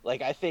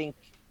 Like, I think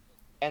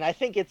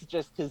it's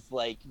just because,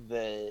 like,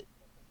 the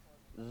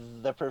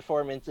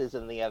performances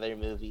in the other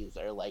movies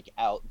are, like,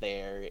 out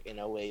there in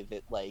a way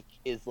that, like,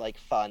 is, like,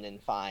 fun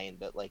and fine,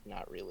 but, like,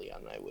 not really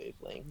on my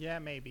wavelength. Yeah,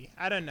 maybe.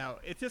 I don't know.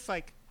 It's just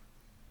like,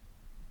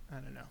 I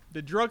don't know.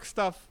 The drug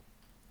stuff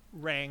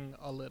rang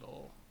a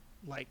little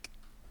like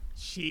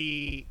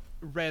she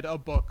read a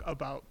book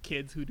about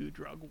kids who do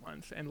drug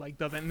once and, like,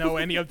 doesn't know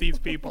any of these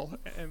people.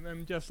 And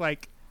I'm just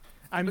like,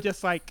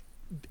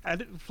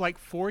 like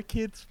 4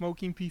 kids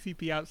smoking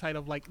PCP outside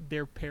of, like,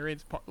 their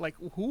parents' like,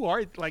 who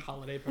are, like,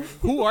 Holiday party.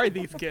 who are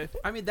these kids?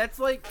 I mean, that's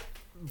like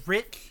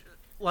rich,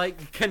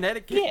 like,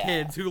 Connecticut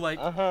kids who, like,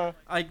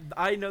 like,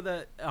 I know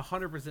that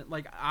 100%.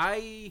 Like,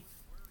 I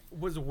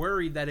was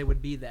worried that it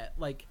would be that,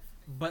 like,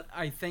 but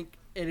I think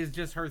it is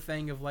just her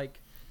thing of, like,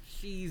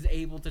 she's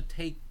able to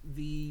take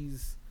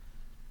these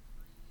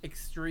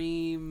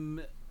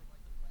extreme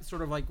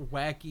sort of, like,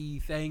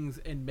 wacky things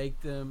and make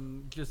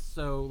them just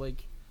so,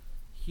 like,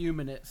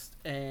 humanist.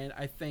 And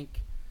I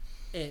think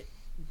it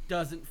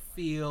doesn't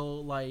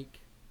feel like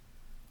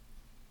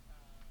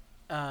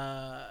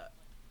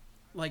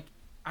like,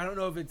 I don't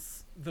know if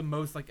it's the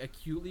most, like,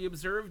 acutely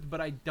observed, but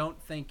I don't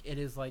think it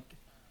is like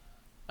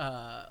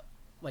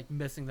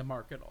missing the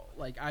mark at all.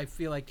 Like, I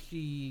feel like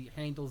she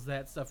handles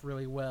that stuff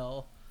really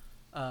well.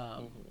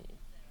 And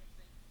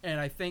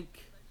I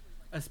think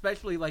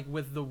especially, like,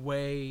 with the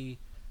way,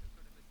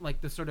 like,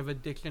 the sort of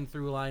addiction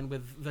through line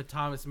with the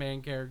Thomas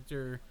Mann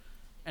character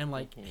and,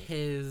 like,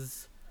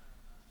 his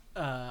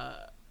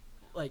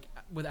like,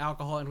 with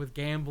alcohol and with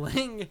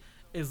gambling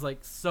is, like,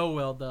 so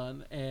well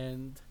done,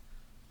 and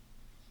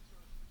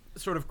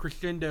sort of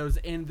crescendos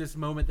in this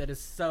moment that is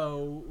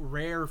so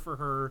rare for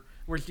her,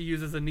 where she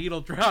uses a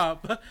needle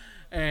drop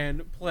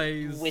and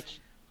plays,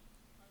 Which,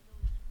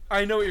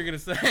 I know what you're gonna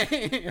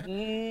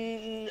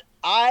say.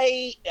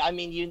 I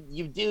mean,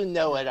 you do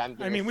know what I'm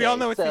gonna say. I mean, we all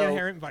know it's so, the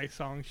Inherent Vice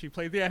song. She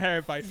played the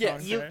Inherent Vice song.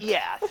 there.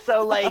 Yeah,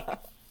 so, like,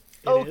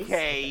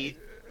 okay,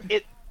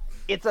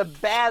 it's a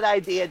bad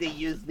idea to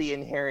use the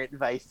Inherent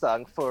Vice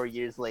song 4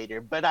 years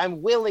later, but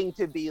I'm willing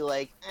to be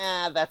like,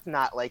 that's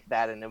not, like,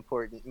 that an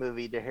important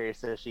movie to her,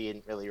 so she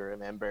didn't really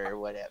remember or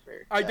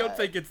whatever. I don't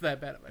think it's that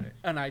bad of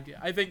an idea.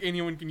 I think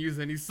anyone can use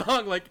any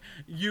song. Like,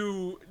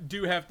 you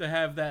do have to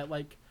have that,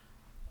 like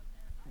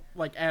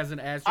as an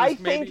asterisk.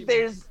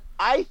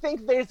 I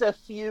think there's a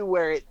few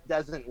where it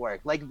doesn't work.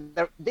 Like,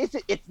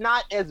 it's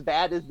not as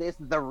bad as this.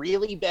 The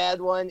really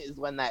bad one is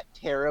when that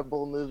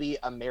terrible movie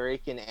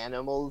American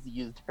Animals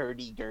used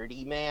Hurdy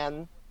Gurdy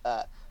Man.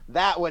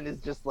 That one is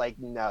just like,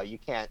 no, you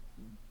can't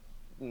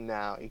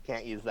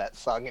use that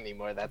song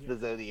anymore. That's the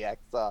Zodiac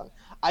song.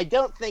 I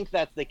don't think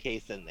that's the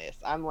case in this.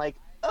 I'm like,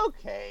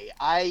 okay,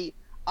 I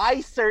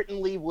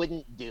certainly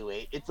wouldn't do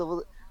it. It's a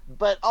little,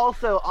 but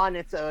also on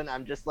its own,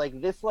 I'm just like,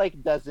 this,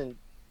 like, doesn't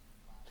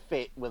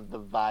fit with the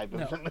vibe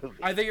of the movie.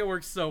 I think it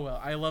works so well.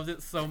 I loved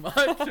it so much.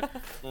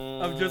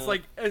 Of just,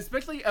 like,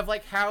 especially of,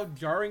 like, how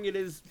jarring it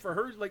is for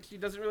her. Like, she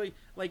doesn't really,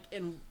 like,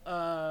 in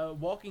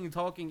Walking and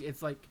Talking,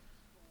 it's, like,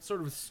 sort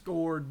of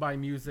scored by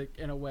music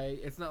in a way.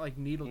 It's not, like,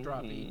 needle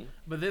droppy.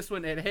 But this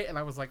one, it hit, and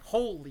I was like,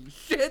 holy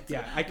shit.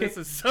 Yeah, this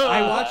is so...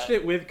 I watched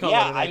it with Cullen,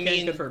 and I can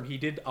mean, confirm he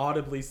did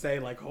audibly say,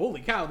 like,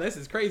 holy cow, this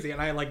is crazy,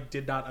 and I, like,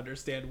 did not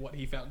understand what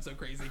he found so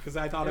crazy, because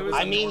I thought it was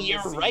I mean,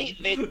 you're right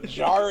that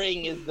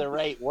jarring is the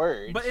right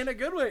word. But in a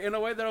good way, in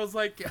a way that I was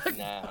like,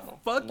 no,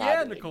 fuck not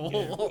yeah, in a Nicole.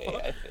 good way,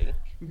 I think.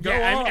 Go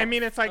I on.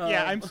 mean, it's like,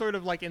 I'm sort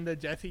of, like, in the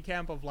Jessie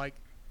camp of, like,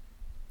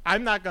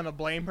 I'm not gonna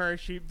blame her.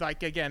 She,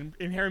 like, again,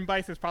 Inherent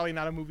Vice is probably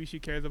not a movie she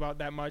cares about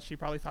that much. She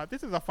probably thought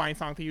this is a fine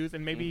song to use,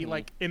 and maybe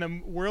like in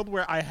a world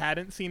where I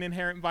hadn't seen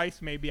Inherent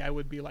Vice, maybe I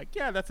would be like,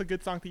 yeah, that's a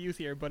good song to use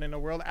here. But in a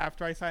world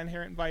after I saw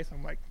Inherent Vice,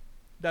 I'm like,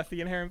 that's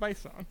the Inherent Vice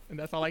song, and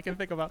that's all I can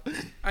think about.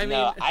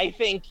 I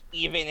think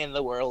even in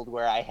the world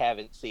where I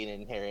haven't seen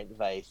Inherent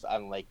Vice,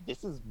 I'm like,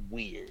 this is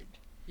weird.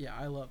 Yeah,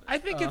 I love it. I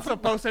think it's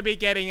supposed to be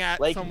getting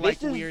at like, some,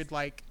 like, weird,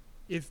 like,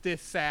 is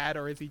this sad,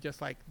 or is he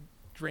just, like,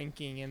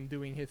 drinking and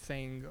doing his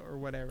thing or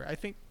whatever.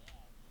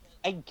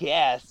 I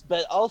guess,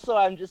 but also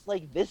I'm just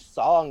like, this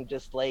song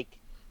just, like,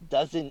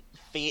 doesn't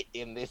fit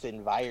in this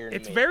environment.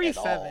 It's very at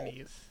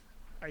 70s,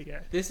 I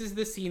guess. This is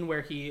the scene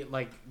where he,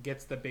 like,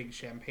 gets the big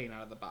champagne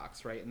out of the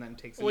box, right, and then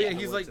takes it. Well, yeah,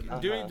 he's like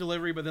and doing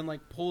delivery, but then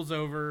like pulls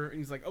over and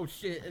he's like, "Oh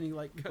shit!" and he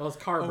like his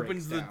car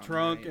opens the breaks down,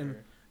 trunk right, and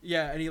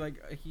yeah, and he like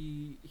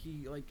he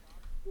like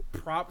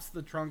props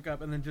the trunk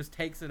up and then just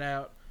takes it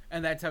out,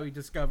 and that's how he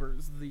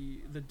discovers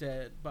the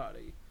dead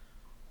body.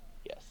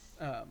 Yes.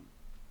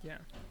 Yeah.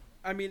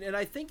 I mean, and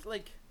I think,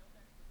 like,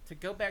 to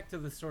go back to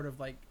the sort of,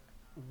 like,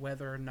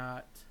 whether or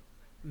not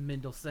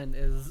Mendelsohn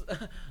is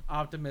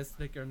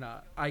optimistic or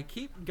not, I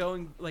keep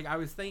going, like, I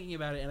was thinking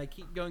about it, and I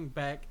keep going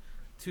back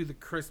to the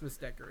Christmas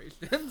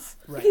decorations.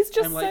 Right. He's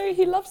just like,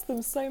 he loves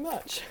them so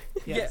much.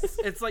 Yes,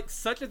 it's, like,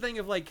 such a thing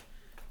of, like,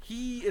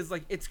 he is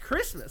like, it's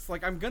Christmas.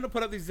 Like, I'm going to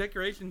put up these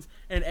decorations,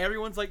 and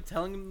everyone's, like,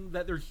 telling him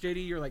that they're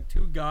shitty or, like,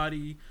 too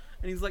gaudy.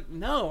 And he's like,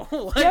 no.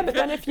 Like, Yeah, but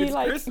then if you it's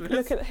like Christmas.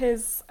 look at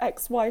his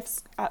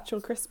ex-wife's actual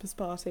Christmas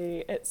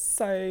party, it's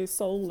so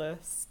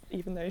soulless,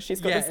 even though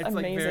she's got yeah, this it's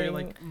amazing. like very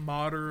like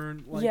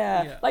modern. Like,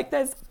 yeah, like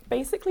there's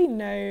basically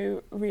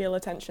no real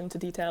attention to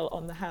detail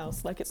on the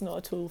house. Like it's not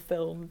at all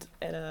filmed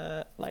in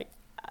a like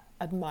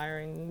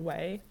admiring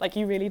way. Like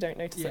you really don't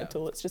notice it Yeah. at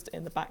all. It's just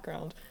in the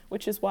background,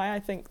 which is why I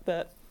think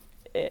that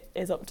it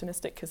is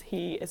optimistic, because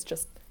he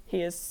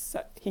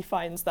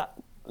finds that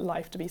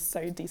life to be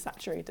so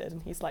desaturated,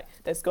 and he's like,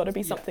 there's got to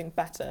be something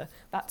better.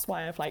 That's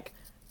why I've like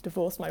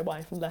divorced my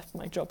wife and left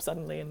my job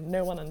suddenly, and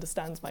no one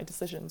understands my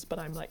decisions, but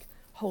I'm like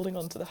holding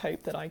on to the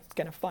hope that I'm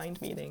gonna find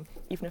meaning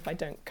even if I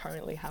don't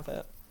currently have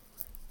it.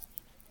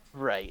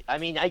 Right. I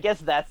mean, I guess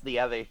that's the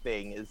other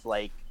thing is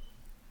like,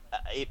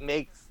 it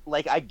makes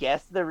like I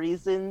guess the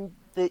reason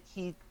that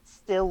he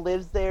still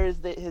lives there is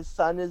that his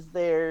son is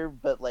there,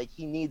 but like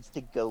he needs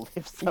to go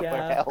live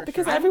somewhere else.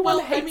 Because sure. everyone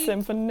Well, I hates mean-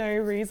 him for no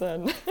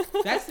reason.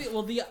 That's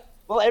the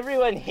Well,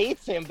 everyone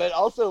hates him, but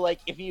also like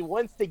if he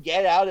wants to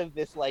get out of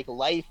this like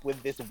life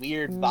with this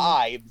weird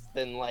vibes,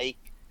 then like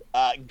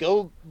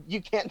go.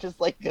 You can't just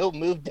like go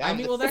move down. I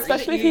mean, the well, that's street.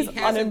 Especially if He he's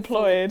hasn't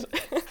unemployed.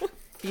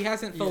 he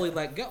hasn't fully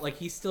let go. Like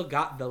he's still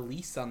got the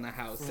lease on the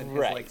house and has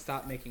Right. like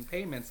stopped making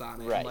payments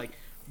on it. Right. And, like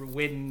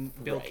when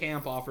Bill Right.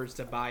 Camp offers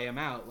to buy him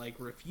out, like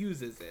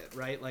refuses it.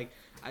 Right. Like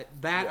I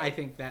Right.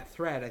 think that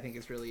thread I think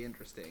is really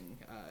interesting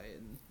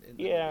in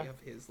the Yeah. movie of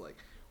his like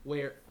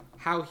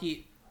how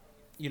he,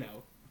 you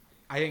know,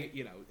 I think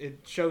it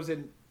shows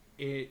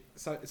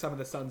some of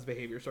the son's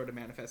behavior sort of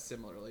manifests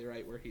similarly,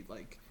 right? Where he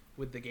like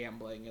with the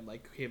gambling and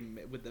like him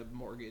with the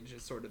mortgage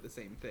is sort of the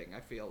same thing. I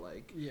feel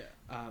like. Yeah.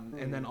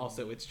 And then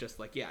also it's just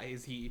like, yeah,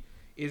 is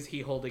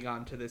he holding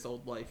on to this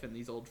old life and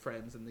these old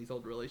friends and these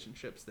old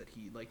relationships that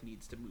he like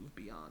needs to move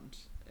beyond,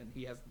 and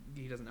he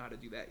doesn't know how to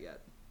do that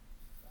yet.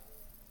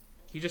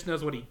 He just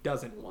knows what he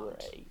doesn't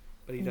want, Right.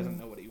 but he doesn't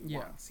know what he Yeah.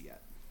 wants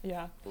yet.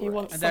 Yeah, he Right.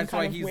 wants And some that's why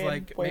kind of he's weird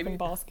like, woven maybe-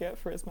 basket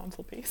for his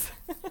mantelpiece.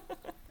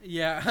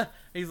 Yeah,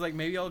 he's like,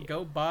 maybe I'll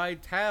go buy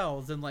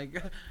towels and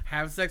like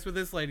have sex with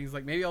this lady. He's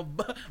like, maybe I'll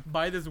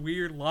buy this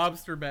weird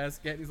lobster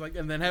basket. He's like,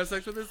 and then have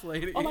sex with this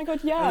lady. Oh my god,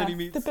 And yeah. then he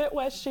meets... The bit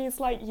where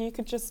she's like, you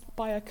could just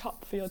buy a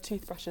cup for your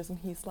toothbrushes, and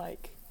he's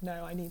like,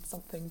 no, I need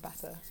something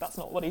better. That's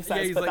not what he says,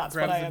 Yeah, he's but like that's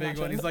what grabs I the big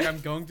imagine. one. He's like, I'm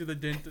going to the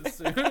dentist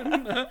soon.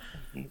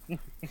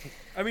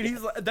 I mean,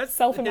 he's like, that's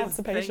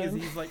Self-emancipation. his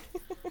thing is he's like,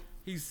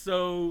 he's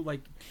so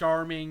like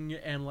charming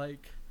and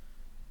like.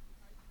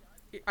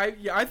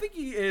 I think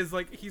he is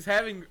like he's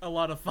having a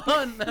lot of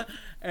fun,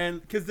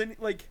 and because then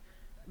like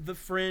the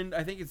friend,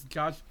 I think it's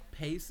Josh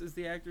Pace is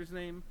the actor's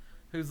name,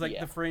 who's like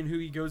Yeah. the friend who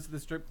he goes to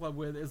the strip club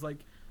with is like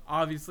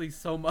obviously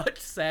so much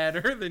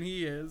sadder than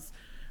he is,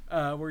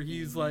 where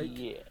he's like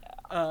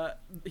Yeah.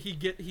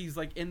 he's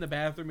like in the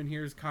bathroom and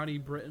hears Connie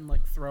Britton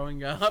like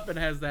throwing up and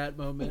has that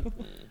moment,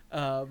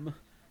 and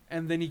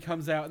then he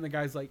comes out and the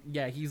guy's like,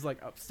 yeah, he's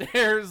like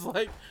upstairs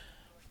like.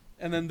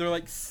 And then they're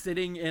like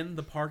sitting in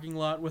the parking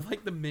lot with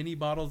like the mini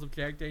bottles of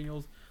Jack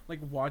Daniels, like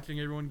watching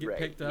everyone get Right,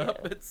 picked up.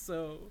 yeah. It's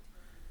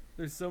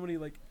there's so many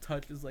like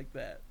touches like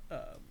that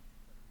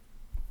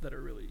that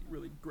are really,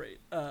 really great.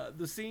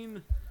 The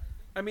scene,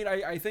 I mean,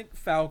 I think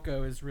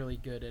Falco is really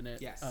good in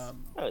it. Yes.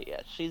 Oh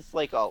yeah, she's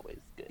like always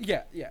good.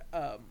 Yeah.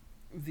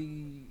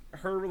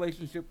 Her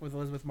relationship with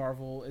Elizabeth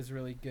Marvel is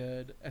really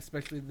good,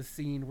 especially the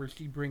scene where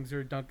she brings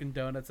her Dunkin'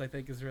 Donuts. I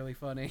think is really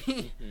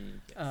funny.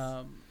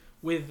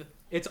 With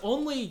it's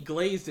only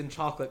glazed and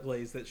chocolate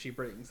glaze that she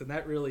brings, and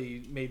that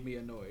really made me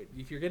annoyed.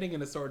 If you're getting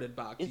an assorted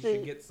box, Is you should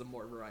it- get some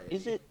more variety.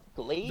 Is it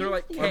glazed? They're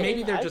like Or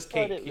maybe they're I just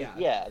thought cake, it was- yeah.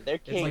 Yeah, they're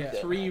It's cake. like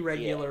donuts, 3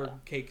 regular yeah.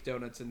 cake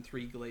donuts and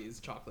 3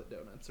 glazed chocolate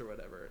donuts or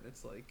whatever, and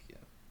it's like, yeah,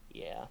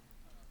 Yeah,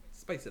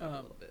 spice it up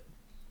a little bit.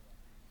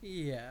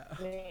 Yeah.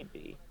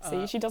 maybe.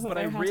 See, she doesn't but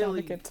know I how to have really-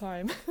 a good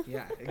time.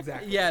 Yeah,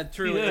 exactly. Yeah,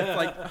 truly. It's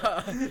like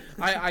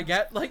I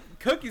got like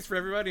cookies for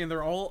everybody, and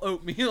they're all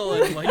oatmeal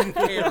and like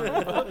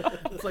caramel.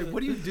 It's like,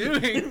 what are you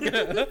doing?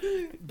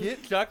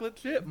 Get chocolate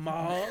chip,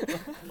 mom.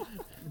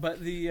 But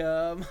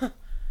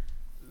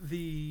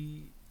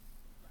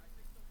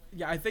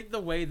I think the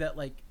way that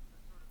like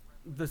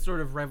the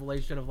sort of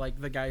revelation of like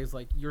the guy is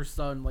like, your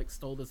son like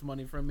stole this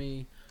money from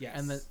me, Yes.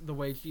 and the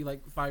way she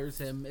like fires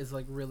him is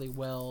like really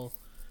well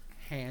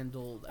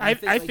handled. And I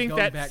like, think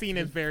going that back scene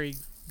to is very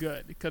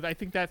good because I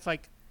think that's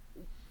like,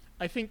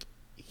 I think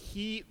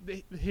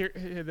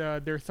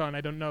their son,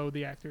 I don't know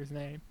the actor's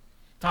name,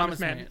 Thomas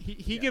Mann.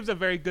 He gives a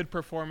very good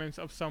performance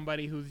of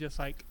somebody who's just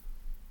like,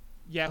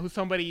 yeah, who's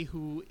somebody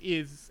who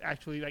is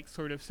actually like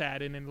sort of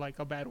sad and in like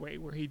a bad way,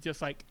 where he's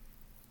just like,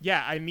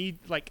 yeah, I need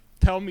like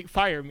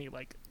fire me,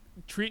 like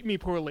treat me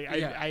poorly.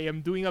 Yeah. I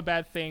am doing a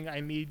bad thing. I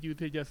need you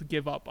to just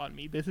give up on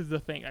me. This is the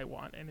thing I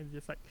want, and it's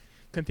just like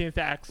continues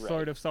to act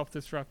sort of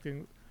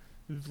self-destructively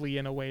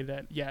in a way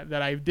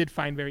that I did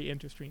find very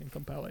interesting and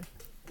compelling.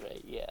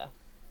 Right. Yeah.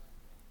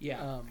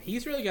 Yeah,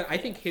 he's really good. I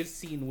think his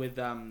scene with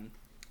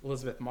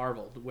Elizabeth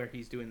Marvel, where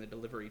he's doing the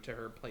delivery to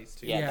her place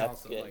too, Yeah, is that's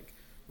also good. like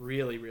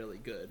really, really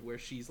good. Where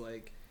she's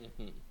like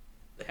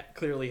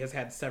clearly has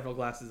had several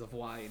glasses of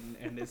wine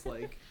and is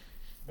like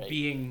Right.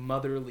 being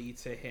motherly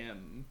to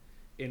him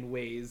in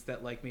ways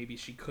that like maybe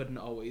she couldn't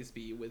always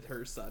be with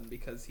her son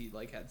because he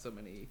like had so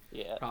many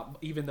problems,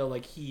 even though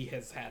like he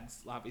has had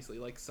obviously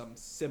like some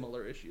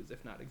similar issues,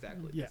 if not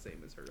exactly the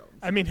same as her own.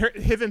 I mean,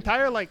 his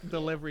entire like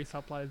delivery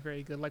supply is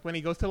very good. Like when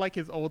he goes to like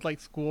his old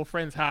like school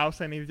friend's house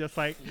and he's just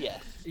like,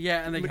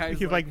 yeah, and the guy's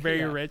he's like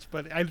very rich,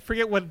 but I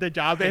forget what the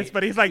job is.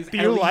 But he's like, do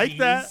he's you like LEDs.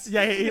 that?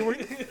 Yeah, he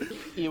works.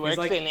 He works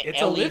like, in it's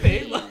LED. a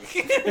living.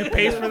 It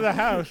pays for the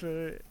house.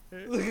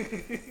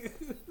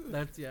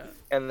 That's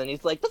And then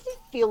he's like, does it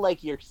feel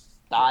like your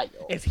style?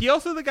 Is he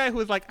also the guy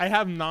who's like, I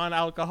have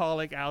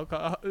non-alcoholic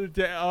alcohol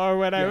or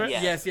whatever?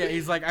 Yeah. Yes, yeah.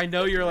 He's like, I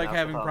know you're like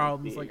having Non-alcoholic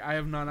problems. beer. Like I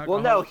have Well,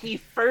 non-alcoholic. no, he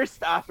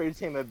first offers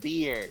him a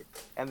beer,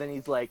 and then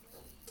he's like,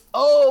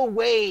 oh,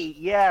 wait,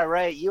 yeah,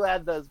 right, you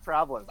had those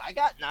problems. I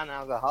got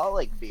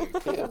non-alcoholic beer,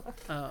 too.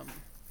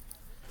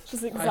 Which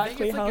is think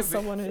exactly it's like how a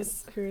someone who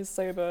is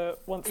sober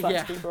wants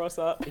that to be brought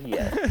up.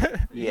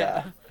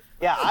 Yeah.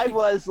 Yeah, I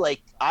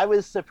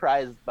was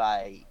surprised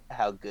by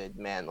how good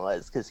Man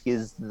was, because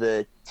he's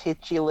the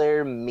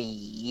titular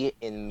me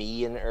in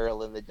Me and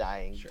Earl and the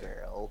Dying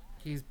Girl.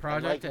 He's And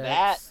Project like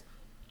X.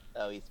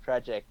 Oh, he's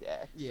Project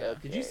X. Yeah. Okay.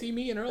 Did you see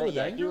Me and Earl But the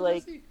yeah, Dying he, Girl?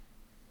 like- Jesse?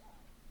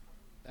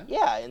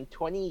 Yeah, in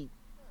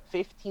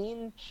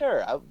 2015, sure.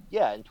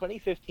 In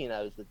 2015,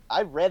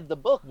 I read the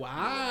book.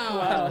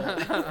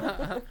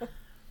 Wow.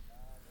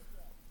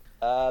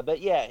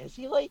 But yeah, has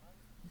he like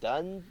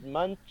done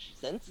much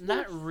since?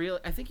 Not this? really.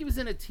 I think he was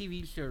in a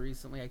TV show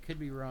recently. I could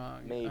be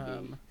wrong. Maybe.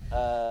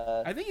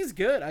 I think he's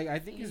good. I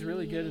think he's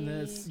really good in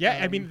this. Yeah,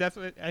 I mean that's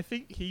what I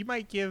think he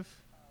might give.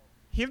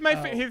 He's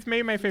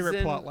maybe my favorite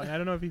in- plot line. I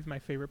don't know if he's my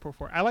favorite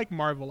performer. I like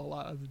Marvel a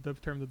lot in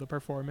terms of the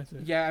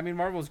performances. Yeah, I mean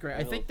Marvel's great.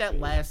 I think that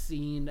last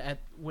scene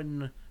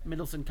when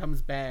Middleton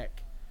comes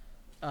back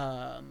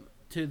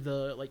to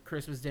the like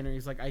Christmas dinner,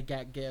 he's like, I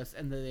got gifts,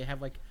 and then they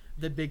have like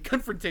the big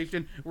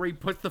confrontation where he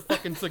puts the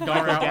fucking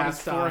cigar out on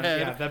his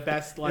forehead. Yeah, the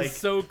best like It's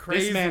so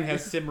crazy. This man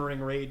has simmering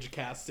rage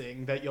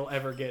casting that you'll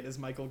ever get is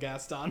Michael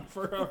Gaston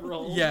for a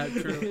role. Yeah,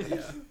 true.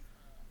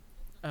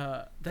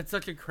 That's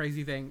such a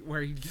crazy thing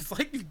where he just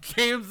like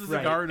jams the Right.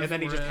 cigar in his And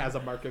then he just forehead. has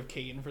a mark of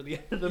Cain for the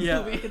end of the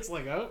Yeah. movie. It's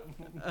like, oh,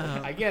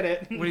 I get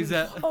it. When he's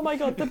at Oh my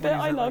god, the bit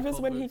I at, love like, is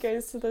when Whole he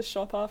Foods. goes to the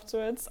shop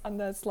afterwards and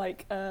there's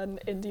like an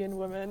Indian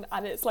woman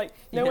and it's like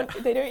no Yeah.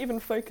 one, they don't even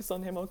focus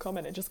on him or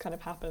comment, it just kind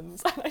of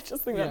happens. And I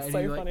just think that's and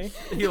so he, funny.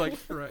 He like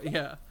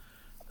yeah.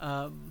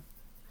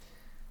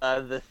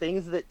 The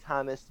things that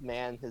Thomas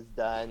Mann has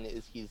done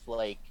is he's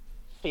like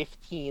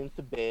 15th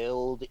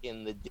build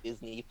in the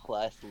Disney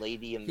Plus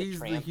Lady and the He's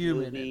the Tramp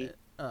human movie. in it.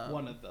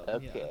 One of them.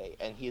 Okay,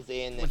 and he's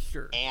in Well,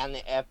 sure. an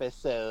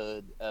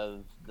episode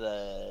of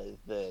the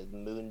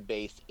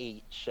Moonbase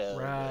 8 show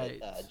Right.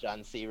 that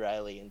John C.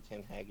 Reilly and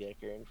Tim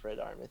Heidecker and Fred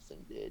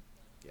Armisen did.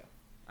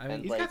 I mean,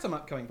 And, He's like, got some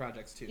upcoming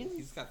projects too.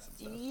 He's got some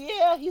stuff.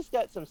 Yeah, he's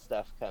got some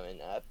stuff coming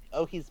up.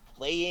 Oh, he's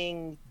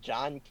playing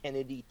John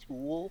Kennedy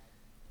Toole,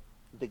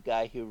 the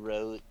guy who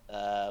wrote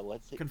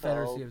what's it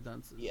Confederacy called? of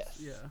Dunces. Yes.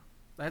 Yeah,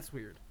 that's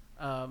weird.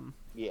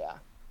 Yeah.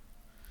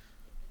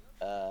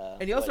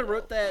 And he also what wrote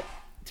else? that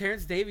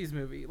Terrence Davies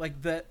movie.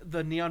 Like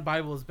the Neon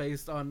Bible is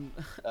based on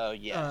Oh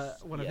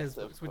yes, one of yes, his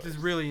books, which is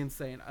course. really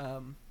insane.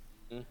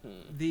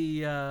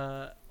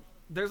 Mhm.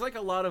 There's like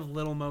a lot of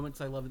little moments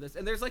I love in this,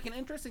 and there's like an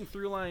interesting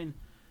through line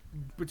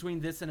between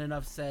this and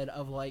Enough Said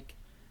of like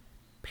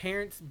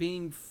parents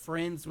being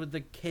friends with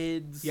the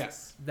kids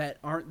Yes. that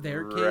aren't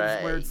their kids,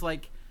 Right. where it's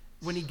like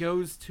when he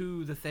goes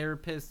to the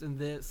therapist in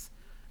this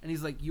and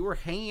he's like, you were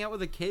hanging out with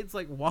the kids,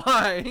 like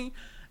why?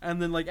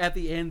 And then like at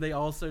the end they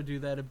also do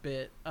that a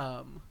bit.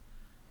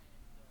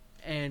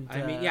 And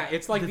I mean, yeah,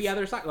 it's like this- the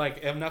other side. Like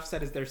Enough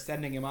Said is they're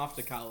sending him off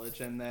to college,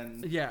 and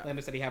then Yeah. Land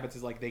of City Habits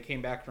is like they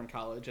came back from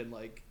college and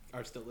like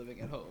are still living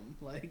at home.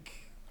 Like,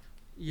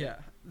 Yeah,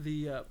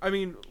 I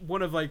mean,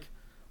 one of like,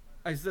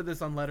 I said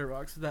this on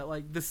Letterboxd that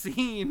like the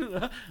scene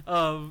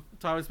of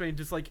Thomas Paine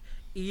just like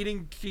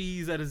eating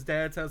cheese at his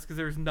dad's house because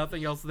there's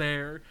nothing else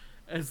there.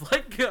 It's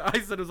like I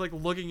said, it was like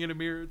looking in a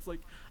mirror. It's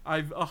like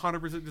I've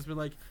 100% just been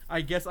like,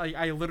 I guess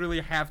I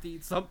literally have to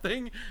eat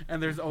something,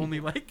 and there's only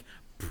like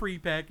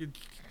prepackaged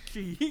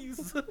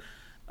cheese.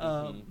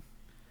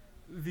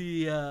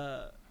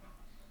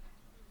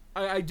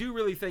 I do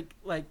really think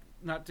like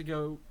not to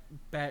go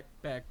back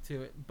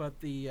to it, but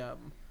the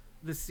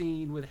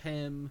scene with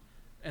him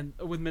and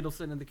with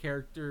Middleton and the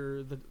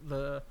character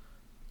the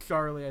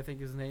Charlie, I think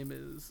his name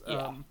is,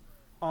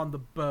 on the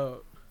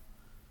boat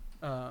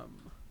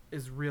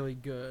is really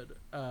good,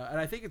 and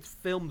I think it's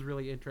filmed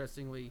really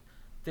interestingly.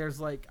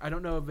 There's like, I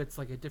don't know if it's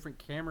like a different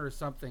camera or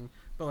something,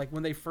 but like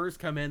when they first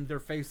come in,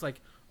 their face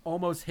like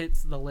almost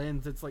hits the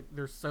lens. It's like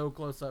they're so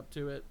close up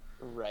to it.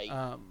 Right.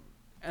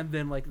 And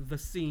then like the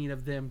scene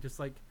of them just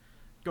like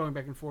going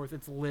back and forth,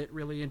 it's lit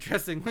really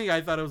interestingly.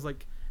 I thought it was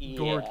like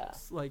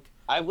gorgeous. Like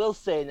I will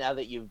say, now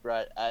that you've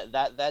brought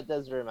that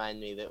does remind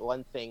me that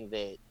one thing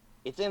that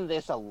it's in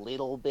this a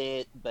little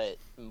bit, but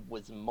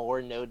was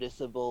more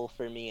noticeable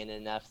for me and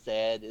Enough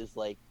Said is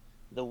like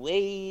the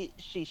way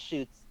she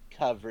shoots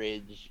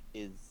coverage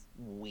is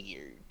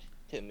weird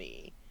to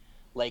me.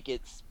 Like,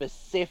 it's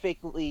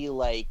specifically,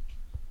 like,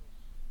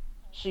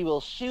 she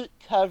will shoot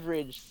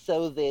coverage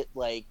so that,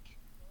 like,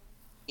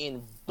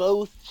 in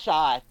both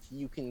shots,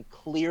 you can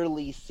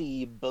clearly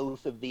see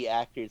both of the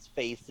actors'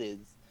 faces.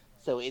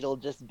 So it'll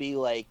just be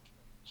like,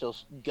 she'll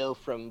go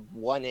from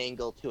one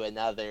angle to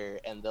another,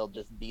 and they'll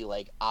just be,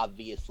 like,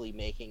 obviously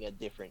making a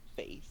different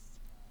face.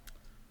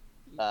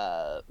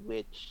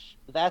 Which,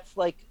 that's,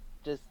 like,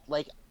 just,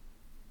 like,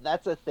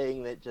 that's a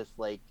thing that just,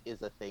 like,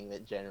 is a thing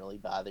that generally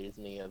bothers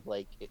me of,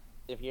 like,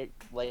 if you're,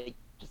 like,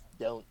 just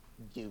don't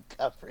do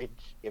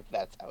coverage if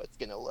that's how it's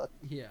gonna look.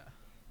 Yeah.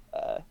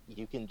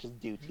 You can just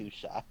do 2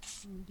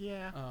 shots.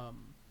 Yeah.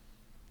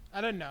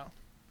 I don't know.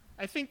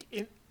 I think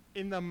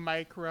in the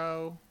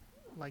micro,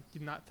 like,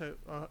 not to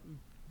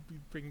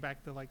bring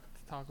back the, like,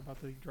 to talk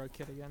about the drug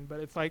kid again, but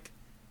it's like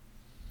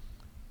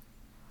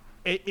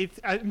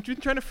I'm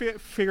just trying to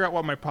figure out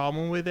what my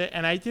problem with it,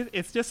 and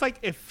it's just like,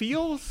 it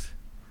feels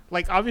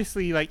like,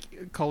 obviously,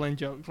 like Cullen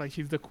jokes, like,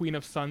 she's the queen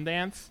of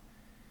Sundance,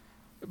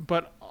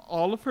 but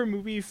all of her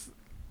movies,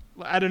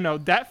 I don't know,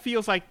 that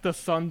feels like the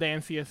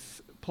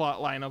Sundanciest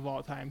plot line of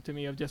all time to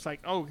me, of just like,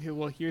 oh,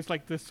 well, here's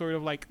like this sort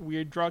of like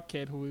weird drug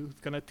kid who's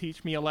gonna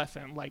teach me a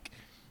lesson. Like,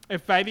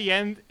 if by the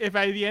end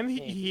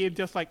he had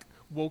just like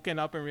woken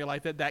up and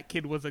realized that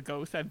kid was a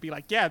ghost, I'd be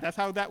like, yeah, that's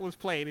how that was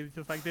played. It's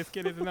just like, this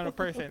kid isn't a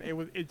person.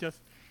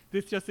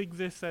 This just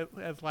exists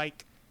as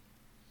like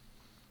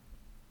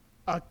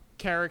a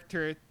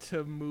character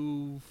to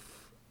move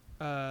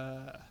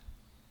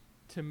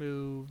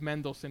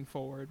Mendelsohn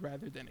forward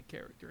rather than a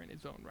character in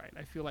his own right.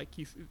 I feel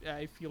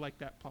like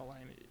that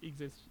plotline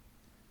exists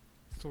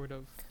sort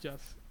of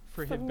just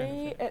for his benefit. For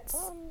me, it's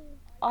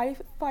I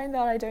find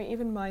that I don't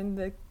even mind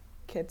the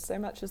kid so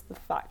much as the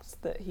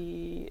fact that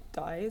he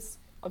dies.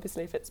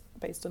 Obviously, if it's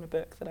based on a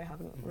book that I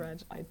haven't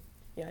read, I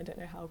don't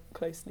know how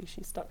closely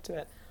she stuck to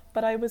it.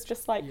 But I was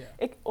just like,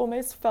 it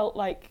almost felt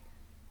like,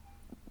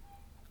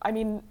 I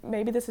mean,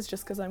 maybe this is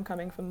just because I'm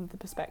coming from the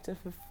perspective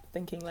of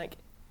thinking like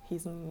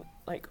he's an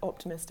like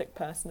optimistic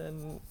person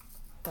and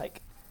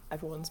like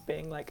everyone's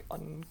being like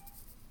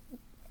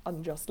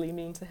unjustly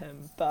mean to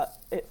him, but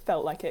it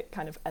felt like it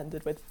kind of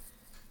ended with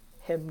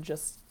him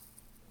just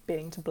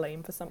being to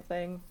blame for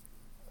something,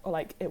 or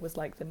like it was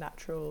like the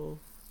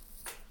natural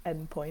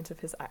end point of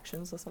his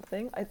actions or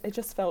something. It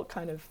just felt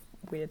kind of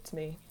weird to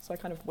me, so I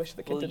kind of wish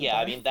the kid didn't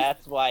die. I mean,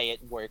 that's why it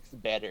works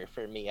better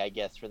for me, I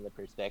guess, from the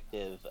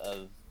perspective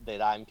of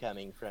that I'm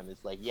coming from. Is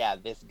like, yeah,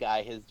 this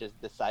guy has just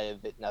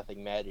decided that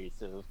nothing matters,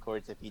 so of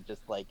course if he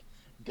just like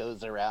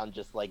goes around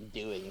just like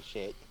doing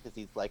shit because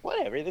he's like,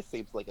 whatever, this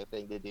seems like a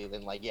thing to do,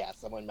 then like, yeah,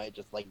 someone might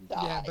just like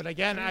die. Yeah, but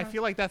again, I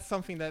feel like that's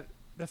something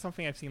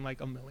I've seen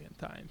like a million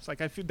times.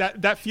 Like, I feel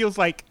that feels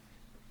like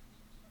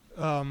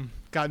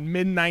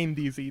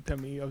mid-90s-y to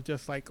me, of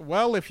just like,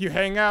 well, if you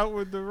hang out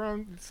with the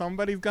wrong,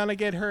 somebody's gonna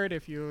get hurt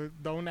if you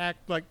don't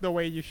act like the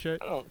way you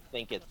should. I don't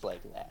think it's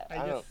like that.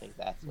 I don't think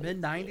that's what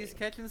mid-90s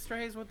Catching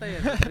Strays, what they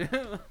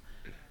have.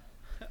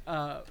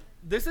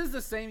 This is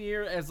the same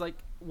year as like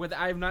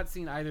I've not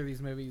seen either of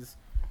these movies,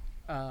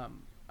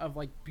 of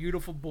like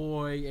Beautiful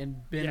Boy and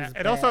Ben is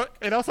Back.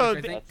 It also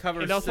did not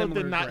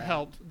ground.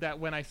 help that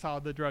when I saw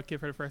The Drug Kid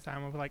for the first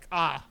time, I was like,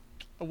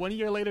 1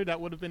 year later,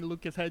 that would have been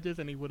Lucas Hedges,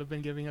 and he would have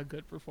been giving a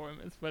good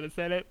performance. But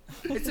instead,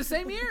 it's the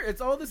same year. It's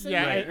all the same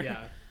year.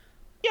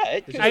 Yeah, I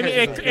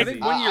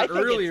think 1 year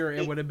earlier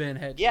it would have been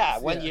Hedges. Yeah,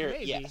 1 year.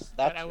 Maybe, yes,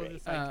 that's right.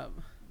 Just like,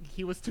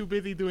 he was too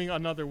busy doing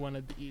another one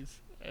of these,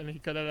 and he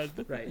could have.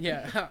 Right.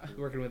 Yeah.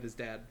 Working with his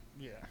dad.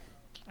 Yeah.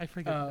 I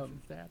forget that's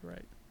his dad,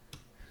 right?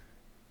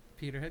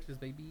 Peter Hedges,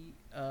 baby.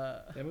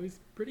 That movie's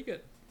pretty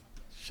good.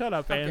 Shut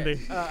up, Andy.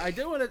 I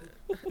do want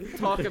to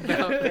talk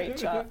about Great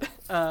job.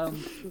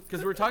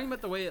 because we're talking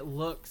about the way it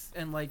looks,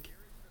 and like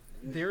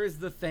there is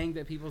the thing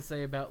that people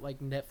say about like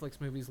Netflix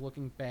movies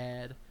looking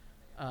bad,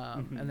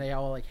 and they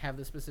all like have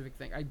this specific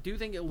thing. I do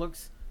think it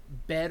looks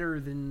better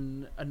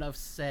than Enough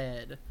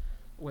Said,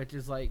 which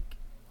is like,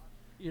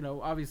 you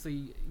know,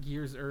 obviously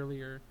years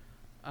earlier,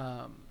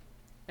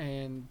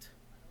 and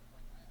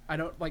I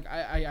don't like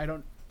I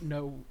don't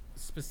know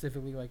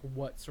specifically like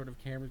what sort of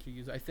cameras you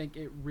use. I think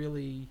it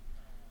really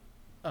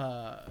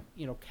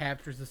you know,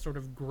 captures the sort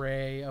of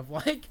gray of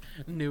like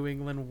New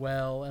England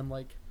well, and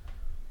like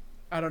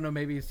I don't know,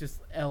 maybe it's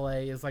just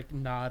LA is like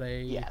not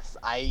a. Yes,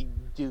 I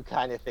do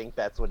kind of think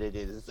that's what it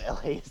is.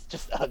 LA is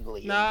just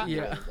ugly. Nah,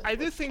 yeah. I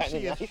do think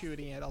she nice. is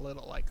shooting it a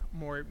little like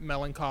more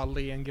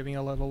melancholy and giving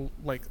a little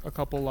like a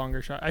couple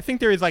longer shots. I think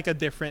there is like a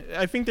difference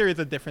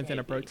in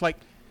approach. Like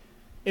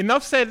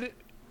Enough Said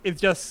is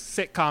just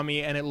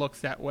sitcom-y and it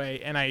looks that way,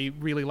 and I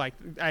really like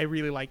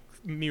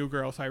New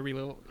Girl, so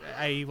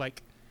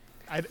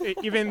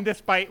even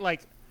despite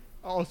like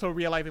also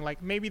realizing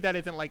like maybe that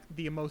isn't like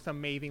the most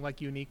amazing like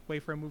unique way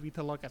for a movie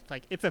to look. It's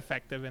like it's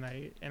effective and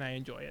I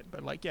enjoy it.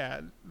 But like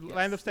yes,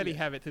 Land of Steady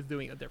Habits is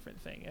doing a different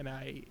thing, and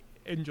I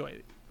enjoy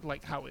it,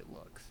 like how it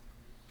looks.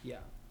 Yeah.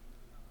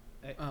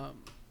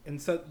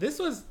 And so this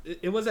was a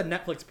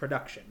Netflix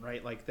production,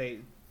 right? Like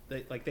they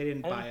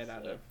didn't buy it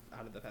out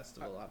of the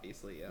festival,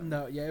 obviously.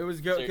 No, yeah, it was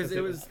good because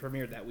it was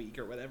premiered that week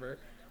or whatever.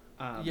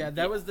 Yeah,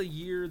 that was the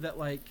year that,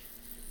 like,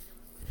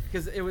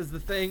 because it was the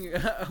thing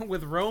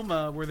with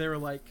Roma where they were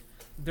like,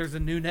 there's a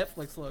new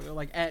Netflix logo.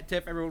 Like, at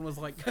TIFF, everyone was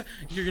like,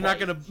 you're not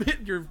going to,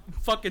 your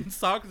fucking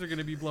socks are going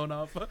to be blown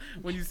off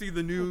when you see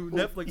the new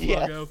Netflix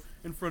logo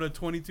in front of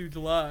 22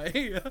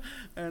 July.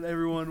 And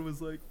everyone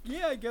was like,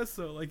 yeah, I guess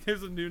so. Like,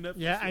 there's a new Netflix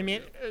Yeah, logo. I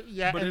mean,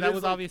 But and it that is,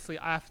 was like- obviously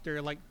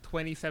after, like,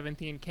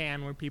 2017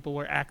 Cannes, where people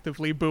were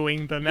actively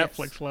booing the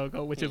Netflix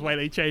logo, which is why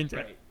they changed it.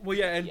 Right. Well,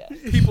 yeah, and Yes.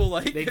 people,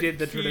 like, They did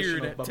the cheered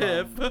traditional at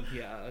TIFF. ba-bum.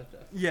 Yeah.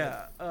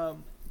 Yeah,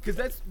 because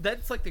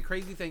that's like the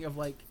crazy thing of,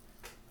 like,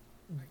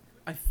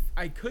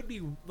 I could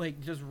be,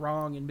 like, just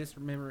wrong and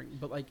misremembering,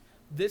 but, like,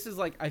 this is,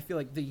 like, I feel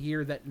like the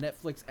year that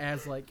Netflix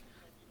as, like,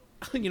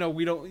 you know,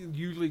 we don't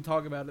usually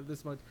talk about it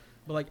this much,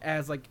 but, like,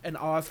 as, like, an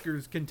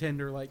Oscars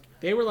contender, like,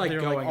 They were like they're,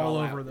 going all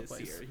all over out the this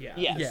place. year.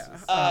 Yeah.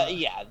 Yes.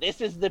 Yeah.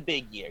 This is the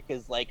big year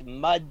because like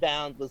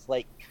Mudbound was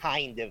like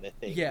kind of a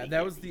thing. yeah, the that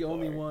year was the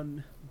only before.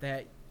 one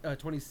that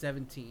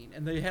 2017,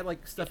 and they had,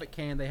 like, stuff at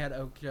Cannes. They had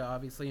Okja,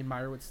 obviously, and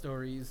Meyerowitz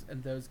Stories,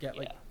 and those get,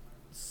 like,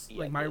 Yeah.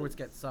 like, Yeah, Meyerowitz those-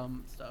 get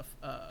some stuff,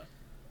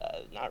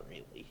 Not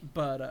really.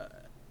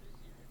 but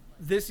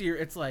this year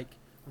it's like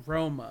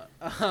Roma.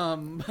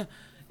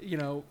 You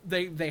know,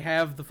 they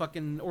have the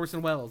fucking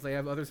Orson Welles. They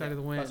have Other Side of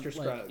the Wind. Buster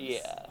like, Scruggs.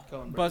 Yeah.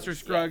 Coen Buster Brothers.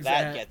 Scruggs.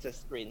 That at, gets a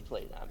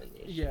screenplay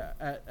nomination. yeah,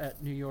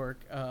 at New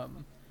York.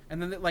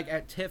 And then, like,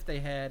 at TIFF they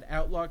had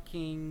Outlaw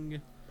King.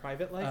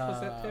 Private Life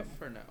was at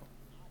TIFF or no?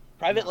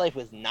 Private Life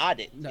was not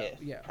at No, TIFF.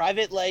 yeah.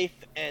 Private Life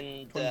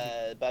and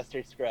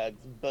Buster Scruggs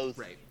both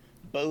Right.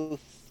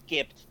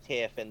 skipped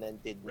TIFF and then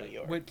did New Right.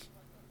 York. Which,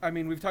 I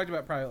mean, we've talked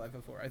about Private Life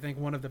before. I think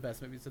one of the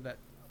best movies of that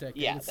decade.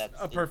 Yeah, It's that's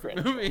a perfect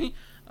incredible. movie.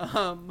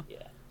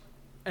 Yeah.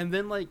 And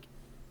then, like,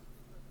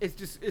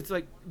 it's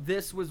like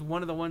this was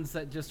one of the ones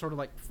that just sort of,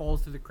 like,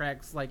 falls through the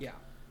cracks, like,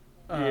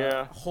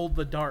 Yeah. Hold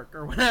the Dark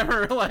or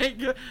whatever. Like,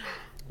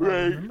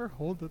 Remember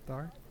Hold the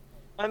Dark?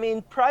 I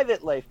mean,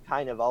 Private Life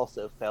kind of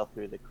also fell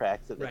through the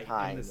cracks at the Right.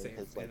 time In the and same,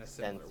 has like in a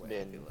similar since way,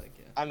 been. I feel like,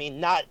 yeah. I mean,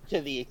 not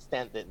to the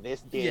extent that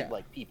this did. Yeah.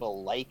 Like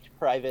people liked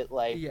Private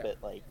Life, Yeah. but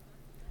like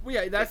well,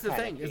 yeah, that's it the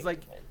kinda thing. Is came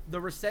like to it.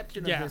 the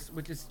reception Yeah. of this,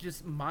 which is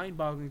just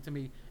mind-boggling to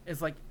me,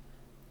 is like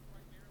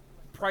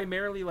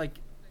primarily like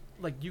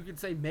you could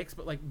say mixed,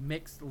 but like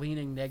mixed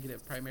leaning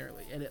negative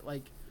primarily, and it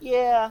like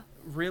Yeah,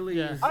 really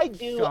Yeah. is I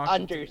do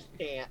shocking to me.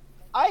 understand.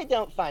 I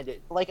don't find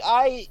it like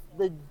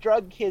the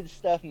drug kid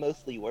stuff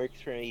mostly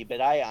works for me,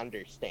 but I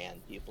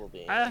understand people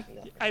being. Like,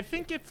 no. I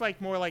think it's like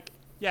more like,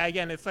 yeah,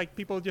 again, it's like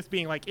people just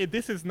being like,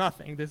 this is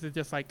nothing. This is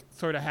just like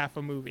sort of half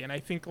a movie. And I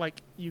think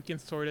like you can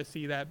sort of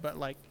see that, but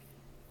like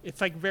it's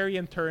like very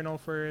internal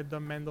for the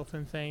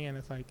Mendelsohn thing. And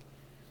it's like,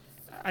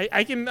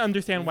 I can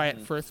understand why at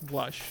first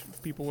blush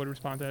people would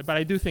respond to it, but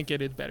I do think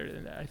it is better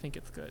than that. I think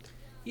it's good.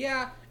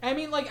 Yeah, I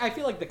mean, like, I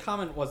feel like the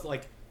comment was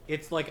like,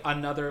 it's like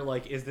another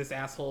like, is this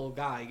asshole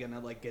guy gonna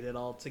like get it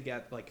all to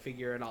get like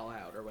figure it all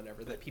out or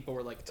whatever? That people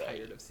were like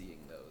tired of seeing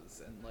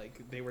those, and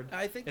like they were.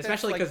 I think that's,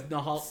 especially like, because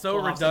Nahal so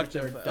Nahal reductive,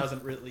 Center though.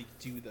 doesn't really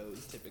do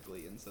those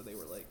typically, and so they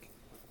were like,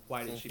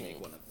 why did she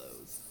make one of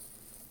those?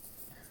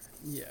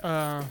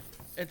 Yeah,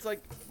 it's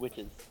like Which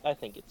is, I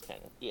think it's kind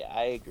of. Yeah,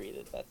 I agree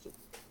that that's a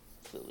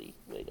silly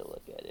way to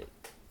look at it.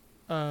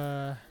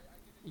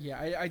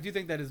 yeah, I do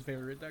think that is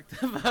very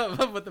reductive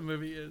of what the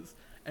movie is.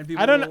 And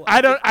people I don't- will,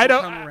 I don't- think, I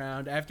don't- come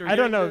around after. I don't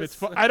hearing know if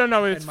this, it's I don't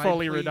know if it's and my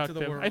fully plea to the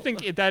reductive. I world.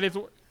 think that is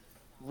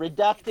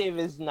Reductive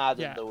is not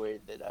Yeah. the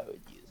word that I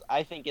would use.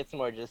 I think it's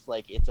more just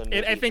like it's a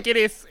movie. I think it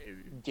is.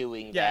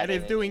 doing. Yeah, that it in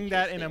is an doing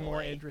that in a interesting more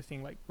way.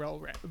 interesting, like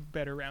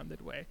better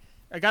rounded way.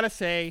 I gotta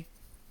say,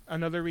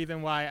 another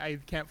reason why I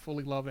can't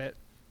fully love it.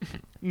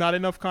 Not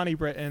enough Connie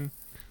Britton.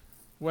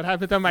 What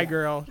happened to my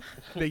girl?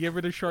 They give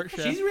her the short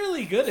shift. She's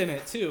really good in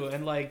it too,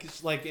 and like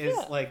is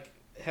Yeah. like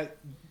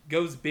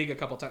goes big a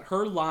couple times.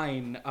 Her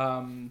line,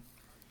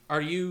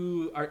 "Are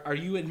you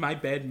in my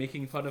bed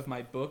making fun of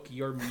my book?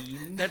 You're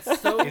mean." That's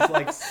so. is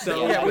like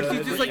so. Yeah, which good.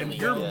 is just really like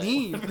you're good.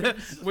 mean,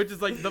 which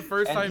is like the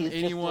first And time he's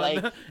just anyone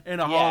like- in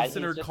a yeah, Hall he's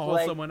Center just calls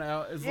like, someone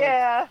out is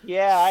Yeah,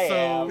 yeah, I like so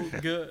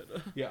am.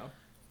 good. Yeah,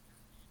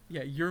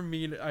 Yeah, you're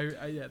mean.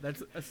 I yeah,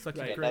 that's such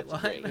a Right, great that's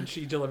line. great. and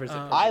she delivers it.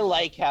 Um, I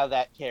like how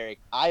that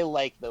character. I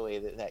like the way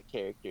that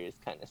character is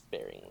kind of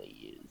sparingly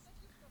used.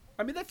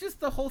 I mean, that's just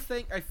the whole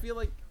thing. I feel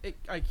like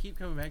I keep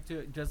coming back to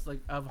it. Just like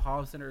of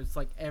Hall Center, it's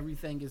like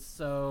everything is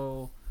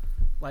so,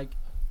 like,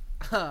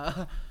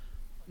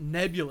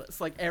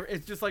 nebulous. Like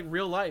it's just like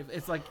real life.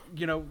 It's like,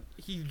 you know,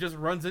 he just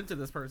runs into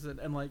this person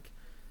and like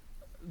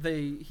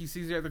he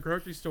sees her at the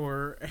grocery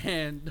store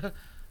and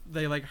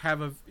they like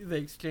they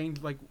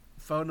exchange like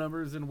phone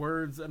numbers and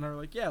words and are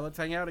like, yeah, let's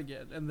hang out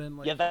again. And then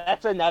like Yeah,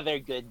 that's another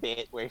good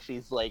bit where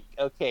she's like,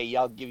 "Okay,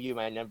 I'll give you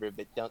my number,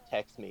 but don't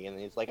text me." And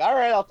he's like, "All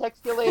right, I'll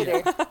text you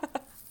later."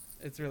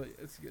 it's really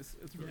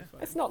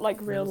fun. It's not like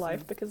real Mendelsohn.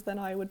 life because then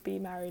I would be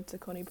married to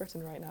Connie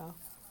Britton right now.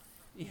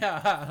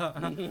 Yeah.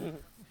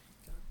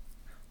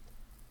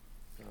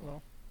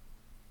 Well,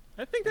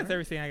 I think that's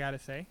everything I gotta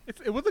say.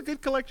 It was a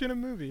good collection of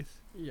movies.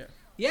 Yeah.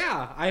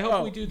 Yeah, I hope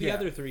Oh, we do the yeah.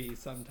 other three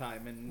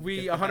sometime. And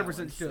We get the 100%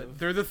 balance should. of-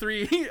 They're the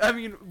three. I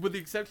mean, with the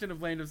exception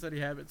of Land of Steady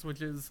Habits,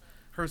 which is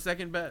her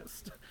second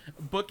best,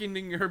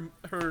 bookending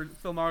her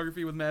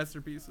filmography with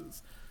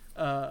masterpieces.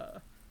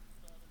 The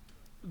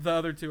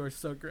other two are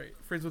so great.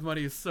 Friends with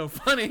Money is so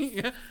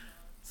funny.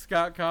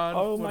 Scott Conn.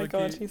 Oh what my a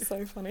god, geek. he's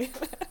so funny.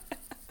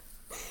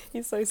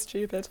 He's so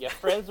stupid. Yeah,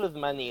 Friends with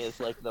Money is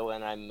like the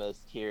one I'm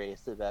most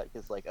curious about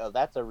because, like, oh,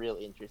 that's a real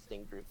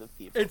interesting group of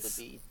people It's-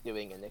 to be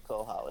doing a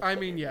Nicole Hollis. I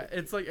mean, yeah, movie.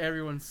 it's like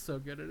everyone's so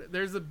good at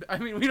it. I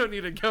mean, we don't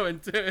need to go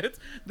into it.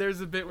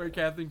 There's a bit where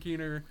Kathleen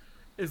Keener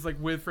is like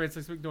with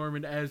Frances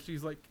McDormand as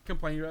she's like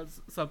complaining about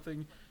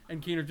something,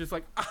 and Keener just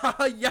like,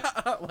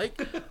 yeah,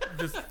 like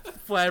just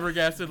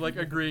flabbergasted, like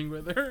agreeing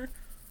with her.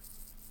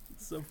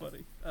 It's so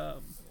funny.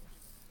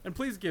 And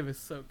Please Give is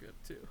so good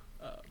too.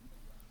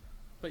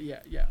 But yeah,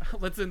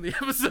 let's end the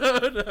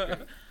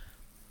episode.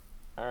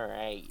 All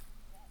right.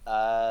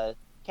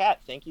 Kat,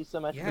 thank you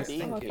so much Yes, for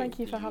being Oh, here. thank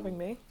you for Do having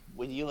me.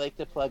 Would you like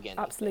to plug in?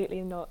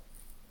 Absolutely not.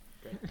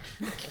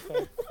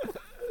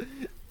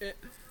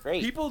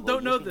 Great. People Well,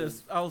 don't you know can-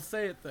 this. I'll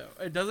say it though.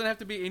 It doesn't have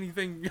to be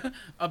anything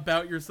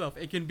about yourself.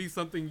 It can be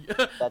something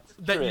That's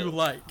that true. you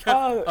like.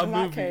 Oh, a in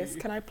movie. that case,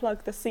 can I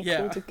plug the sequel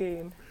Yeah. to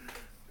Goon?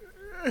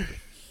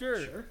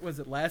 Sure. Was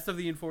it Last of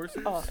the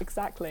Enforcers? Oh,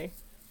 exactly.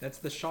 That's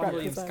the Sean William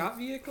Represent. Scott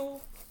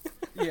vehicle?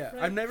 Yeah,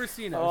 I've never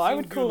seen it. Oh, I've I seen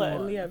would call it Goon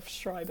a 1. Liev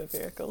Schreiber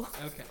vehicle.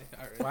 Okay,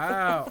 alright.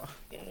 Wow.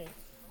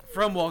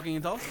 From Walking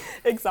and Talking.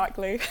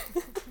 Exactly.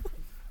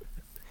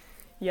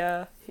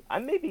 Yeah.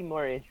 I'm maybe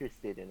more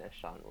interested in a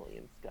Sean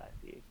William Scott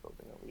vehicle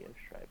than a Leo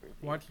Schreiber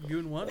vehicle. Watch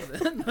Goon 1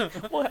 then.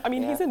 Well, I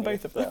mean, Yeah, he's in I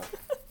both guess of them.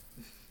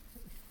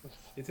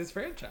 It's his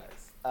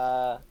franchise.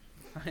 Yeah.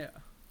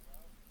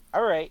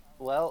 All right.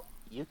 Well,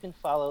 you can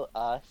follow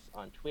us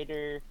on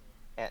Twitter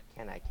at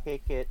Can I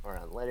Kick It or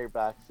on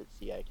Letterboxd at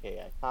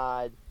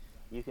CIKIPod.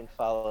 You can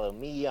follow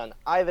me on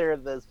either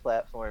of those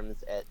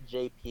platforms at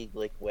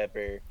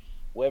JPGlickWeber.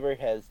 Weber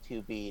has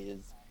 2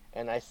 B's.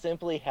 And I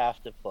simply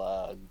have to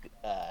plug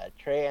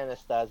Trey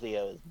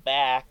Anastasio is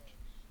back.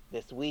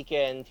 This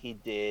weekend he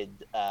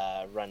did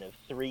a run of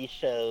 3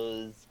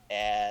 shows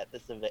at the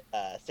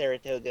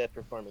Saratoga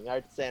Performing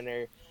Arts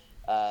Center.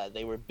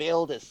 They were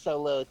billed as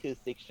solo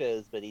acoustic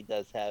shows, but he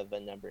has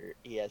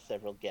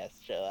several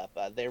guests show up.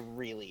 They're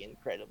really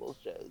incredible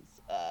shows.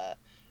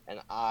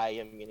 And I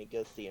am going to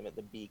go see him at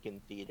the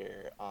Beacon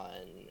Theater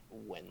on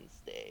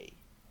Wednesday.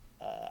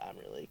 I'm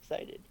really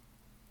excited.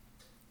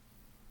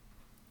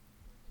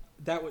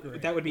 That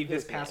would be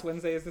this Yeah. past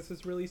Wednesday as this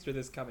was released, or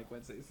this coming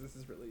Wednesday as this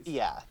is released?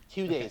 Yeah,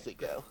 2 days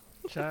ago.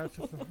 Shout out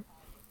to some-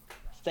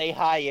 Say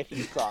hi if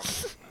you saw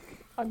me.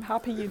 I'm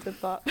happy you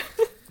did that.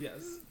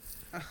 Yes.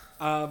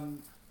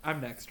 I'm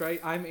next,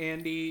 right? I'm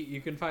Andy. You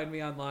can find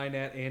me online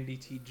at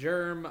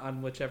AndyTGerm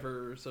on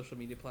whichever social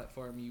media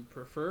platform you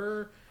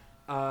prefer.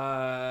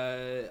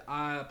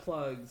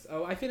 Plugs.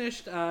 Oh, I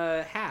finished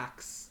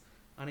Hacks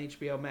on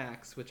HBO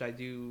Max, which I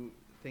do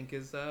think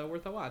is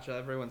worth a watch.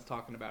 Everyone's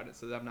talking about it,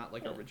 so I'm not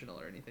like original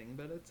or anything,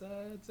 but it's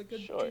a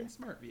good Sure. Gene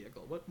Smart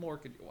vehicle. What more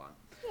could you want?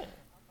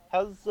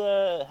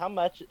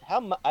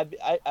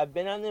 I've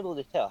been unable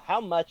to tell.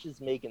 How much is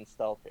Megan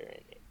Stalter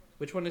in it?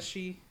 Which one is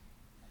she?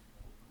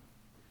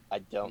 I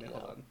don't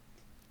Hold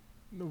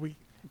know. on.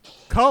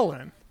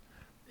 Cullen.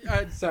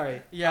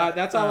 Sorry. Yeah,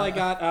 That's all I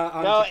got.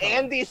 On No, to come.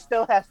 Andy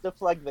still has to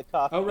plug the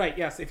coffee. Oh, right,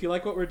 yes. If you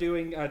like what we're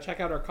doing, check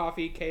out our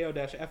coffee,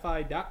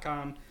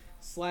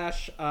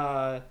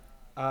 ko-fi.com/canni,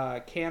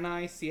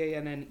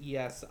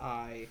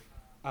 CANNESI.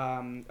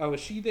 Is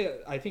she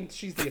I think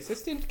she's the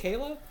assistant,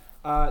 Kayla?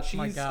 She's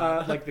My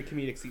God. like the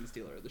comedic scene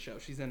stealer of the show.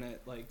 She's in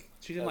it,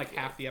 she's in like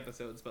Okay. half the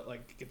episodes, but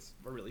like it's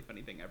a really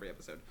funny thing every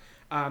episode.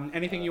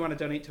 Anything you want to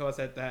donate to us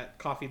at that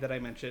coffee that I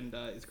mentioned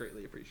is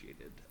greatly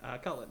appreciated.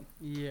 Cullen.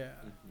 Yeah.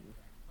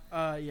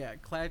 Yeah,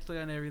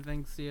 Clatchley on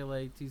everything,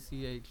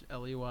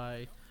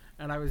 CLATCHLEY.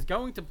 And I was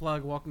going to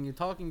plug Walking and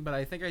Talking, but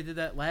I think I did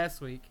that last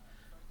week.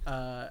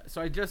 So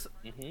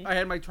I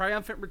had my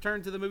triumphant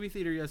return to the movie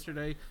theater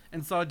yesterday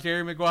and saw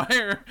Jerry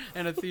Maguire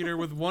in a theater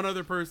with one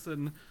other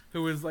person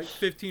who was like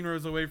 15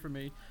 rows away from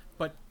me.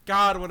 But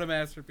God, what a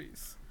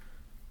masterpiece.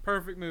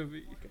 Perfect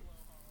movie.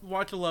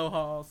 Watch Aloha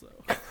also.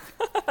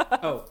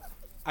 Oh,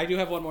 I do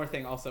have one more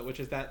thing also, which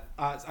is that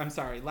I'm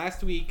sorry.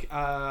 Last week,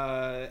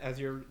 as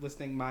you're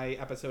listening, my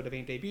episode of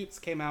Ain't Debuts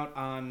came out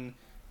on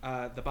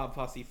the Bob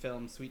Fosse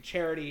film Sweet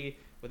Charity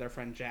with our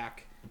friend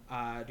Jack.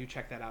 Do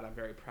check that out. I'm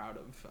very proud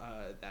of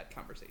that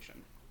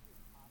conversation.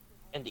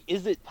 And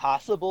is it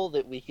possible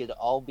that we could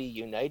all be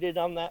united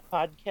on that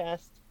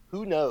podcast?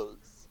 Who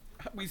knows?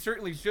 We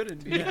certainly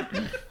shouldn't be.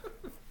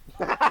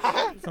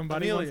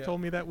 Somebody Amelia. once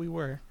told me that we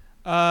were.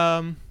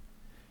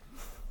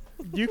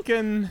 You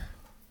can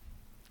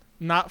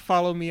not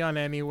follow me on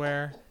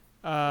anywhere.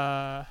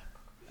 I'm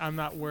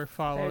not worth I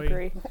following.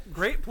 agree.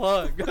 Great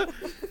plug.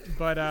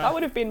 But That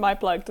would have been my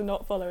plug to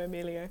not follow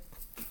Emilio.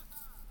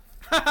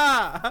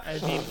 I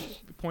mean,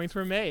 points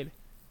were made.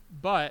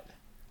 But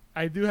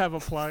I do have a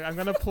plug. I'm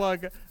gonna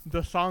plug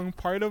the song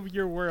 "Part of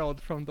Your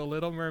World" from The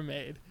Little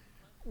Mermaid.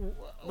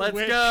 Let's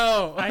which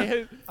go. I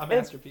had, A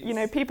masterpiece. You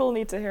know, people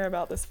need to hear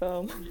about this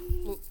film.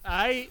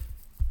 I've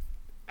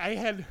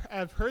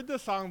heard the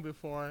song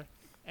before,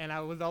 and I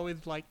was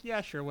always like,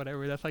 yeah, sure,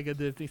 whatever. That's like a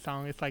Disney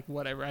song. It's like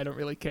whatever. I don't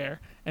really care.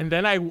 And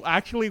then I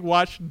actually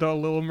watched The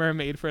Little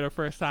Mermaid for the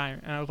first time,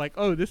 and I was like,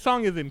 oh, this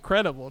song is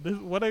incredible. This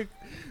what a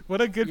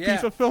good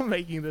piece of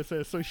filmmaking this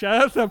is. So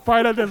shout out to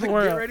part of this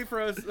world. Get ready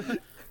for us.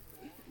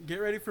 Get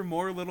ready for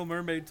more Little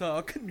Mermaid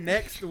talk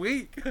next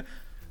week.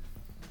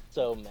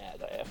 So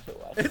mad I have to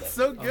watch It's that.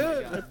 so Oh my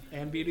good. God.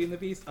 And Beauty and the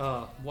Beast.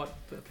 Oh, what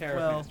a pair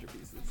Well. of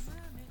masterpieces.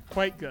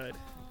 Quite good.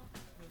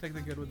 Take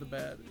the good with the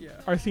bad. Yeah.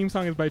 Our theme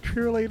song is by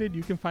Tree Related.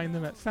 You can find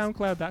them at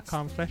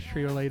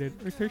soundcloud.com/treerelated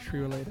or search Tree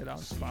Related on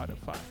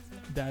Spotify.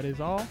 That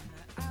is all.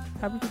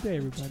 Have a good day,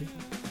 everybody.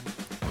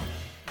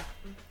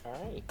 All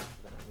right.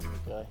 Then I'm going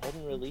to go ahead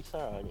and release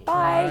our audio.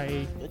 Bye.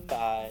 Bye.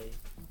 Goodbye.